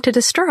planning to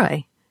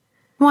destroy.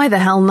 Why the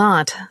hell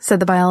not,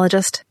 said the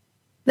biologist.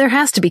 There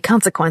has to be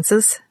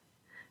consequences.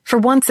 For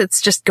once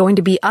it's just going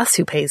to be us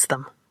who pays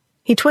them.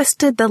 He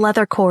twisted the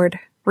leather cord,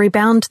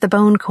 rebound the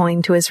bone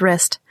coin to his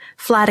wrist,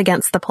 flat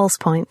against the pulse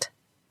point.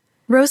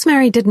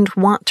 Rosemary didn't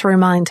want to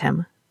remind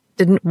him,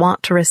 didn't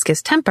want to risk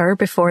his temper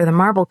before the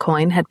marble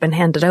coin had been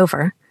handed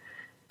over.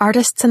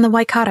 Artists in the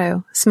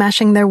Waikato,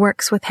 smashing their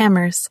works with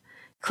hammers,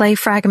 clay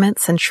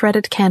fragments and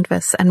shredded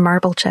canvas and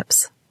marble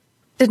chips.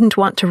 Didn't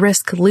want to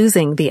risk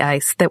losing the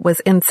ice that was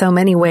in so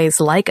many ways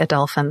like a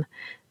dolphin,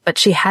 but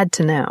she had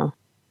to know.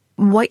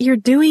 What you're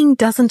doing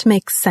doesn't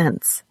make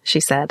sense, she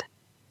said.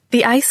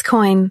 The ice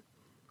coin,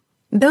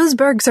 those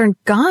bergs are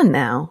gone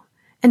now,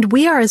 and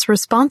we are as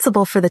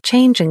responsible for the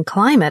change in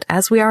climate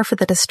as we are for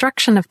the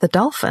destruction of the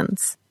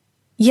dolphins.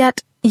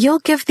 Yet, you'll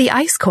give the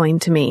ice coin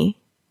to me,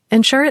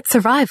 ensure its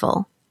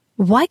survival.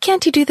 Why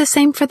can't you do the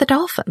same for the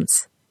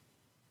dolphins?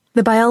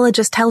 The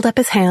biologist held up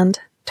his hand,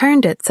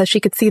 turned it so she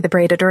could see the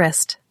braided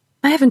wrist.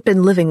 I haven't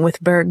been living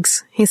with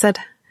bergs, he said.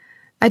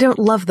 I don't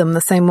love them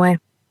the same way.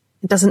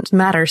 It doesn't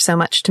matter so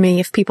much to me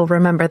if people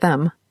remember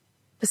them.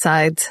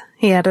 Besides,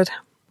 he added,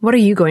 what are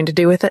you going to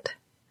do with it?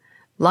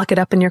 Lock it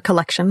up in your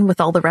collection with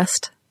all the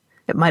rest?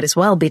 It might as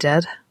well be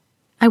dead.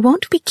 I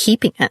won't be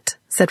keeping it,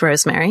 said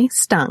Rosemary,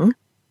 stung.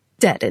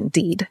 Dead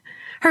indeed.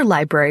 Her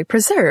library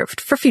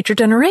preserved for future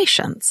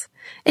generations.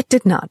 It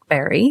did not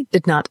bury,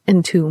 did not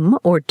entomb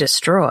or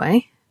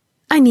destroy.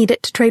 I need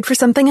it to trade for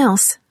something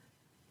else.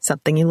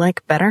 Something you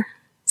like better?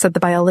 Said the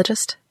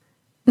biologist.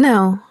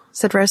 No,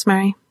 said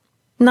Rosemary.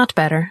 Not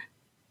better.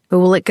 Who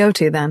will it go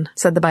to, then?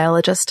 Said the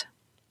biologist.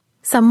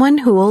 Someone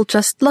who will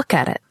just look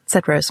at it,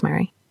 said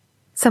Rosemary.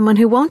 Someone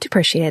who won't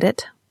appreciate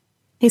it.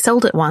 He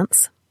sold it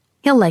once.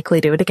 He'll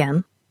likely do it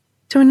again.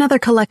 To another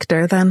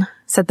collector, then,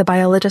 said the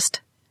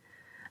biologist.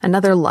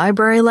 Another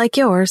library like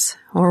yours,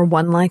 or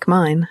one like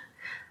mine.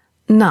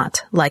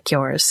 Not like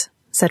yours,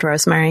 said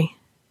Rosemary.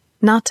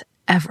 Not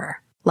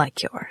ever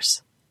like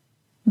yours.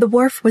 The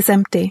wharf was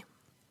empty.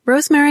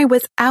 Rosemary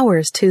was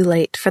hours too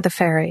late for the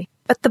ferry,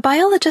 but the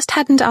biologist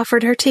hadn't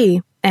offered her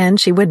tea, and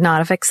she would not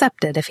have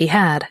accepted if he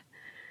had.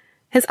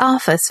 His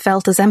office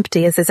felt as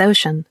empty as his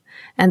ocean,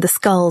 and the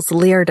skulls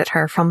leered at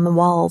her from the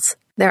walls,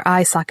 their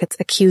eye sockets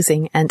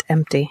accusing and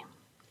empty.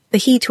 The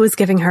heat was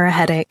giving her a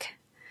headache.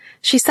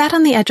 She sat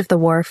on the edge of the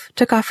wharf,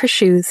 took off her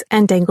shoes,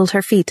 and dangled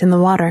her feet in the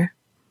water.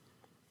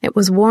 It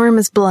was warm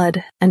as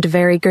blood, and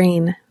very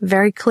green,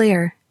 very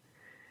clear.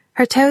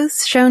 Her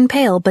toes shone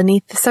pale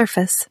beneath the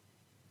surface.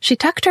 She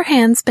tucked her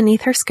hands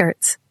beneath her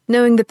skirts,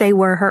 knowing that they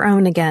were her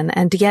own again,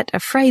 and yet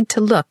afraid to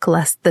look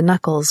lest the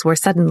knuckles were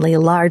suddenly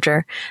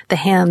larger, the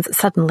hands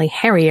suddenly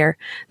hairier,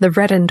 the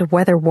reddened,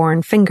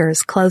 weather-worn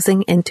fingers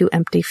closing into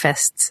empty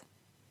fists.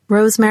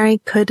 Rosemary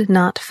could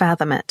not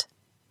fathom it.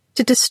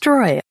 To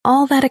destroy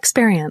all that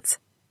experience,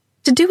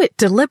 to do it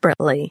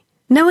deliberately,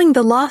 knowing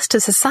the loss to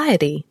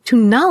society, to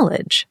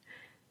knowledge,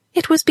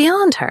 it was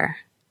beyond her.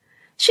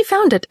 She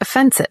found it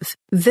offensive,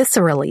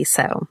 viscerally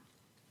so.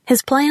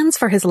 His plans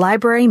for his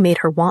library made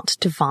her want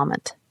to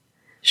vomit.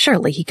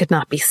 Surely he could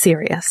not be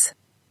serious.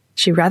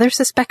 She rather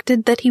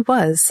suspected that he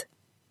was.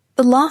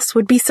 The loss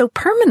would be so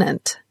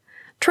permanent.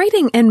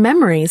 Trading in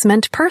memories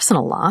meant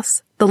personal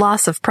loss, the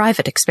loss of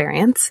private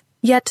experience,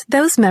 yet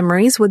those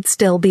memories would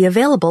still be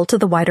available to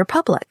the wider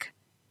public.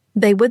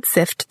 They would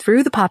sift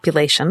through the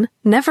population,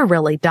 never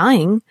really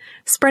dying,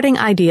 spreading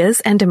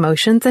ideas and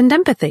emotions and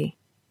empathy.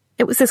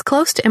 It was as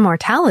close to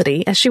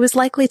immortality as she was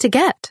likely to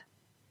get.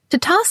 To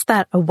toss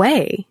that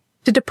away,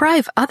 to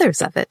deprive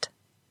others of it,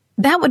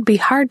 that would be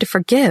hard to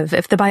forgive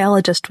if the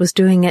biologist was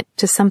doing it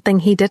to something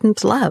he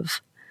didn't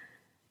love.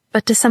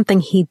 But to something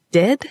he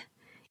did,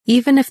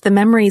 even if the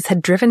memories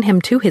had driven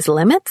him to his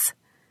limits?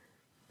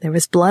 There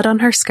was blood on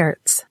her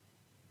skirts.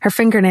 Her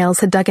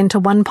fingernails had dug into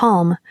one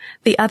palm,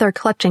 the other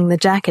clutching the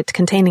jacket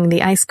containing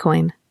the ice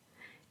coin.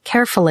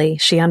 Carefully,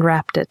 she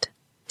unwrapped it,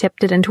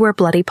 tipped it into her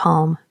bloody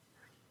palm.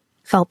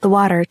 Felt the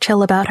water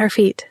chill about her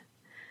feet,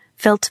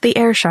 felt the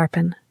air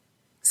sharpen,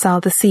 saw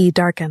the sea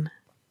darken,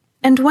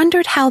 and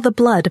wondered how the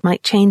blood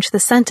might change the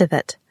scent of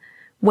it,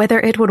 whether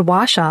it would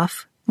wash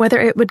off, whether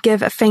it would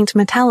give a faint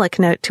metallic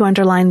note to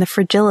underline the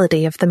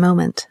fragility of the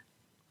moment.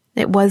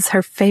 It was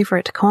her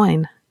favorite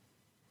coin.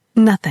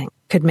 Nothing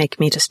could make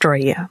me destroy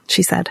you,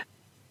 she said.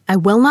 I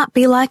will not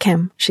be like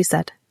him, she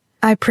said.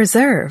 I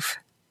preserve,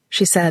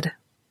 she said,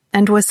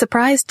 and was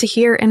surprised to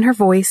hear in her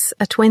voice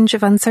a twinge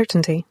of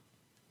uncertainty.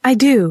 I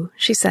do,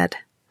 she said,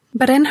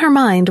 but in her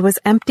mind was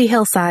empty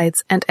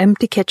hillsides and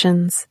empty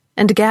kitchens,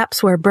 and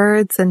gaps where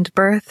birds and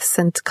births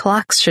and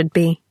clocks should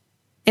be.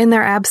 In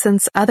their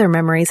absence, other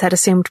memories had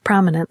assumed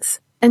prominence,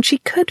 and she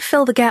could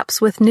fill the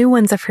gaps with new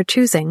ones of her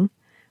choosing,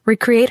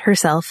 recreate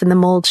herself in the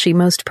mold she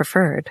most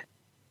preferred.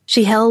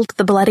 She held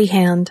the bloody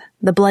hand,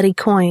 the bloody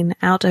coin,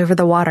 out over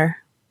the water.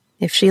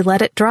 If she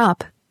let it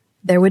drop,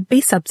 there would be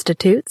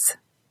substitutes.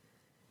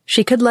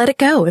 She could let it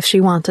go if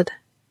she wanted.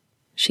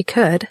 She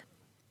could.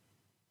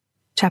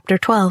 Chapter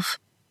 12.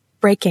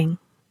 Breaking.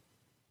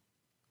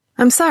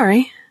 I'm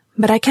sorry,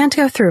 but I can't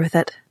go through with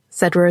it,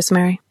 said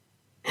Rosemary.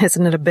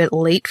 Isn't it a bit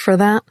late for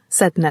that?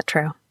 Said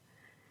Netro.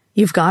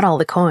 You've got all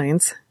the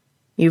coins.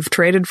 You've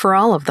traded for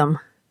all of them.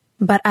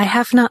 But I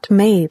have not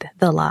made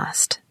the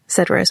last,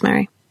 said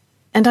Rosemary.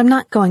 And I'm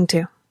not going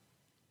to.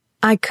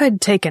 I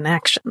could take an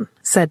action,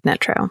 said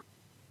Netro.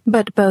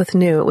 But both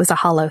knew it was a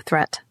hollow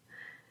threat.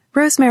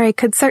 Rosemary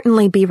could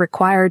certainly be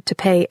required to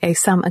pay a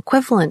sum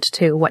equivalent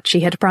to what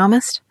she had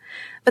promised,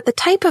 but the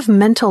type of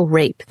mental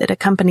rape that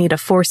accompanied a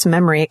forced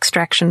memory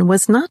extraction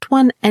was not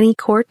one any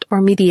court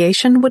or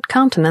mediation would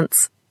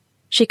countenance.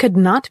 She could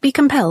not be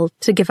compelled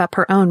to give up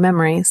her own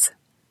memories.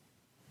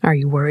 Are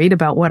you worried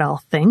about what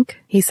I'll think?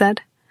 He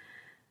said.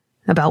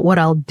 About what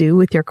I'll do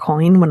with your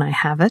coin when I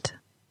have it?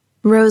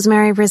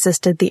 Rosemary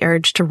resisted the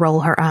urge to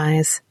roll her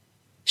eyes.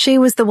 She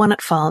was the one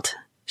at fault.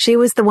 She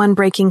was the one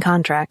breaking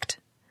contract.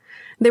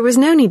 There was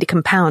no need to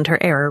compound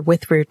her error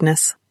with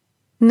rudeness.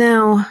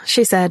 No,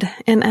 she said,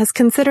 in as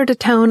considered a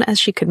tone as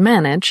she could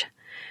manage.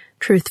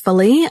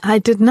 Truthfully, I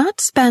did not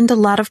spend a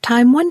lot of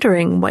time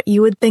wondering what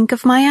you would think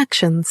of my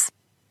actions.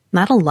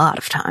 Not a lot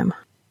of time.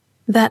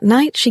 That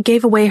night she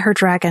gave away her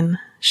dragon.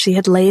 She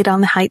had laid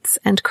on the heights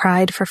and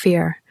cried for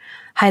fear,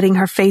 hiding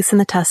her face in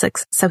the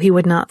tussocks so he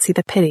would not see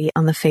the pity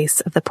on the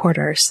face of the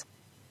porters.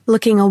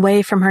 Looking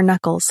away from her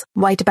knuckles,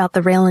 white about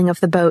the railing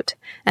of the boat,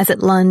 as it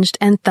lunged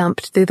and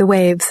thumped through the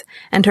waves,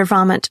 and her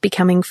vomit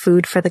becoming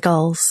food for the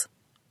gulls.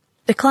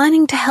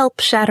 Declining to help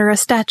shatter a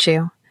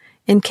statue,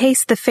 in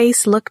case the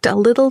face looked a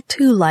little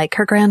too like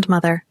her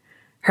grandmother,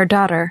 her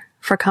daughter,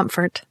 for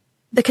comfort.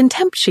 The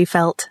contempt she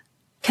felt.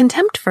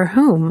 Contempt for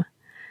whom?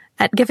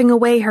 At giving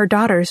away her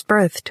daughter's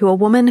birth to a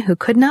woman who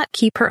could not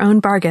keep her own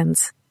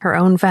bargains, her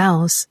own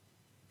vows.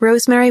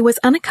 Rosemary was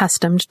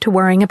unaccustomed to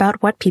worrying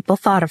about what people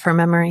thought of her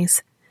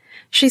memories.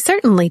 She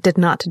certainly did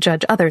not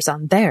judge others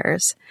on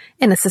theirs.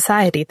 In a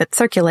society that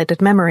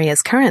circulated memory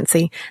as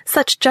currency,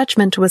 such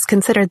judgment was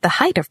considered the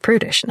height of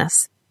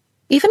prudishness.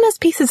 Even as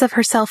pieces of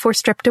herself were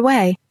stripped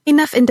away,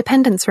 enough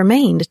independence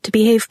remained to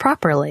behave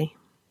properly.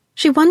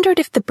 She wondered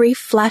if the brief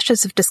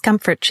flashes of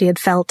discomfort she had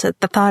felt at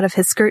the thought of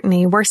his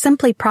scrutiny were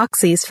simply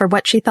proxies for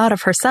what she thought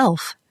of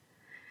herself.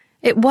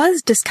 It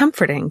was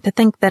discomforting to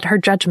think that her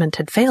judgment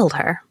had failed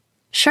her.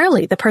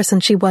 Surely the person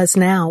she was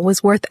now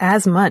was worth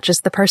as much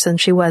as the person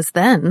she was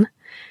then.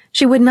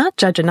 She would not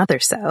judge another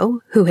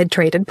so, who had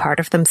traded part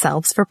of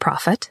themselves for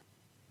profit.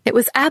 It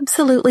was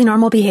absolutely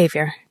normal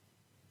behavior.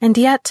 And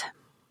yet,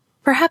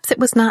 perhaps it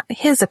was not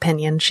his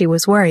opinion she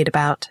was worried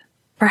about.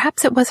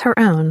 Perhaps it was her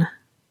own.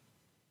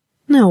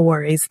 "No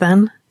worries,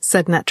 then,"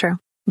 said Netro.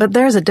 "But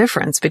there's a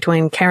difference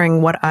between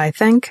caring what I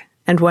think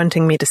and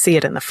wanting me to see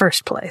it in the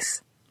first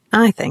place.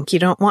 I think you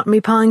don't want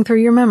me pawing through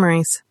your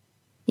memories.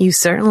 You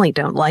certainly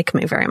don't like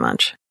me very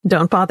much.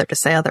 Don't bother to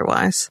say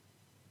otherwise.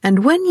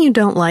 And when you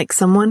don't like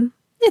someone,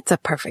 it's a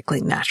perfectly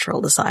natural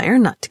desire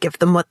not to give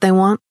them what they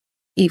want,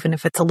 even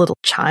if it's a little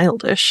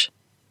childish.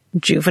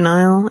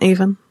 Juvenile,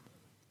 even."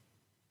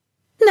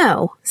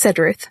 "No," said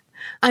Ruth.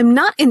 "I'm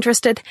not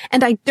interested,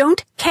 and I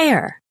don't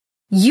care.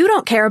 You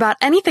don't care about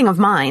anything of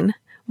mine.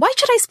 Why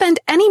should I spend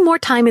any more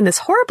time in this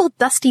horrible,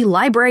 dusty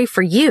library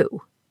for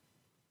you?"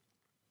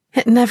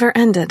 It never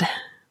ended.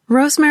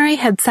 Rosemary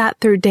had sat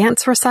through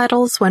dance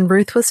recitals when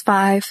Ruth was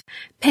 5,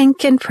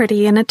 pink and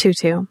pretty in a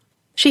tutu.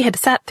 She had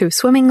sat through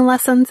swimming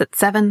lessons at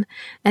 7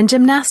 and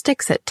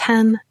gymnastics at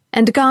 10,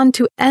 and gone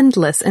to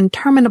endless,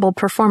 interminable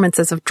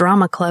performances of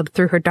drama club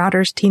through her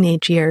daughter's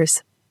teenage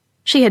years.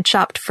 She had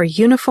shopped for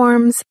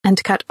uniforms,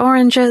 and cut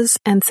oranges,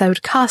 and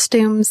sewed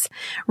costumes,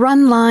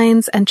 run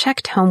lines, and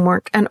checked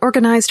homework, and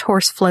organized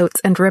horse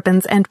floats and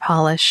ribbons and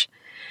polish.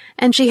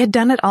 And she had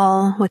done it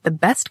all with the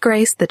best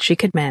grace that she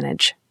could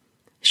manage.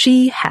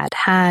 She had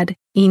had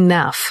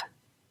enough.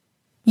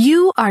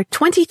 "You are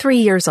 23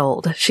 years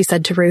old," she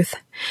said to Ruth.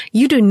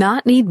 "You do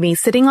not need me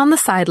sitting on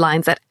the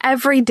sidelines at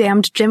every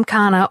damned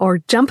gymkhana or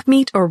jump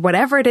meet or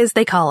whatever it is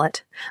they call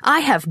it. I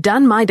have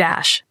done my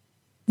dash."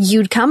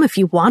 "You'd come if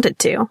you wanted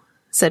to,"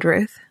 said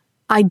Ruth.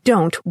 "I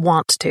don't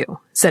want to,"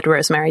 said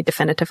Rosemary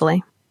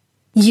definitively.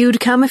 "You'd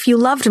come if you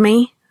loved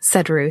me,"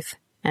 said Ruth,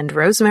 and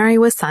Rosemary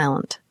was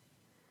silent.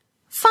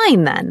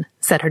 "Fine, then,"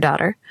 said her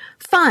daughter.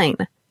 "Fine.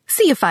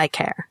 See if I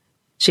care."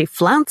 She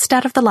flounced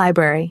out of the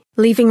library,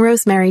 leaving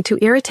Rosemary to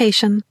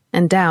irritation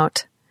and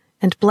doubt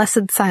and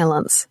blessed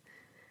silence,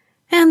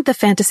 and the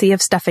fantasy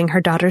of stuffing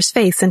her daughter's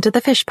face into the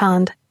fish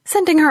pond,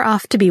 sending her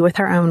off to be with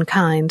her own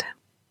kind.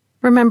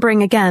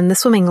 Remembering again the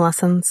swimming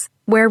lessons,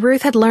 where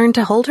Ruth had learned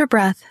to hold her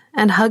breath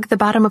and hug the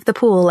bottom of the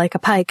pool like a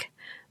pike,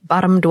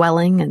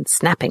 bottom-dwelling and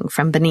snapping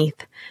from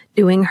beneath,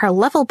 doing her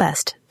level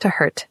best to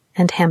hurt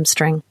and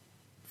hamstring.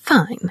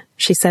 "Fine,"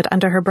 she said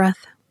under her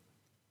breath.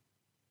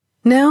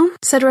 "No,"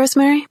 said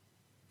Rosemary.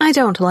 "I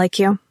don't like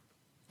you.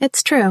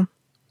 It's true.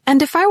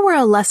 And if I were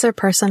a lesser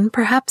person,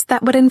 perhaps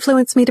that would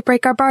influence me to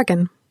break our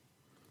bargain.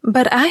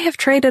 But I have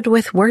traded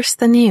with worse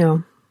than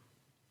you.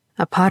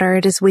 A potter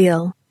at his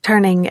wheel,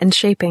 turning and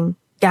shaping,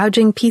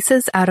 gouging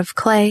pieces out of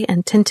clay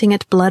and tinting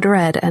it blood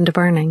red and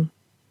burning.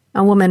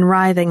 A woman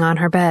writhing on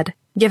her bed,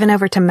 given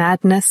over to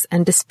madness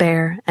and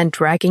despair and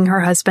dragging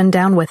her husband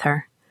down with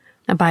her.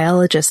 A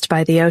biologist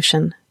by the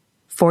ocean,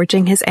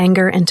 forging his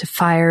anger into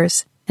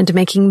fires and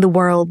making the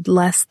world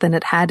less than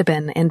it had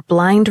been in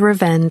blind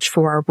revenge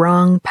for a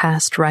wrong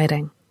past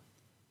writing.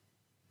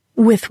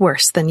 "With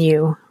worse than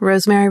you,"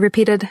 Rosemary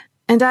repeated,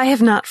 "and I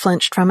have not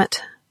flinched from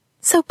it.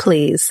 So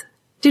please,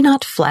 do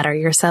not flatter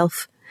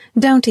yourself.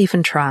 Don't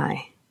even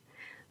try.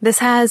 This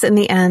has, in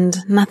the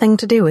end, nothing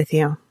to do with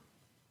you."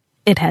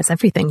 "It has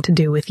everything to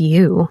do with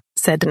you,"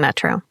 said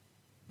Netro.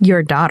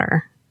 "Your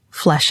daughter,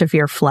 flesh of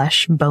your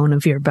flesh, bone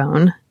of your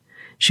bone.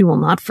 She will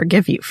not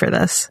forgive you for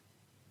this."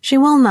 "She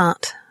will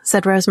not,"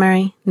 said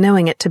Rosemary,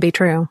 knowing it to be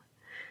true.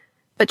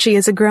 "But she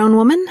is a grown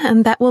woman,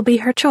 and that will be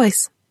her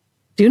choice."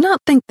 "Do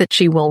not think that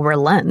she will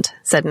relent,"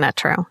 said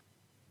Netro.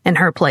 "In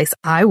her place,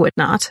 I would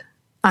not.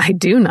 I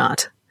do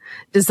not.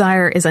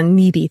 Desire is a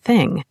needy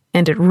thing,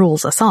 and it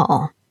rules us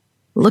all.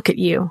 Look at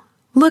you.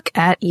 Look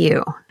at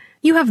you.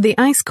 You have the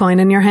ice coin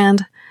in your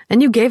hand,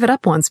 and you gave it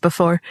up once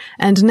before,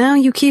 and now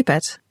you keep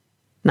it.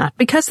 Not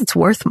because it's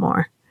worth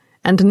more,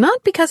 and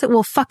not because it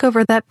will fuck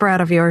over that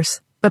brat of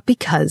yours, but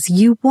because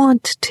you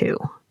want to."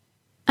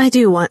 "I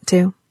do want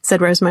to,"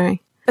 said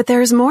Rosemary, "but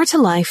there is more to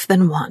life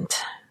than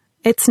want.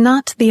 It's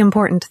not the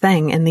important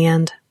thing in the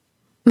end."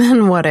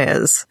 "Then what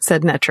is?"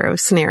 said Netro,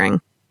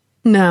 sneering.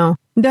 "No,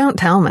 don't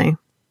tell me.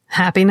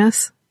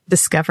 Happiness?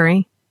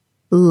 Discovery?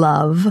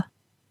 Love?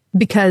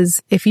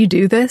 Because if you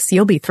do this,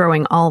 you'll be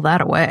throwing all that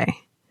away.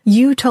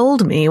 You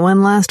told me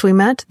when last we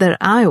met that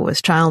I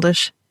was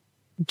childish,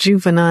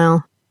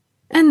 juvenile,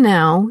 and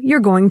now you're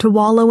going to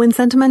wallow in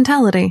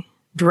sentimentality,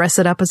 dress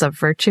it up as a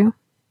virtue."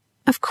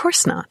 "Of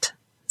course not,"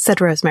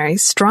 said Rosemary,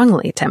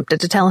 strongly tempted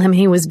to tell him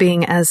he was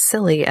being as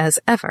silly as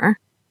ever.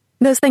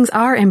 "Those things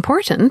are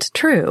important,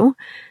 true,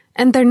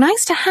 and they're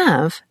nice to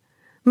have,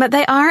 but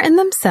they are in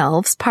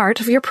themselves part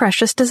of your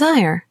precious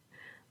desire.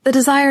 The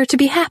desire to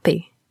be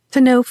happy, to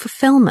know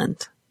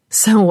fulfillment."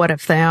 "So what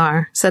if they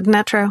are?" said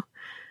Netro.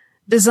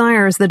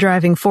 "Desire is the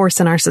driving force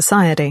in our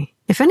society.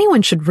 If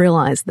anyone should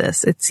realize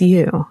this, it's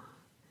you.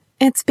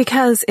 It's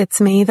because it's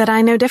me that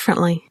I know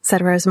differently, said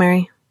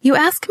Rosemary. You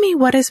ask me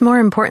what is more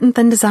important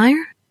than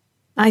desire?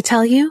 I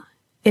tell you,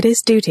 it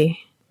is duty.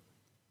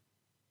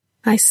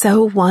 I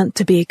so want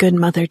to be a good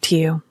mother to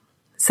you,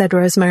 said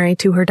Rosemary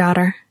to her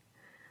daughter.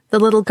 The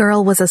little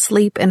girl was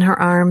asleep in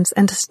her arms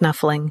and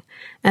snuffling,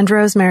 and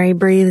Rosemary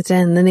breathed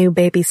in the new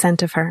baby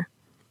scent of her,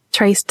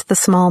 traced the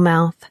small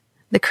mouth,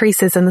 the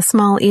creases in the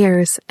small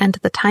ears, and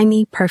the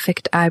tiny,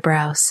 perfect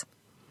eyebrows.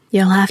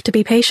 You'll have to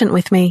be patient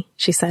with me,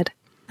 she said.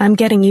 I'm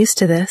getting used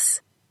to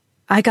this.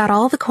 I got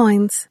all the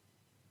coins,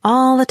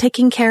 all the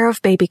taking care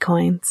of baby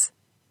coins.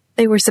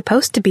 They were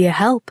supposed to be a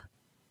help,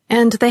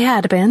 and they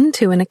had been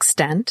to an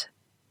extent.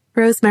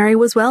 Rosemary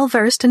was well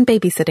versed in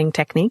babysitting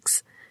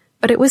techniques,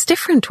 but it was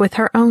different with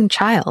her own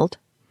child.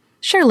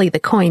 Surely the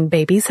coin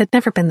babies had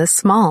never been this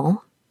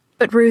small.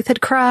 But Ruth had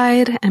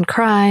cried,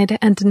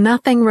 and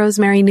nothing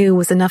Rosemary knew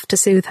was enough to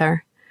soothe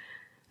her.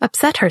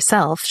 Upset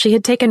herself, she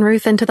had taken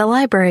Ruth into the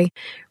library,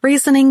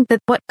 reasoning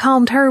that what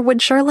calmed her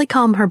would surely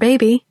calm her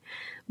baby.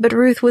 But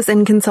Ruth was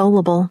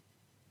inconsolable.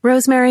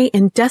 Rosemary,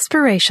 in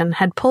desperation,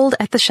 had pulled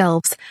at the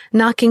shelves,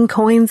 knocking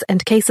coins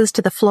and cases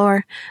to the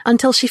floor,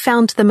 until she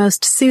found the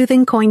most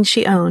soothing coin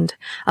she owned,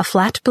 a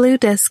flat blue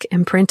disc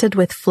imprinted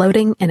with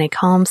floating in a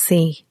calm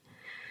sea.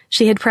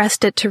 She had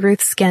pressed it to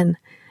Ruth's skin,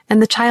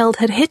 and the child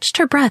had hitched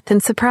her breath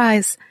in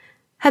surprise,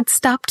 had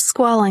stopped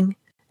squalling,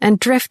 and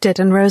drifted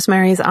in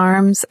Rosemary's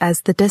arms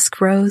as the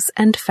disc rose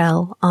and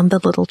fell on the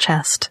little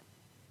chest.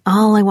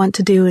 All I want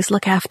to do is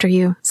look after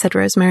you, said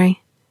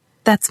Rosemary.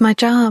 That's my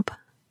job.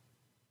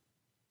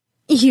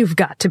 You've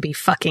got to be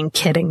fucking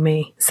kidding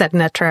me, said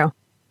Netro.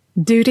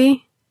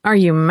 Duty? Are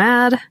you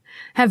mad?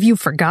 Have you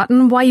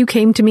forgotten why you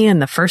came to me in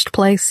the first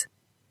place?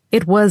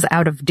 It was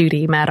out of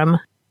duty, madam.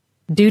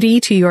 Duty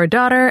to your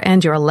daughter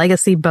and your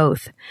legacy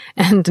both.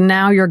 And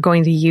now you're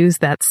going to use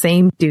that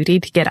same duty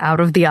to get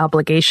out of the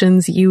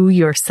obligations you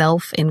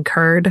yourself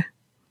incurred?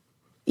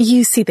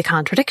 You see the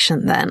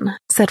contradiction, then,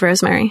 said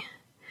Rosemary.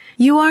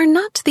 You are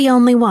not the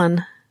only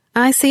one.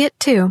 I see it,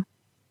 too.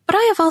 But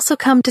I have also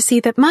come to see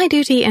that my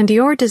duty and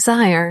your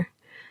desire,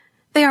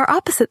 they are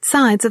opposite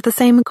sides of the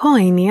same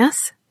coin,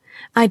 yes?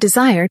 I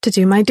desire to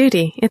do my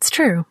duty, it's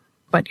true.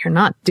 But you're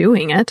not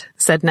doing it,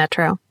 said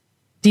Netro.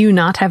 Do you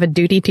not have a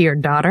duty to your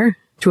daughter?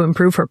 To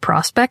improve her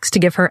prospects, to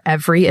give her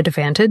every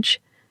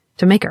advantage?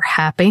 To make her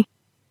happy?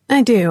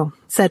 I do,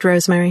 said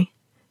Rosemary.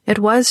 It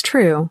was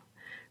true.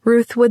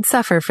 Ruth would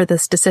suffer for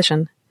this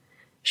decision.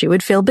 She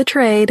would feel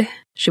betrayed.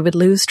 She would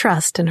lose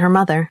trust in her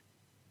mother.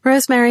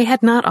 Rosemary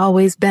had not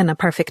always been a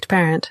perfect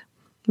parent,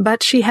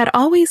 but she had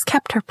always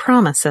kept her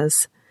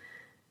promises.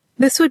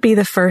 This would be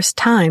the first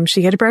time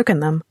she had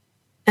broken them.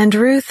 And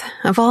Ruth,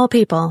 of all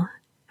people,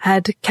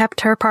 had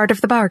kept her part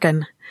of the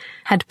bargain,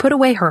 had put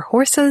away her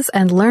horses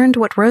and learned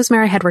what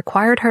Rosemary had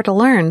required her to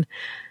learn,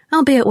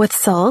 albeit with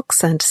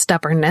sulks and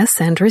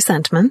stubbornness and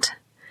resentment.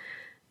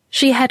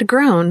 She had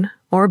grown,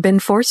 or been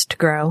forced to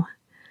grow,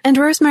 and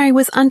Rosemary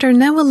was under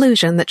no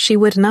illusion that she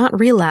would not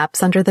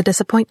relapse under the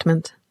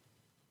disappointment.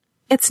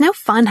 It's no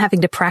fun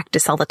having to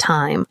practice all the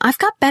time. I've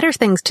got better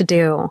things to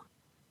do.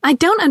 I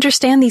don't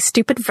understand these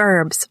stupid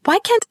verbs. Why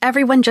can't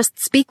everyone just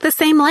speak the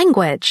same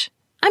language?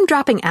 I'm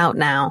dropping out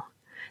now.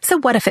 So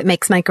what if it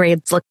makes my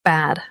grades look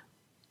bad?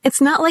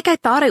 It's not like I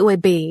thought it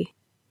would be.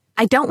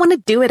 I don't want to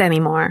do it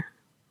anymore.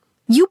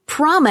 You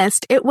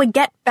promised it would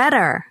get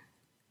better.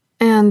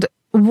 And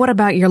what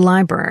about your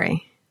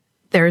library?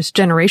 There's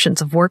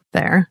generations of work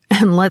there,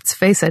 and let's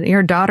face it,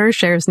 your daughter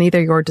shares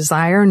neither your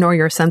desire nor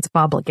your sense of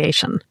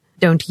obligation.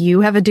 Don't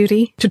you have a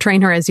duty to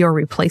train her as your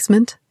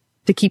replacement?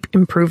 To keep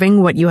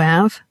improving what you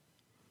have?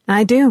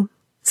 I do,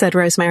 said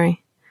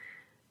Rosemary.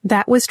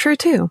 That was true,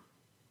 too.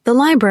 The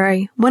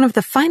library, one of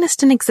the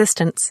finest in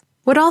existence,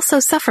 would also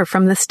suffer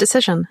from this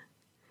decision.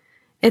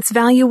 Its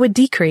value would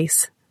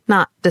decrease,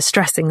 not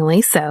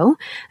distressingly so,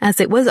 as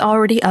it was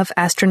already of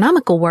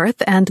astronomical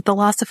worth, and the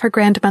loss of her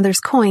grandmother's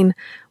coin,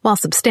 while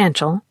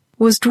substantial,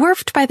 was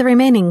dwarfed by the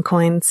remaining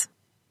coins.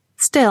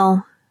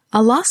 Still,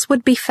 a loss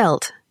would be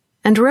felt,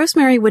 and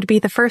Rosemary would be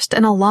the first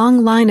in a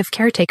long line of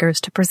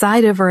caretakers to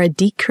preside over a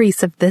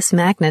decrease of this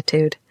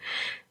magnitude.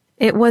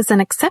 It was an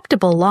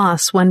acceptable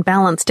loss when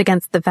balanced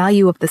against the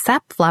value of the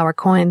sapflower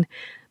coin,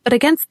 but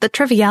against the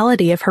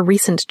triviality of her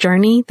recent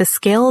journey, the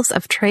scales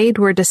of trade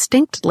were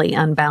distinctly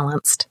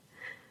unbalanced.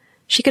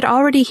 She could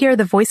already hear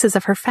the voices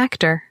of her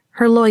factor,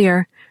 her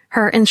lawyer,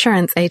 her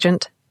insurance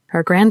agent,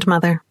 her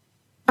grandmother.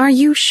 Are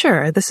you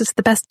sure this is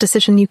the best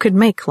decision you could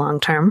make long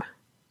term?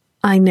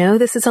 I know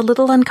this is a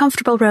little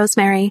uncomfortable,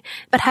 Rosemary,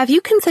 but have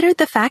you considered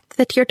the fact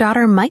that your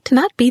daughter might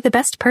not be the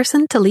best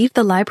person to leave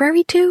the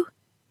library to?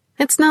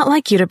 It's not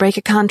like you to break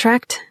a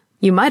contract.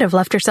 You might have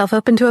left yourself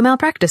open to a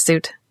malpractice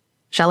suit.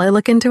 Shall I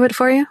look into it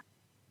for you?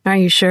 Are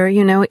you sure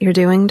you know what you're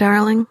doing,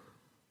 darling?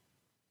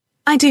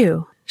 I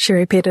do, she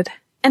repeated.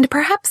 And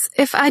perhaps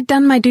if I'd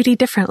done my duty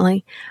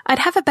differently, I'd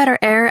have a better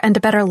air and a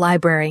better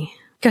library.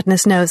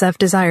 Goodness knows I've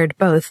desired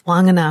both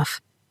long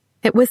enough.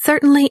 It was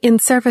certainly in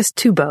service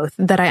to both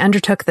that I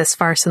undertook this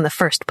farce in the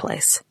first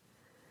place.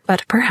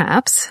 But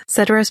perhaps,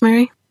 said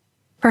Rosemary.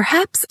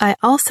 Perhaps I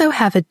also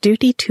have a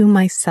duty to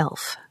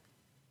myself.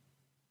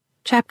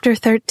 Chapter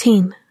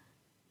 13.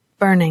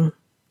 Burning.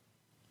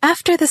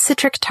 After the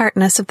citric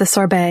tartness of the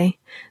sorbet,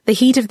 the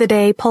heat of the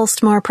day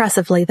pulsed more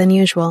oppressively than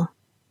usual.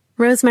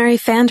 Rosemary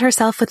fanned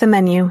herself with the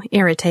menu,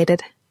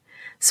 irritated.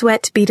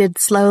 Sweat beaded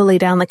slowly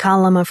down the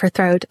column of her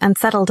throat and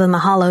settled in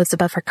the hollows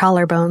above her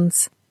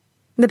collarbones.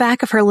 The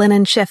back of her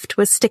linen shift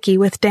was sticky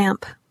with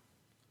damp.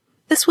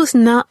 This was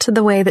not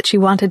the way that she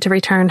wanted to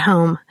return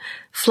home,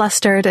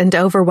 flustered and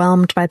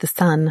overwhelmed by the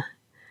sun.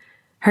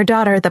 Her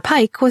daughter, the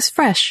Pike, was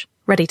fresh,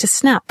 ready to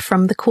snap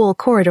from the cool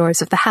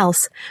corridors of the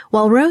house,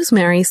 while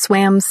Rosemary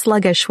swam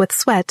sluggish with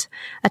sweat,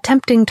 a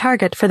tempting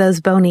target for those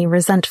bony,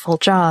 resentful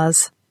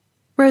jaws.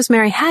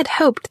 Rosemary had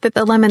hoped that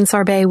the lemon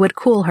sorbet would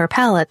cool her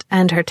palate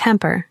and her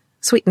temper,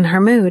 sweeten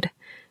her mood,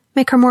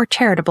 make her more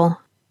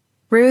charitable.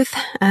 Ruth,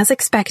 as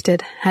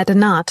expected, had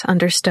not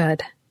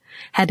understood.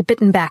 Had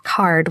bitten back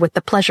hard with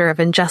the pleasure of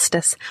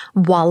injustice,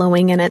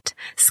 wallowing in it,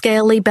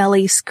 scaly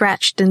belly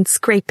scratched and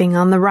scraping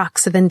on the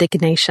rocks of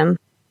indignation.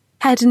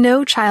 Had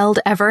no child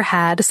ever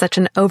had such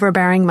an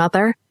overbearing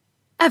mother?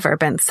 Ever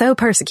been so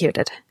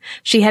persecuted?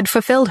 She had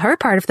fulfilled her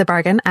part of the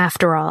bargain,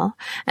 after all,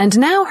 and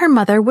now her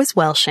mother was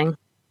welshing.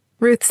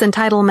 Ruth's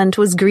entitlement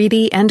was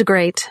greedy and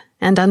great,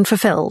 and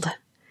unfulfilled.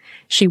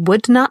 She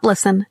would not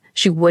listen,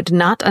 she would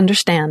not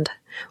understand,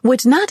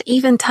 would not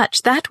even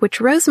touch that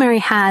which Rosemary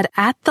had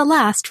at the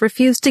last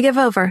refused to give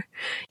over,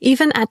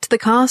 even at the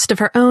cost of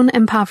her own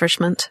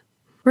impoverishment.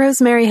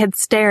 Rosemary had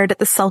stared at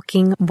the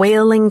sulking,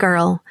 wailing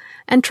girl,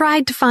 and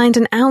tried to find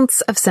an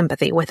ounce of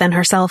sympathy within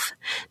herself,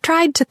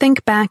 tried to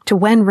think back to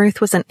when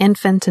Ruth was an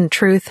infant in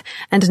truth,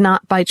 and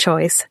not by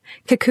choice,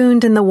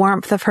 cocooned in the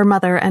warmth of her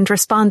mother and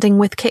responding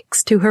with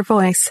kicks to her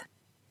voice.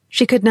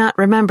 She could not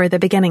remember the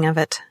beginning of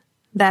it.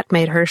 That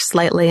made her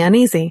slightly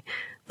uneasy,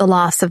 the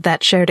loss of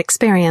that shared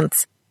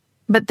experience.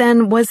 But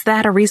then, was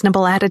that a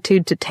reasonable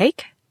attitude to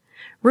take?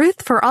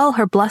 Ruth, for all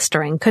her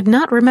blustering, could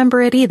not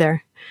remember it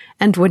either,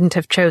 and wouldn't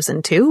have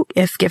chosen to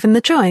if given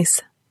the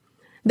choice.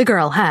 The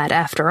girl had,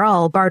 after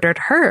all, bartered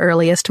her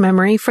earliest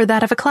memory for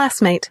that of a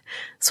classmate,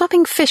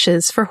 swapping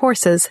fishes for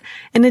horses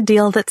in a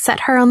deal that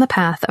set her on the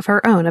path of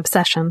her own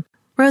obsession.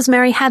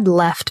 Rosemary had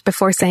left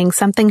before saying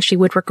something she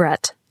would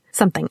regret,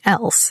 something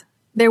else.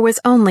 There was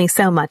only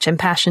so much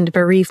impassioned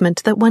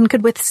bereavement that one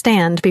could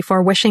withstand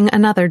before wishing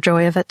another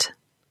joy of it.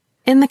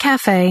 In the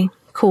cafe,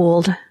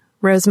 cooled,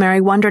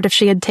 Rosemary wondered if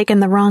she had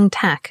taken the wrong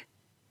tack.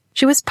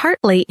 She was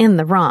partly in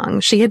the wrong,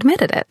 she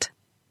admitted it.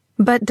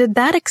 But did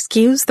that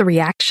excuse the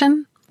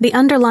reaction? The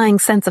underlying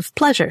sense of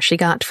pleasure she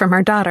got from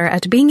her daughter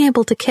at being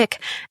able to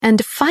kick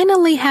and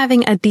finally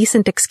having a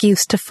decent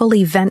excuse to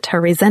fully vent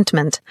her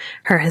resentment,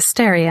 her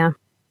hysteria.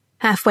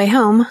 Halfway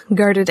home,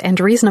 guarded and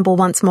reasonable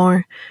once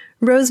more,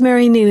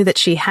 Rosemary knew that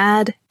she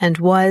had and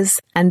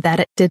was, and that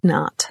it did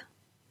not.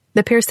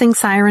 The piercing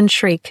siren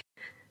shriek,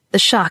 the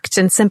shocked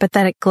and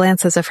sympathetic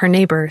glances of her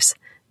neighbors,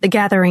 the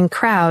gathering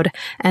crowd,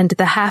 and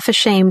the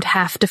half-ashamed,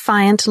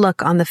 half-defiant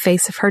look on the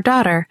face of her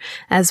daughter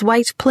as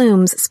white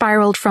plumes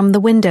spiraled from the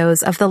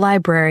windows of the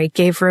library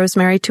gave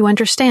Rosemary to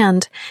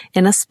understand,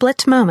 in a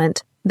split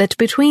moment, that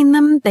between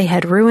them they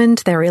had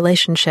ruined their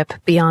relationship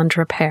beyond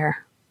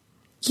repair.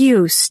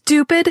 "You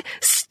stupid,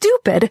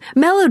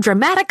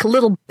 melodramatic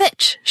little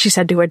bitch," she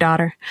said to her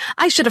daughter.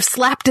 "I should have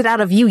slapped it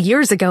out of you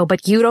years ago,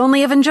 but you'd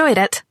only have enjoyed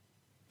it."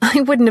 "I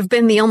wouldn't have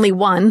been the only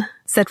one,"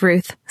 said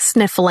Ruth,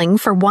 sniffling,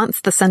 for once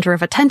the center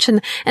of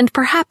attention, and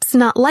perhaps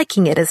not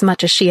liking it as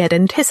much as she had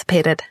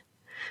anticipated.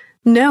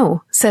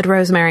 "No," said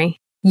Rosemary,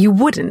 "you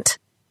wouldn't."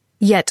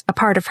 Yet a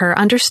part of her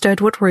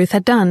understood what Ruth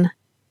had done.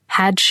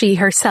 Had she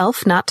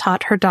herself not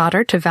taught her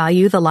daughter to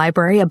value the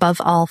library above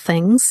all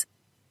things?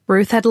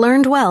 Ruth had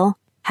learned well,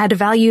 had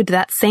valued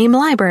that same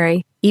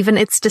library, even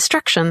its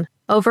destruction,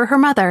 over her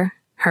mother,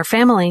 her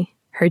family,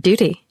 her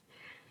duty.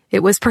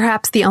 It was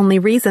perhaps the only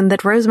reason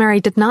that Rosemary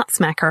did not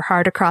smack her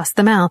hard across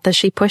the mouth as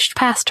she pushed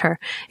past her,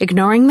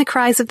 ignoring the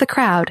cries of the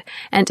crowd,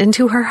 and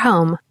into her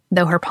home,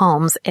 though her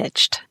palms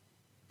itched.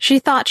 She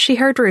thought she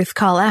heard Ruth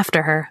call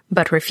after her,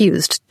 but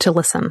refused to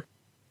listen.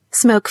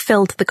 Smoke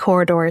filled the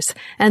corridors,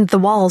 and the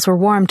walls were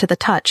warm to the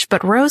touch,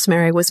 but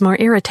Rosemary was more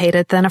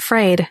irritated than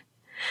afraid.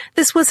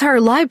 This was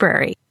her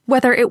library,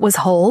 whether it was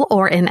whole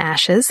or in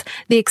ashes,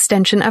 the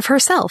extension of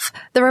herself,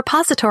 the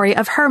repository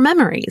of her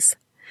memories.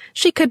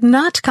 She could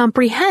not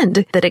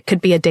comprehend that it could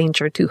be a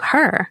danger to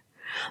her.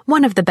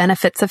 One of the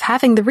benefits of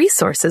having the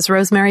resources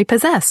Rosemary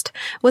possessed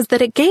was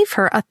that it gave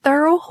her a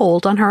thorough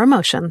hold on her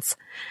emotions.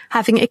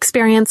 Having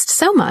experienced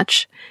so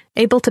much,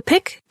 able to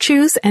pick,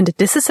 choose, and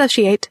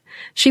disassociate,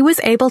 she was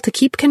able to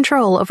keep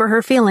control over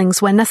her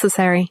feelings when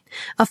necessary,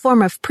 a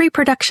form of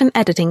pre-production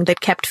editing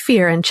that kept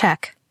fear in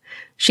check.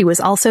 She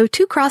was also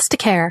too cross to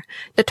care,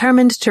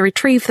 determined to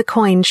retrieve the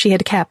coin she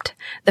had kept,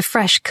 the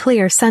fresh,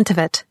 clear scent of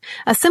it,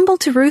 a symbol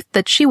to Ruth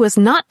that she was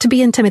not to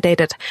be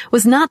intimidated,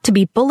 was not to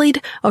be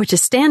bullied, or to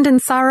stand in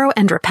sorrow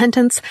and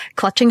repentance,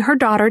 clutching her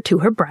daughter to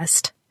her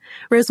breast.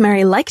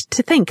 Rosemary liked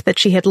to think that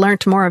she had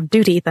learnt more of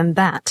duty than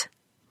that.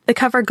 The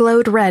cover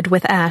glowed red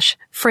with ash,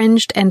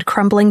 fringed and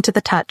crumbling to the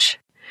touch.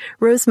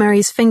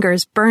 Rosemary's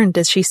fingers burned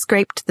as she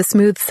scraped the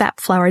smooth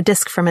sapflower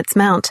disc from its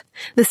mount,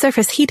 the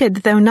surface heated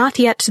though not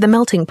yet to the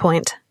melting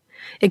point.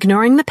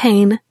 Ignoring the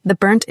pain, the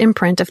burnt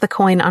imprint of the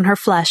coin on her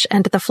flesh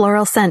and the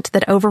floral scent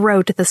that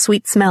overrode the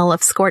sweet smell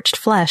of scorched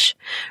flesh,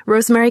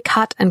 Rosemary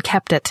caught and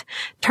kept it,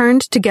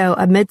 turned to go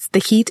amidst the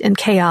heat and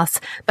chaos,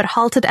 but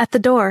halted at the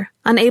door,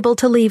 unable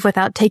to leave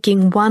without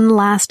taking one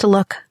last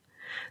look.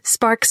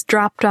 Sparks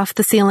dropped off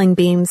the ceiling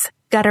beams,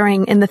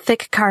 guttering in the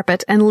thick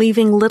carpet and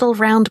leaving little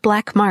round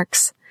black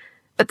marks.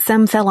 But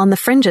some fell on the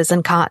fringes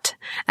and caught,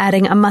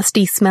 adding a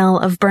musty smell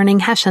of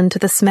burning hessian to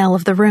the smell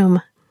of the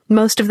room.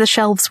 Most of the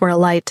shelves were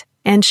alight,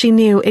 and she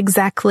knew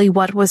exactly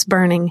what was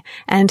burning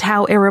and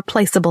how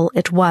irreplaceable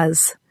it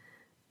was.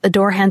 The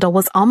door handle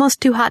was almost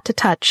too hot to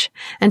touch,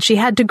 and she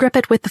had to grip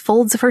it with the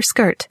folds of her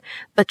skirt,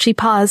 but she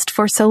paused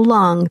for so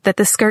long that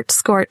the skirt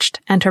scorched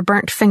and her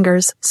burnt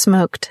fingers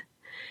smoked.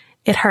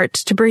 It hurt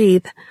to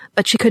breathe,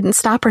 but she couldn't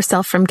stop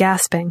herself from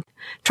gasping,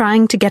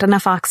 trying to get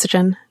enough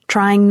oxygen,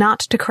 trying not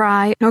to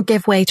cry or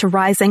give way to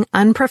rising,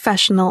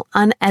 unprofessional,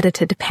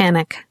 unedited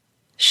panic.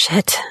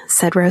 "Shit,"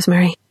 said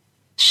Rosemary.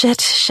 "Shit,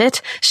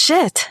 shit,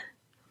 shit."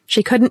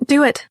 She couldn't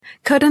do it,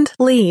 couldn't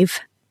leave.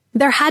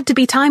 There had to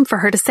be time for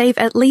her to save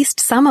at least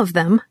some of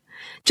them.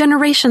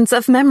 Generations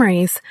of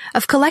memories,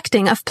 of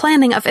collecting, of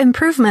planning, of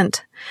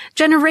improvement.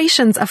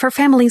 Generations of her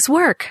family's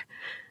work.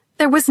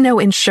 There was no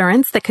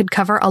insurance that could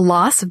cover a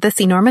loss of this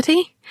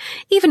enormity.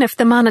 Even if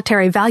the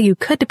monetary value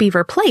could be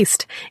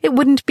replaced, it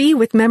wouldn't be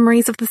with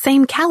memories of the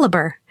same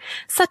caliber.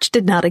 Such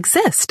did not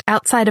exist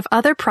outside of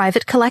other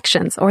private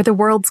collections or the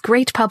world's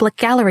great public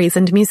galleries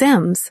and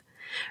museums.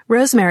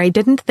 Rosemary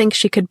didn't think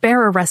she could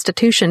bear a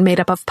restitution made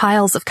up of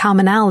piles of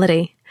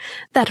commonality.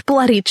 That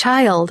bloody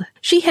child!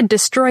 She had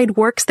destroyed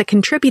works that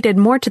contributed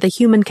more to the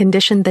human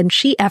condition than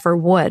she ever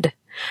would.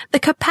 The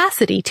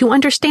capacity to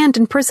understand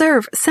and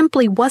preserve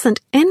simply wasn't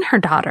in her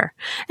daughter,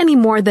 any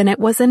more than it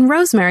was in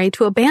Rosemary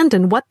to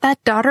abandon what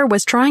that daughter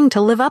was trying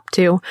to live up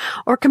to,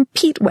 or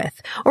compete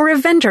with, or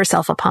revenge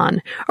herself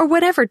upon, or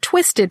whatever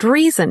twisted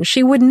reason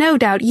she would no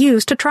doubt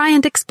use to try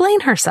and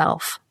explain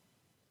herself.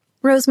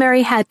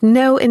 Rosemary had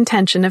no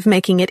intention of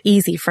making it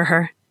easy for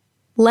her.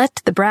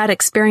 Let the brat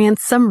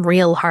experience some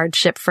real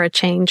hardship for a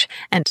change,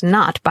 and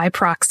not by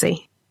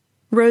proxy.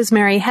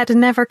 Rosemary had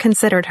never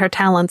considered her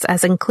talents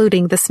as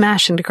including the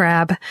smash and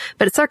grab,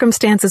 but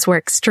circumstances were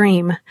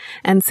extreme,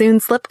 and soon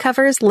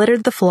slipcovers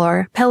littered the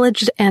floor,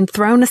 pillaged and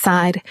thrown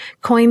aside,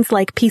 coins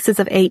like pieces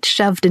of 8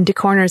 shoved into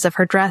corners of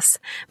her dress,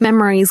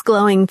 memories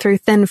glowing through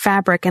thin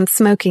fabric and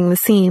smoking the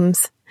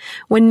seams.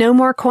 When no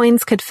more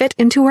coins could fit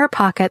into her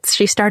pockets,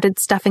 she started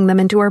stuffing them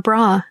into her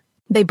bra.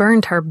 They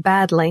burned her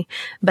badly,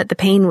 but the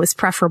pain was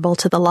preferable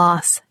to the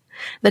loss.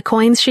 The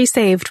coins she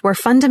saved were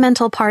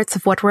fundamental parts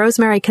of what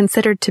Rosemary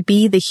considered to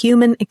be the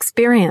human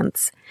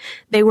experience.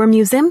 They were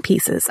museum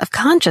pieces of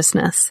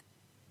consciousness.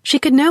 She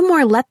could no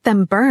more let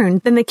them burn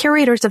than the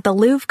curators of the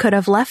Louvre could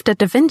have left a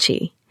Da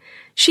Vinci.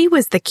 She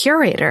was the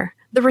curator.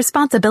 The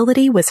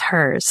responsibility was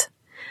hers.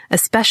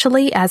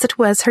 Especially as it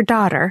was her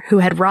daughter who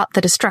had wrought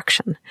the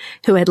destruction,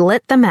 who had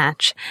lit the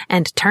match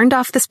and turned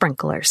off the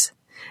sprinklers.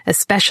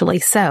 Especially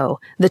so,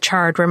 the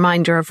charred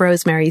reminder of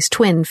Rosemary's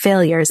twin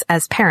failures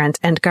as parent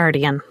and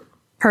guardian.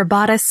 Her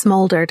bodice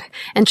smoldered,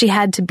 and she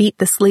had to beat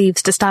the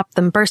sleeves to stop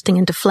them bursting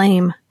into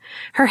flame.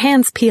 Her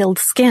hands peeled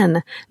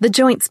skin, the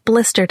joints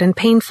blistered and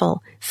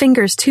painful,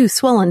 fingers too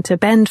swollen to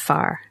bend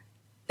far.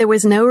 There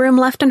was no room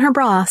left in her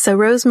bra, so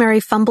Rosemary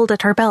fumbled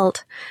at her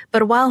belt,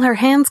 but while her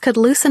hands could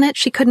loosen it,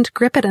 she couldn't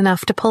grip it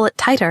enough to pull it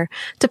tighter,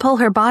 to pull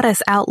her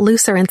bodice out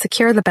looser and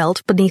secure the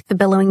belt beneath the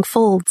billowing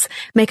folds,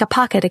 make a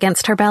pocket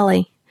against her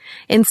belly.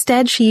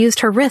 Instead, she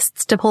used her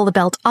wrists to pull the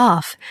belt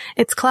off,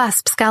 its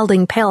clasp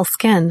scalding pale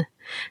skin.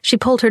 She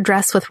pulled her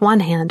dress with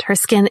one hand, her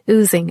skin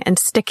oozing and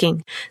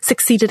sticking,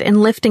 succeeded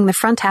in lifting the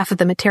front half of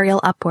the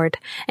material upward,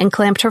 and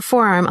clamped her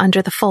forearm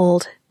under the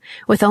fold.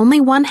 With only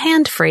one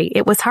hand free,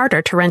 it was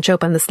harder to wrench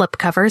open the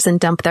slipcovers and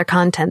dump their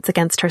contents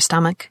against her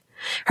stomach.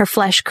 Her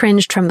flesh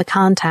cringed from the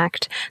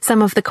contact,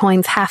 some of the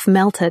coins half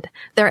melted,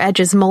 their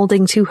edges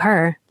molding to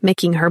her,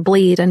 making her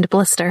bleed and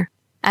blister.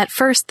 At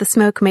first the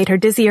smoke made her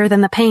dizzier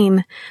than the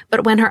pain,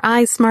 but when her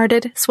eyes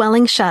smarted,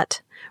 swelling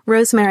shut,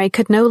 Rosemary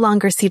could no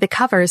longer see the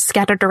covers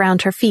scattered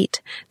around her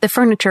feet, the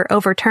furniture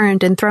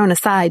overturned and thrown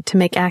aside to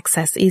make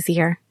access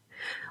easier.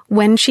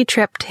 When she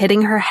tripped,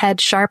 hitting her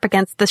head sharp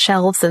against the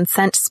shelves and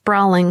sent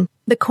sprawling,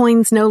 the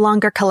coins no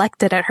longer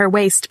collected at her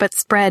waist but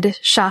spread,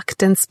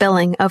 shocked and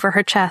spilling, over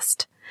her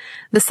chest.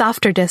 The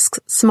softer discs,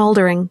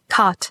 smoldering,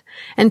 caught,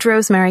 and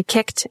Rosemary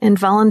kicked,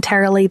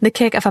 involuntarily, the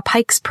kick of a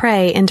pike's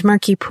prey in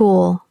murky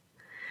pool.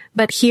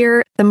 But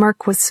here the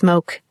murk was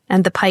smoke,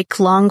 and the pike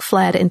long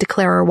fled into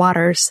clearer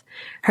waters,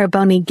 her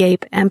bony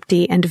gape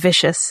empty and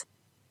vicious.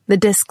 The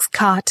discs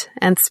caught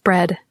and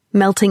spread,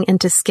 melting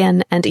into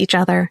skin and each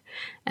other,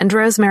 and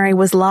Rosemary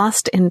was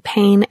lost in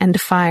pain and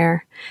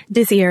fire,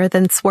 dizzier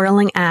than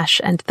swirling ash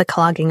and the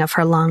clogging of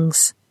her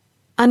lungs.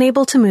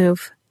 Unable to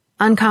move,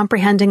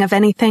 uncomprehending of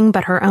anything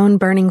but her own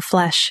burning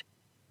flesh,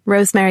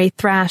 Rosemary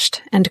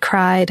thrashed and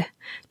cried,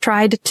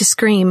 tried to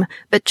scream,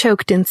 but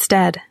choked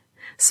instead.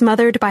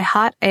 smothered by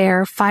hot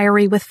air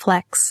fiery with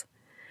flecks.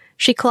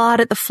 She clawed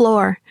at the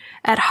floor,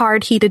 at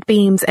hard-heated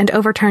beams and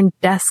overturned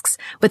desks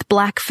with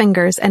black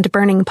fingers and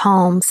burning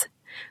palms,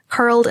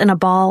 curled in a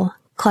ball,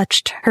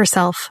 clutched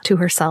herself to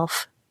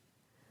herself.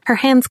 Her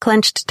hands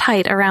clenched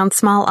tight around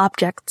small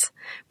objects.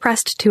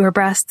 Pressed to her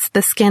breasts,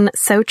 the skin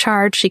so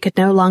charred she could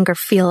no longer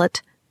feel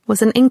it,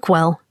 was an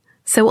inkwell,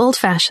 so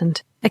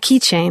old-fashioned, a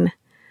keychain,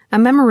 a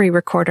memory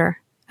recorder,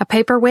 a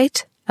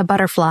paperweight, a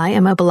butterfly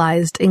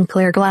immobilized in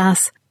clear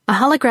glass, a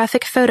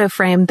holographic photo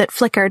frame that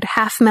flickered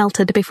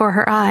half-melted before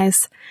her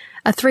eyes,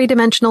 a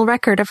three-dimensional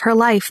record of her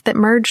life that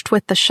merged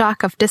with the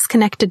shock of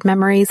disconnected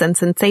memories and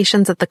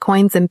sensations of the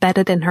coins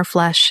embedded in her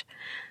flesh.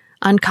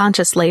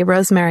 Unconsciously,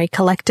 Rosemary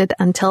collected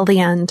until the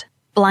end,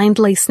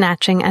 blindly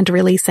snatching and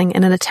releasing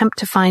in an attempt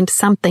to find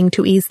something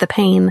to ease the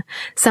pain,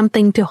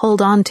 something to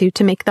hold on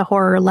to make the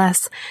horror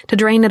less, to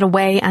drain it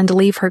away and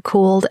leave her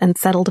cooled and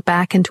settled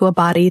back into a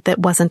body that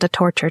wasn't a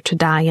torture to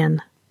die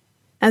in.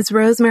 As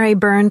Rosemary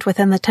burned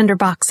within the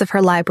tinderbox of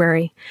her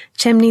library,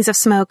 chimneys of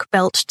smoke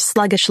belched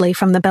sluggishly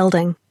from the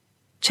building,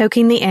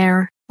 choking the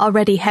air,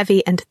 already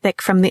heavy and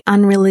thick from the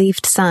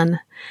unrelieved sun,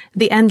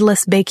 the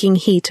endless baking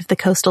heat of the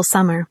coastal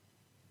summer.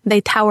 They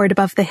towered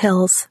above the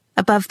hills,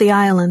 above the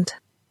island,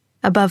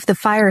 above the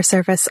fire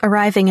service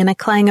arriving in a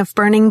clang of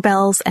burning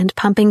bells and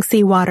pumping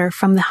seawater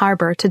from the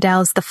harbor to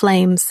douse the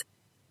flames,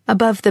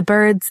 above the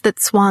birds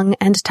that swung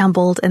and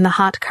tumbled in the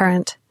hot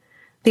current,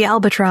 the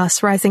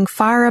albatross rising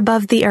far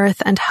above the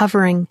earth and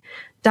hovering,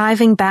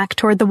 diving back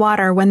toward the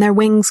water when their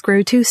wings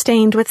grew too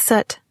stained with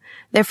soot,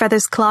 their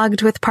feathers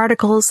clogged with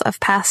particles of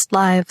past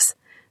lives,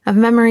 of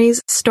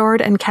memories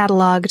stored and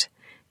catalogued,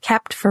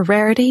 kept for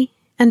rarity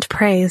and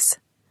praise.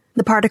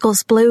 The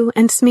particles blew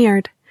and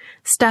smeared,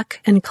 stuck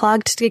and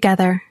clogged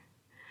together.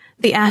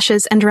 The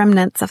ashes and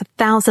remnants of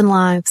 1,000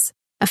 lives,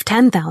 of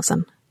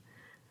 10,000.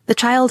 The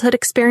childhood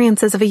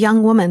experiences of a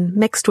young woman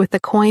mixed with the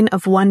coin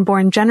of one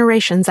born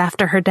generations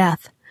after her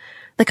death.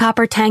 The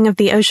copper tang of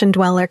the ocean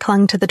dweller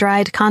clung to the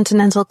dried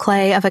continental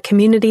clay of a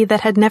community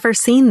that had never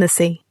seen the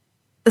sea.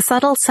 The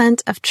subtle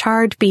scent of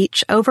charred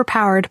beach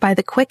overpowered by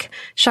the quick,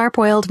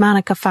 sharp-oiled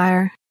manuka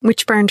fire,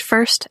 which burned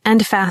first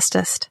and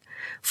fastest,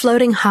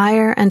 floating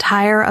higher and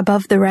higher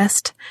above the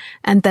rest,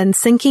 and then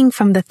sinking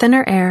from the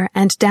thinner air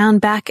and down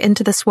back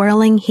into the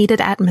swirling,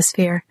 heated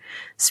atmosphere,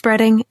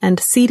 spreading and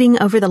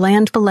seeding over the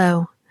land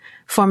below,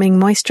 forming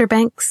moisture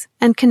banks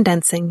and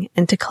condensing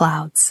into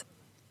clouds.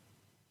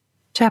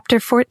 Chapter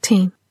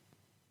 14.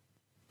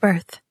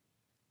 Birth.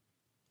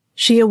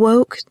 She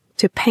awoke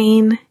to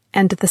pain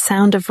and the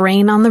sound of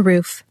rain on the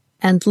roof,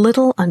 and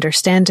little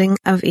understanding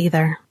of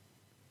either.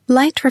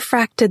 Light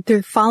refracted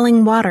through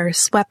falling water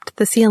swept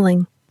the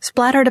ceiling,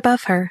 splattered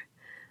above her,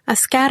 a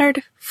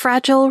scattered,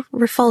 fragile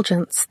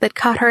refulgence that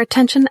caught her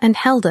attention and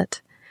held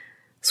it,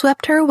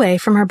 swept her away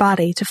from her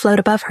body to float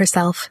above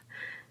herself,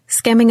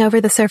 skimming over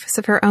the surface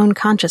of her own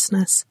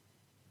consciousness.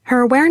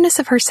 Her awareness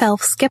of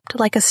herself skipped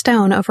like a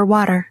stone over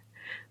water,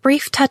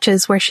 brief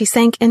touches where she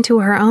sank into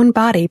her own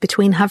body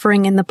between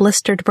hovering in the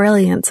blistered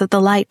brilliance of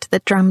the light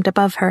that drummed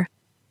above her.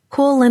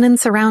 Cool linen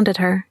surrounded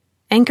her,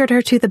 anchored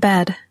her to the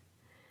bed.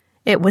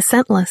 It was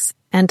scentless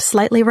and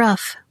slightly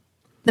rough.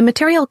 The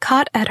material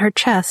caught at her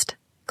chest,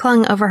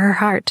 clung over her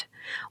heart,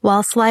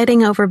 while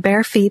sliding over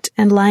bare feet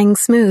and lying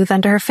smooth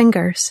under her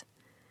fingers.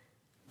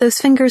 Those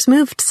fingers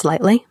moved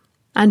slightly,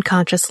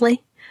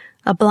 unconsciously,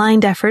 a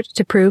blind effort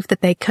to prove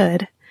that they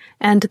could,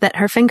 and that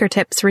her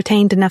fingertips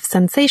retained enough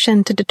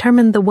sensation to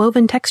determine the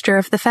woven texture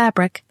of the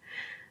fabric,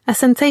 a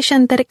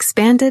sensation that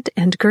expanded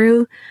and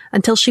grew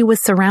until she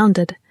was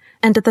surrounded,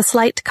 and the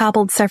slight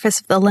cobbled surface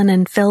of the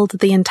linen filled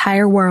the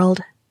entire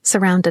world,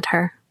 surrounded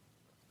her.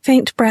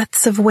 Faint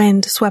breaths of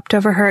wind swept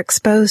over her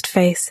exposed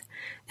face,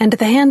 and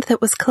the hand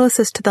that was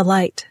closest to the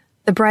light,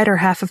 the brighter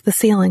half of the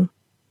ceiling.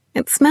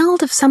 It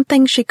smelled of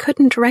something she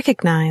couldn't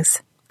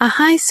recognize, a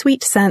high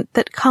sweet scent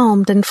that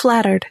calmed and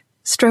flattered,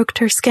 stroked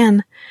her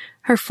skin,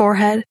 her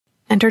forehead,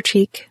 and her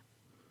cheek.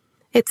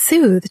 It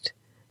soothed,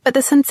 but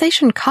the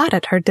sensation caught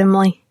at her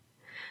dimly.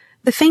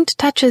 The faint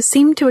touches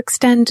seemed to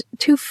extend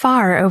too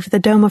far over the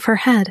dome of her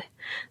head,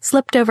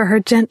 slipped over her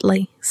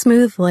gently,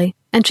 smoothly,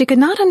 and she could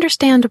not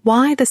understand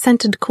why the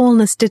scented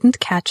coolness didn't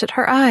catch at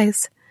her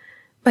eyes.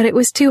 But it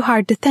was too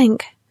hard to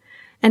think,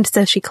 and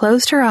so she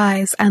closed her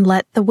eyes and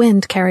let the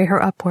wind carry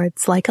her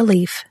upwards like a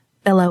leaf,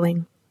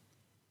 billowing.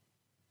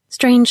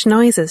 Strange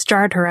noises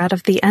jarred her out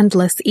of the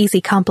endless, easy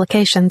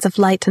complications of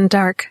light and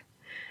dark.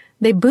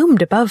 They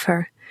boomed above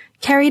her,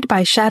 carried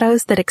by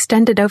shadows that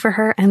extended over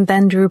her and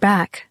then drew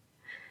back.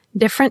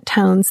 Different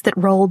tones that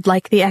rolled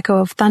like the echo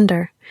of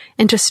thunder,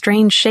 into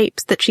strange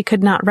shapes that she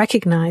could not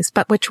recognize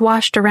but which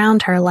washed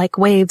around her like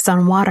waves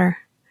on water.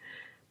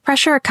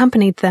 Pressure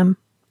accompanied them,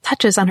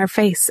 touches on her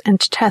face and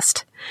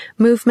chest,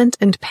 movement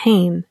and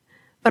pain,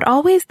 but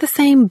always the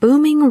same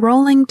booming,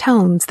 rolling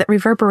tones that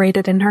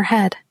reverberated in her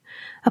head,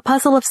 a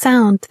puzzle of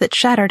sound that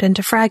shattered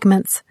into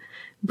fragments,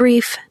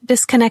 brief,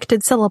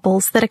 disconnected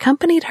syllables that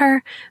accompanied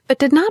her but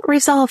did not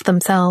resolve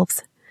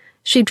themselves.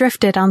 She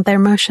drifted on their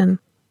motion.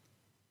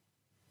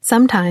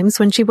 Sometimes,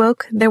 when she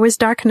woke, there was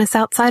darkness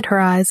outside her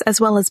eyes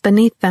as well as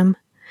beneath them,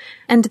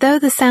 and though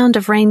the sound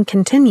of rain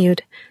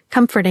continued,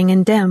 comforting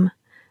and dim,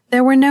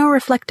 there were no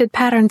reflected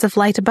patterns of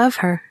light above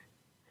her.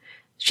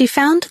 She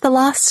found the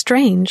loss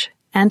strange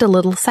and a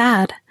little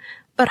sad,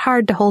 but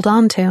hard to hold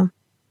on to.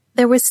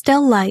 There was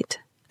still light,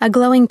 a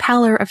glowing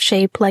pallor of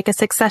shape like a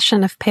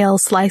succession of pale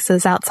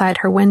slices outside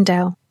her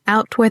window,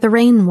 out where the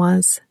rain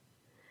was.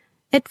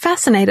 It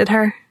fascinated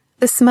her,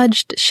 the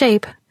smudged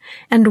shape,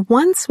 and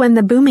once when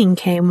the booming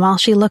came while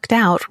she looked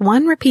out,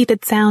 one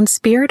repeated sound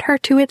speared her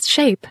to its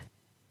shape.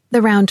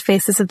 The round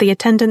faces of the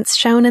attendants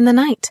shone in the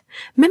night,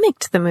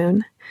 mimicked the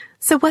moon,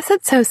 so was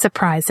it so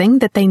surprising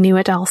that they knew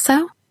it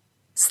also?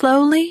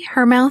 Slowly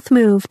her mouth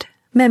moved,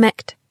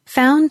 mimicked,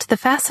 found the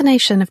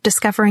fascination of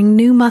discovering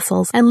new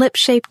muscles and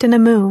lips shaped in a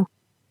moo,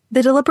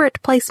 the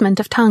deliberate placement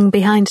of tongue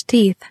behind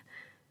teeth.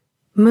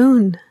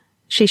 Moon,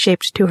 she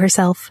shaped to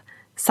herself,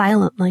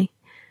 silently,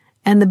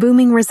 and the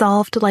booming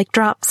resolved like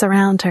drops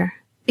around her,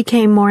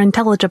 became more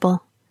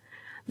intelligible.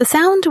 The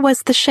sound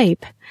was the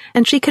shape,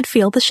 and she could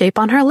feel the shape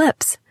on her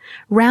lips,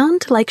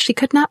 round like she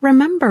could not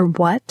remember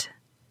what,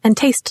 and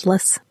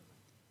tasteless.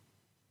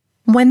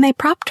 When they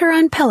propped her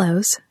on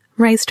pillows,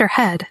 raised her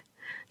head,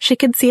 she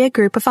could see a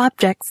group of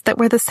objects that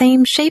were the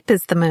same shape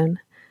as the moon,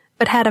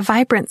 but had a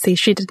vibrancy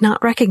she did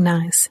not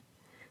recognize.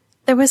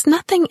 There was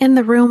nothing in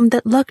the room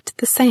that looked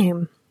the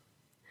same.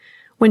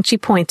 When she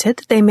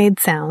pointed, they made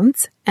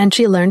sounds, and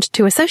she learned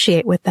to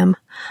associate with them,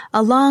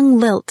 a long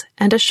lilt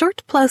and a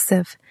short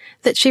plosive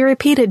that she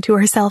repeated to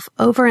herself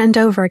over and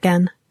over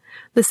again,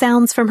 the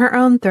sounds from her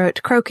own throat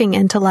croaking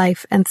into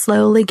life and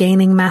slowly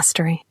gaining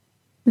mastery.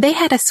 They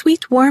had a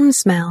sweet warm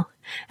smell,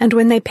 and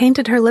when they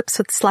painted her lips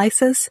with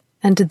slices,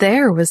 and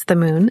there was the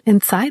moon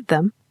inside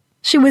them,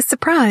 she was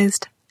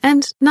surprised,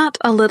 and not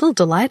a little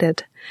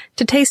delighted,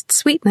 to taste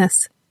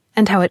sweetness,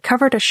 and how it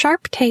covered a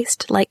sharp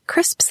taste like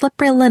crisp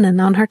slippery linen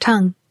on her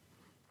tongue.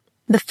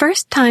 The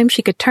first time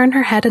she could turn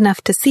her head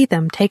enough to see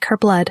them take her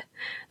blood,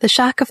 the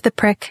shock of the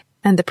prick,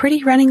 and the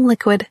pretty running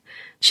liquid,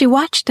 she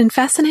watched in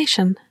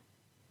fascination.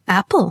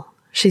 "Apple,"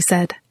 she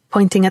said,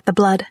 pointing at the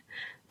blood,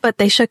 but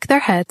they shook their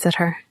heads at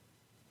her.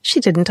 She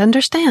didn't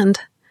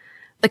understand.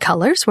 The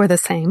colors were the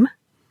same.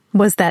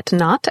 Was that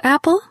not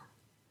apple?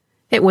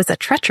 It was a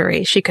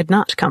treachery she could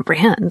not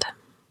comprehend.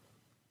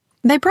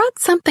 They brought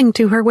something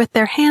to her with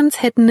their hands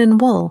hidden in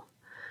wool.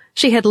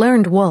 She had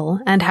learned wool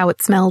and how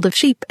it smelled of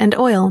sheep and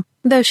oil,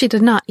 though she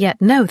did not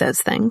yet know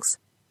those things.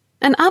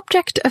 An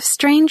object of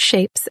strange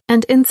shapes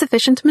and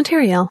insufficient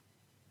material.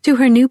 To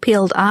her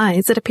new-peeled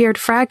eyes it appeared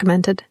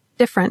fragmented,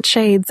 different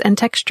shades and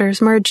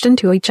textures merged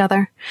into each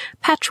other,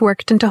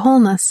 patchworked into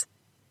wholeness.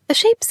 The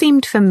shape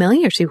seemed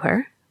familiar to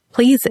her,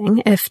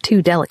 pleasing if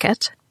too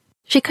delicate.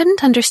 She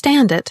couldn't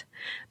understand it,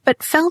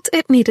 but felt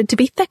it needed to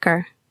be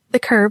thicker, the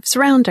curves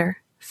rounder,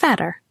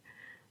 fatter.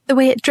 The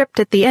way it dripped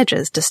at the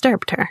edges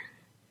disturbed her.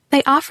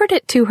 They offered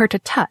it to her to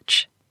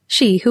touch,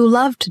 she who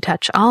loved to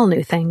touch all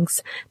new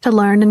things, to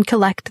learn and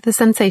collect the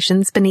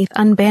sensations beneath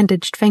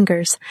unbandaged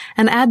fingers,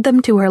 and add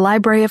them to her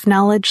library of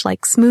knowledge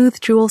like smooth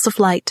jewels of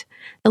light,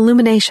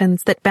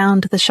 illuminations that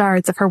bound the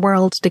shards of her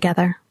world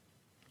together.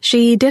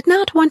 She did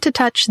not want to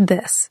touch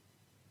this.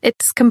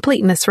 Its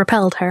completeness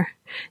repelled her,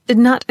 did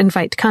not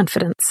invite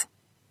confidence.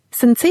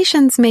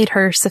 Sensations made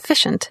her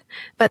sufficient,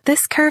 but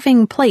this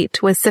curving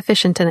plate was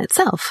sufficient in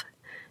itself.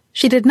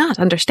 She did not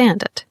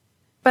understand it,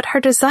 but her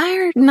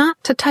desire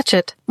not to touch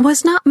it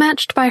was not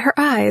matched by her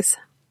eyes.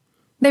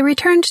 They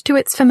returned to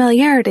its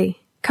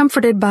familiarity,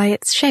 comforted by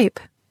its shape.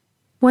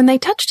 When they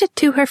touched it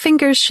to her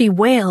fingers, she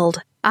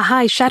wailed, a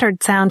high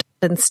shattered sound,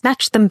 and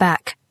snatched them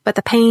back, but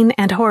the pain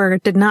and horror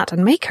did not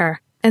unmake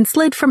her, and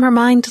slid from her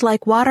mind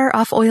like water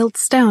off oiled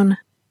stone.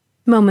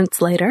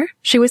 Moments later,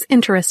 she was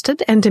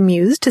interested and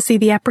amused to see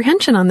the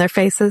apprehension on their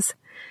faces.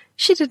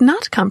 She did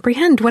not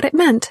comprehend what it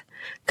meant,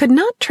 could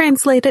not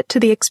translate it to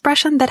the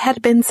expression that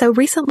had been so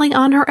recently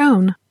on her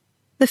own.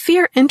 The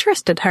fear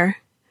interested her.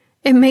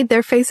 It made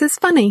their faces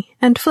funny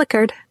and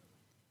flickered.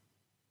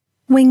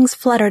 Wings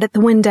fluttered at the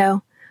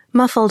window,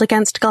 muffled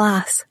against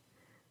glass.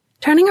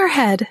 Turning her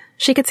head,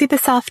 she could see the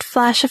soft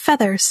flash of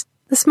feathers,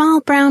 the small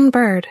brown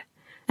bird,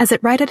 as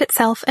it righted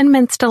itself and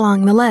minced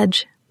along the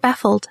ledge,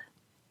 baffled.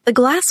 The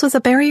glass was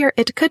a barrier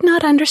it could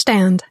not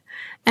understand,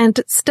 and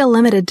still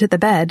limited to the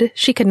bed,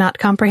 she could not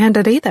comprehend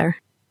it either.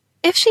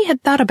 If she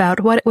had thought about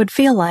what it would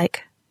feel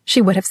like,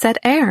 she would have said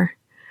air.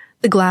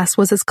 The glass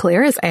was as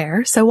clear as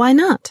air, so why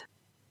not?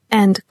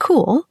 And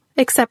cool,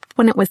 except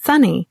when it was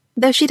sunny,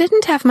 though she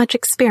didn't have much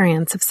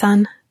experience of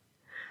sun.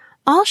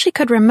 All she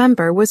could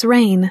remember was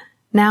rain,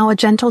 now a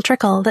gentle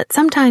trickle that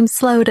sometimes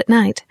slowed at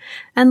night,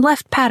 and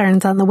left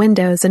patterns on the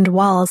windows and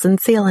walls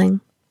and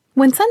ceiling.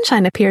 When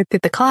sunshine appeared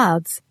through the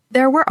clouds,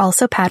 there were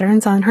also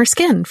patterns on her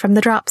skin from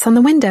the drops on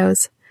the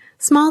windows,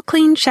 small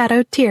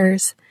clean-shadowed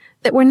tears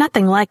that were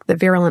nothing like the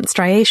virulent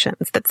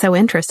striations that so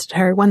interested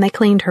her when they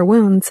cleaned her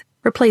wounds,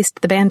 replaced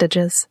the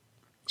bandages.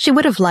 She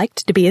would have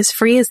liked to be as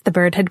free as the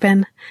bird had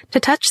been, to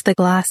touch the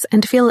glass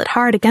and feel it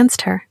hard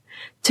against her,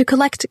 to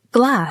collect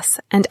glass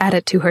and add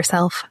it to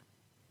herself.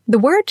 The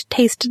word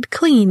tasted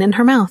clean in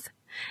her mouth,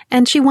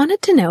 and she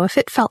wanted to know if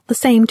it felt the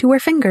same to her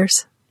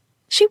fingers.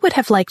 She would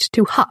have liked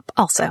to hop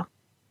also,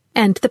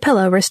 and the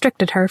pillow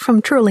restricted her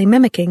from truly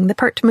mimicking the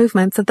pert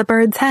movements of the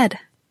bird's head.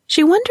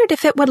 She wondered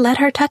if it would let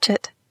her touch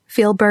it,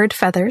 feel bird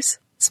feathers,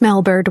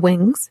 smell bird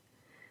wings.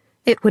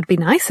 It would be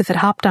nice if it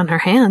hopped on her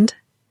hand.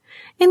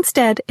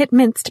 Instead, it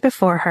minced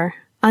before her,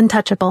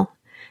 untouchable,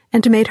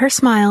 and made her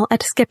smile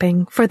at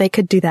skipping, for they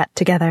could do that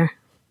together.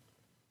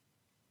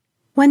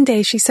 One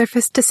day she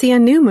surfaced to see a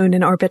new moon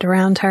in orbit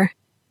around her,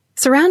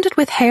 surrounded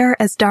with hair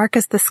as dark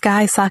as the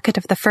sky socket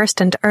of the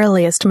first and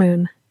earliest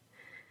moon.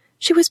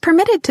 She was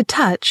permitted to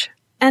touch,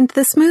 and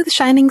the smooth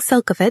shining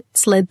silk of it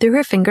slid through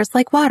her fingers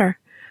like water,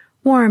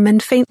 warm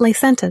and faintly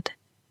scented.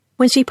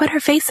 When she put her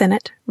face in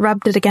it,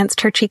 rubbed it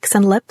against her cheeks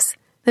and lips,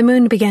 the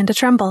moon began to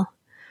tremble.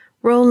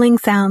 Rolling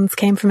sounds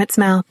came from its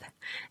mouth,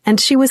 and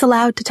she was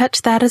allowed to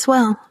touch that as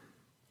well.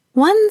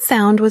 One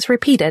sound was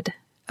repeated,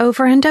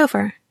 over and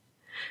over.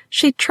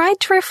 She tried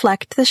to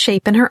reflect the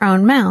shape in her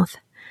own mouth,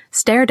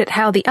 stared at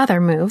how the other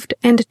moved,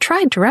 and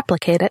tried to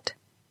replicate it.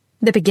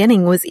 The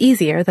beginning was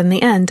easier than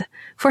the end,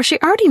 for she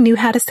already knew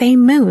how to say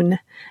moon,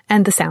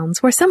 and the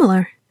sounds were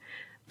similar.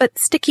 But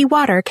sticky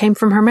water came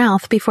from her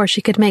mouth before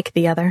she could make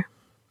the other.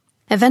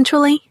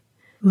 Eventually,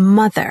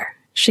 mother,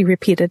 she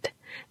repeated,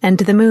 and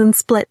the moon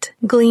split,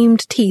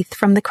 gleamed teeth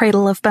from the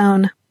cradle of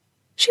bone.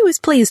 She was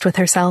pleased with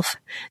herself,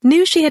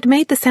 knew she had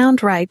made the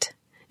sound right,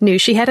 knew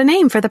she had a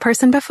name for the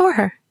person before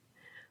her.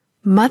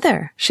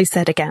 Mother, she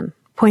said again,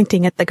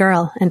 pointing at the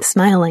girl and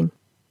smiling.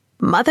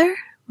 Mother,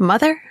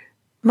 mother,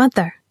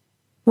 mother.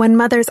 When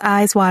Mother's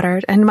eyes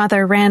watered and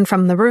Mother ran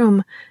from the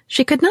room,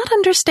 she could not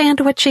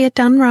understand what she had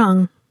done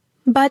wrong.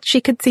 But she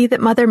could see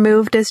that Mother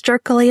moved as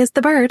jerkily as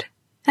the bird,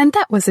 and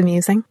that was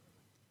amusing.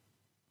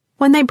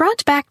 When they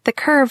brought back the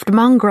curved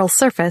mongrel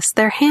surface,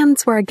 their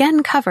hands were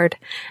again covered,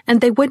 and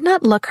they would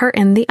not look her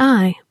in the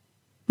eye.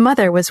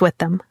 Mother was with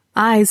them,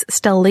 eyes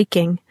still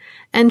leaking,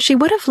 and she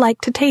would have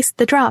liked to taste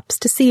the drops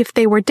to see if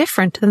they were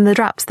different than the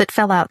drops that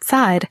fell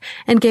outside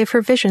and gave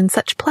her vision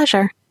such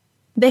pleasure.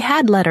 They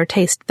had let her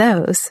taste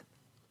those.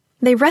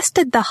 They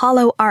rested the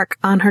hollow arc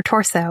on her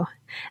torso,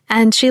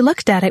 and she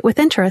looked at it with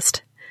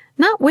interest,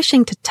 not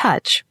wishing to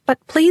touch,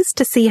 but pleased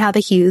to see how the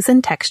hues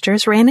and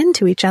textures ran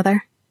into each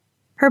other.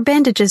 Her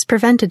bandages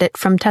prevented it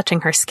from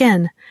touching her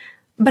skin,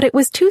 but it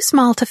was too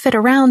small to fit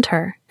around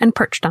her and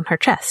perched on her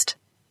chest.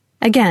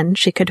 Again,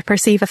 she could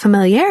perceive a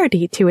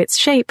familiarity to its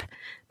shape,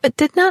 but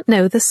did not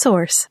know the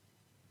source.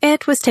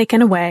 It was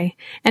taken away,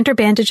 and her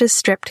bandages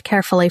stripped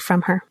carefully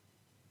from her.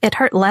 It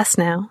hurt less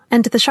now,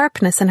 and the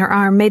sharpness in her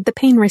arm made the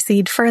pain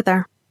recede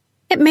further.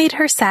 It made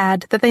her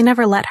sad that they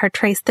never let her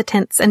trace the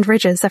tints and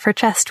ridges of her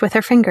chest with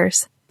her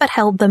fingers, but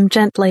held them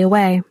gently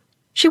away.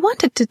 She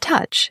wanted to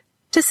touch,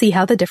 to see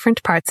how the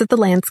different parts of the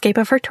landscape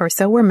of her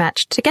torso were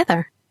matched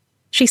together.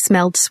 She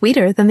smelled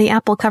sweeter than the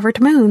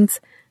apple-covered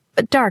moons,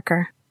 but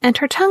darker, and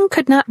her tongue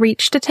could not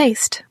reach to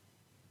taste.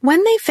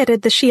 When they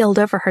fitted the shield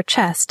over her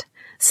chest,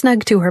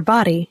 snug to her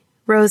body,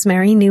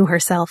 Rosemary knew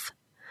herself.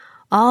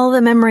 All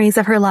the memories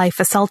of her life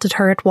assaulted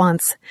her at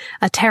once,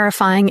 a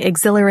terrifying,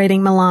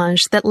 exhilarating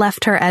melange that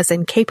left her as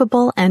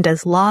incapable and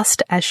as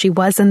lost as she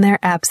was in their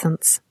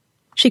absence.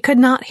 She could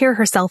not hear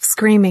herself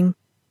screaming,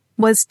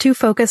 was too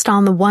focused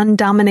on the one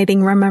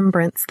dominating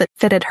remembrance that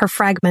fitted her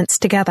fragments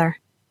together.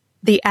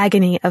 The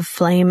agony of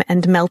flame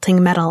and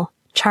melting metal,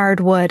 charred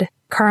wood,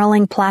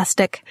 curling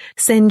plastic,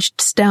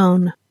 singed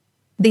stone.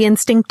 The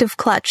instinctive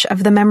clutch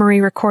of the memory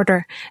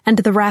recorder and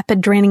the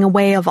rapid draining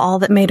away of all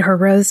that made her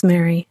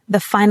Rosemary, the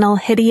final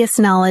hideous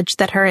knowledge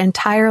that her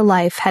entire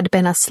life had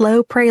been a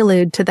slow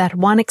prelude to that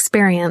one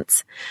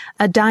experience,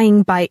 a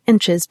dying by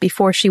inches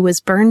before she was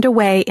burned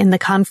away in the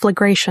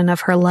conflagration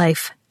of her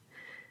life.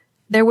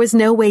 There was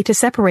no way to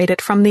separate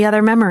it from the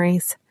other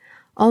memories.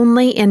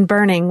 Only in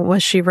burning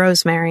was she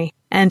Rosemary,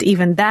 and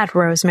even that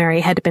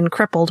Rosemary had been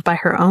crippled by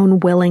her own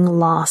willing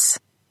loss.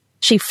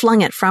 She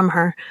flung it from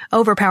her,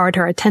 overpowered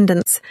her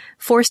attendants,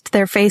 forced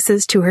their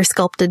faces to her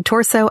sculpted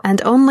torso,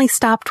 and only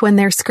stopped when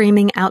their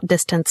screaming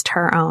outdistanced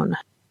her own.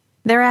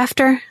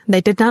 Thereafter,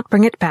 they did not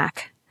bring it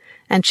back,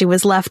 and she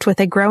was left with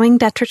a growing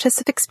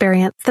detritus of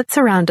experience that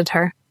surrounded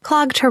her,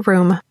 clogged her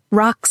room,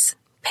 rocks,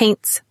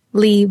 paints,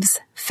 leaves,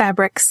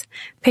 fabrics,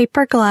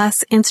 paper,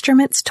 glass,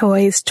 instruments,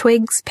 toys,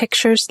 twigs,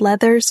 pictures,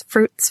 leathers,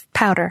 fruits,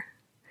 powder.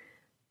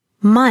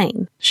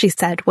 Mine, she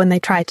said when they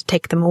tried to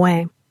take them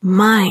away.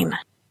 Mine.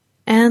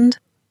 And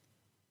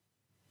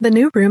the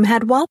new room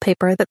had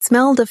wallpaper that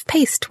smelled of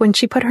paste when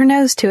she put her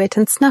nose to it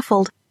and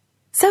snuffled.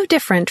 So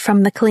different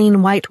from the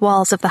clean white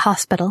walls of the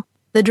hospital,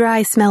 the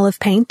dry smell of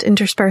paint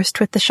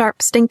interspersed with the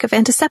sharp stink of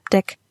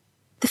antiseptic,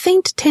 the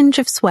faint tinge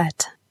of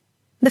sweat.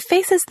 The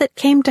faces that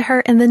came to her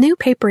in the new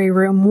papery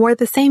room wore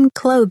the same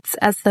clothes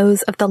as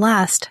those of the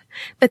last,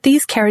 but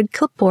these carried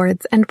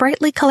clipboards and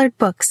brightly colored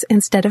books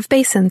instead of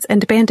basins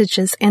and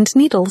bandages and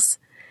needles,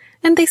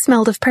 and they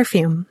smelled of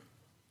perfume.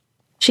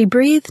 She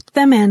breathed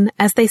them in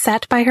as they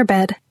sat by her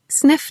bed,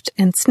 sniffed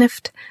and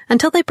sniffed,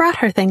 until they brought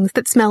her things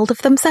that smelled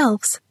of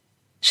themselves.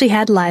 She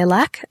had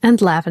lilac and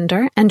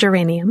lavender and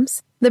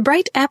geraniums, the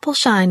bright apple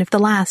shine of the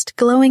last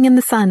glowing in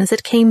the sun as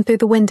it came through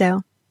the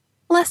window.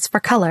 Less for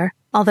color,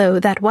 although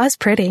that was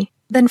pretty,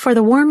 than for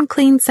the warm,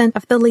 clean scent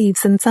of the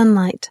leaves in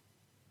sunlight.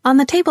 On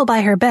the table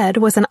by her bed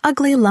was an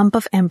ugly lump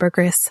of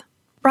ambergris,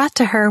 brought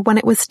to her when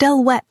it was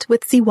still wet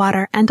with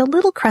seawater and a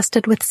little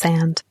crusted with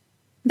sand.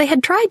 They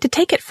had tried to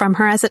take it from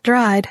her as it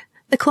dried,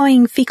 the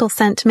cloying fecal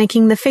scent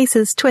making the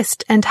faces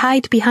twist and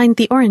hide behind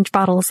the orange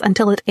bottles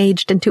until it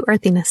aged into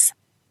earthiness.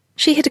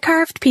 She had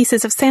carved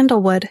pieces of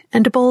sandalwood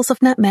and bowls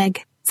of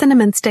nutmeg,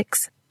 cinnamon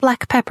sticks,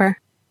 black pepper.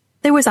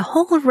 There was a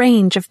whole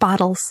range of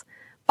bottles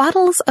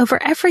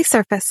over every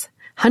surface,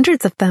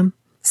 hundreds of them,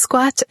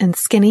 squat and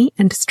skinny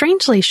and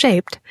strangely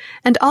shaped,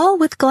 and all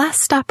with glass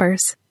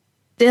stoppers.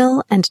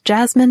 Dill and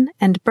jasmine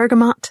and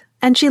bergamot,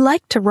 and she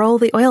liked to roll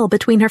the oil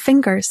between her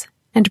fingers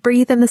and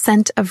breathe in the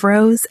scent of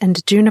rose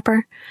and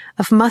juniper,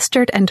 of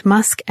mustard and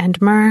musk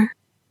and myrrh.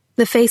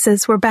 The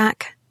faces were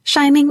back,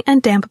 shining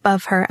and damp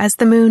above her as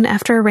the moon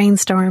after a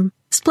rainstorm,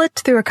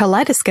 split through a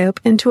kaleidoscope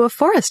into a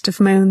forest of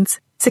moons,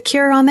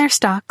 secure on their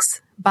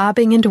stalks,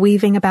 bobbing and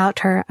weaving about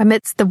her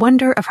amidst the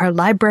wonder of her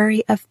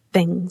library of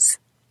things.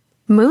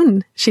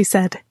 "Moon," she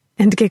said,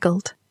 and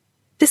giggled.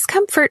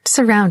 Discomfort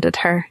surrounded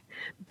her,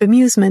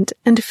 bemusement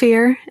and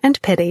fear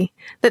and pity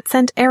that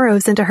sent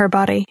arrows into her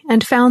body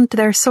and found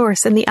their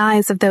source in the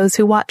eyes of those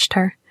who watched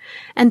her,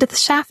 and the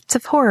shafts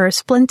of horror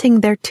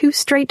splinting their two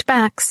straight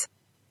backs.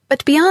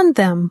 But beyond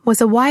them was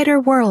a wider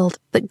world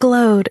that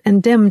glowed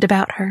and dimmed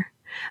about her,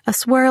 a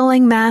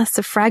swirling mass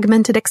of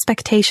fragmented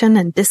expectation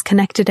and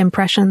disconnected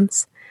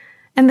impressions.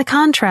 And the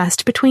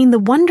contrast between the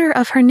wonder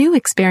of her new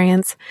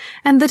experience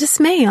and the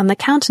dismay on the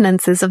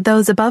countenances of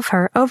those above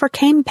her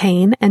overcame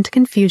pain and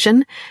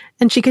confusion,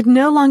 and she could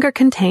no longer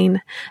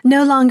retained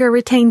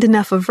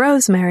enough of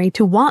Rosemary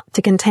to want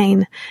to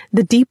contain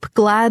the deep,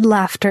 glad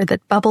laughter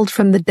that bubbled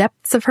from the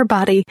depths of her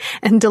body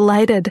and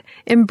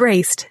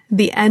embraced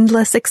the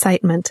endless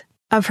excitement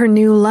of her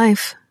new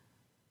life.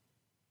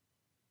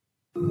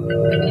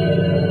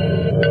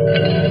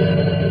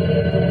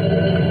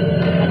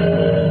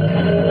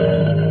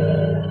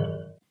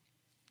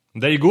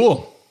 There you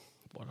go.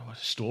 What a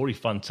story.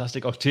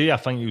 Fantastic. Octavia,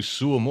 thank you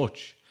so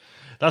much.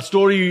 That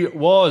story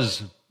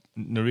was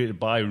narrated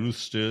by Ruth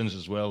Stearns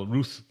as well.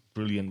 Ruth,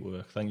 brilliant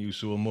work. Thank you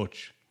so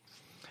much.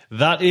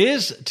 That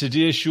is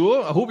today's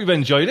show. I hope you've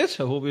enjoyed it.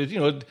 I hope,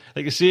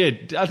 like I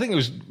say, I think it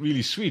was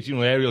really sweet.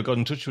 Ariel got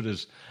in touch with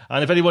us.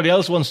 And if anybody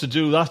else wants to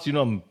do that,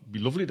 it'd be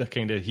lovely to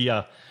kind of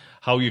hear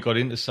how you got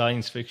into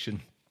science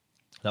fiction.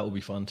 That would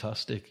be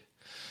fantastic.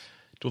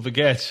 Don't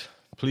forget,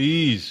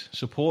 please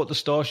support the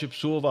Starship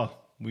Sofa.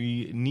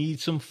 We need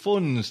some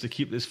funds to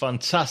keep this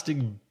fantastic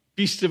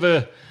beast of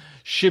a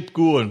ship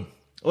going.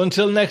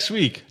 Until next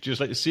week,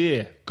 just like to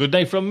say, good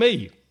night from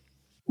me.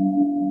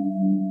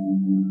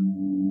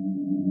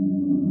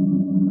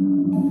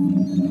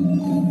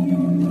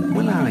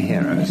 Will our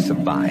heroes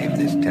survive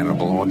this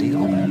terrible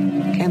ordeal?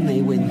 Can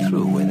they win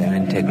through with their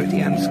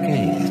integrity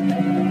unscathed?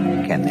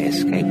 Can they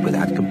escape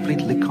without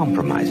completely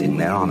compromising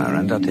their honor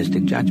and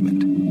artistic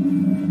judgment?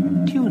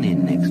 Tune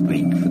in next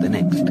week for the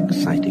next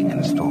exciting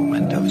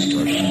installment of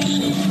Starship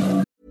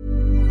Sofa.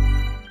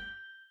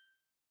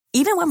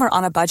 Even when we're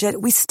on a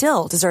budget, we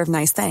still deserve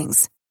nice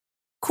things.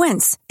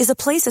 Quince is a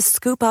place to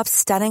scoop up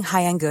stunning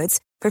high-end goods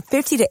for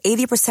 50 to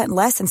 80%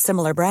 less than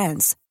similar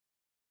brands.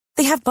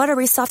 They have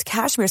buttery soft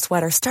cashmere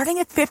sweaters starting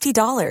at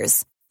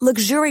 $50,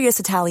 luxurious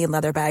Italian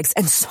leather bags,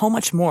 and so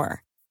much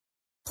more.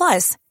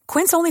 Plus,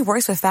 Quince only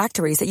works with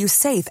factories that use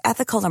safe,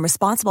 ethical, and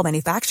responsible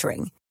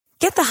manufacturing.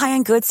 Get the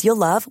high-end goods you'll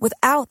love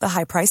without the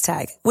high price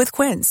tag with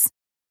Quince.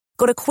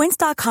 Go to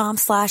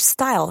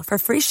quince.com/style for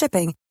free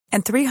shipping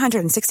and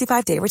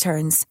 365-day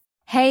returns.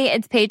 Hey,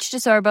 it's Paige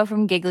DeSorbo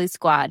from Giggly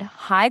Squad.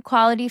 High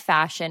quality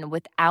fashion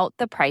without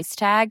the price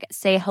tag.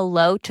 Say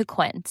hello to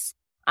Quince.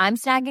 I'm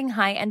snagging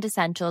high-end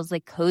essentials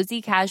like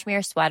cozy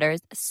cashmere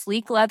sweaters,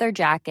 sleek leather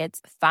jackets,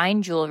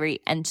 fine jewelry,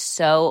 and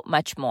so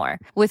much more.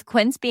 With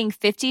Quince being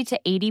 50 to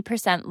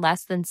 80%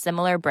 less than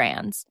similar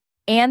brands.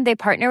 And they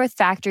partner with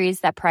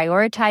factories that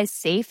prioritize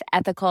safe,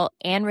 ethical,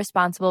 and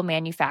responsible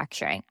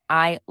manufacturing.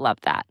 I love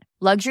that.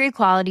 Luxury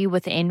quality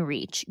within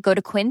reach. Go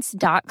to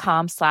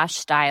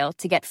quince.com/style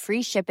to get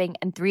free shipping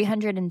and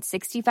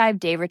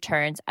 365-day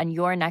returns on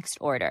your next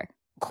order.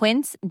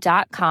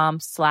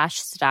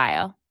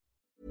 Quince.com/style.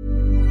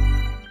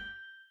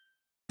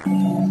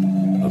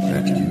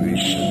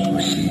 Evacuation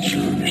procedure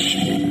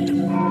initiated.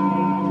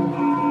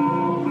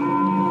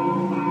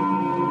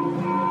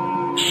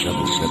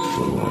 Shuttle set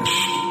for launch.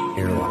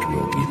 Airlock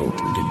will be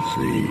opened in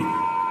 3,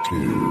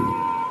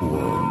 2,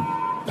 1.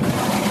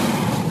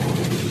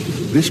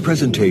 This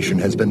presentation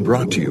has been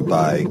brought to you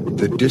by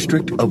the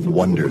District of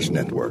Wonders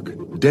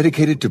Network,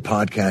 dedicated to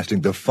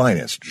podcasting the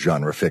finest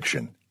genre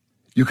fiction.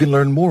 You can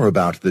learn more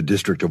about the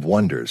District of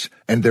Wonders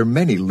and their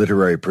many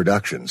literary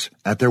productions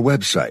at their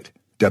website,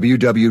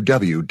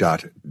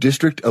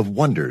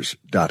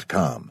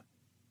 www.districtofwonders.com.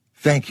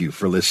 Thank you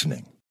for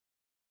listening.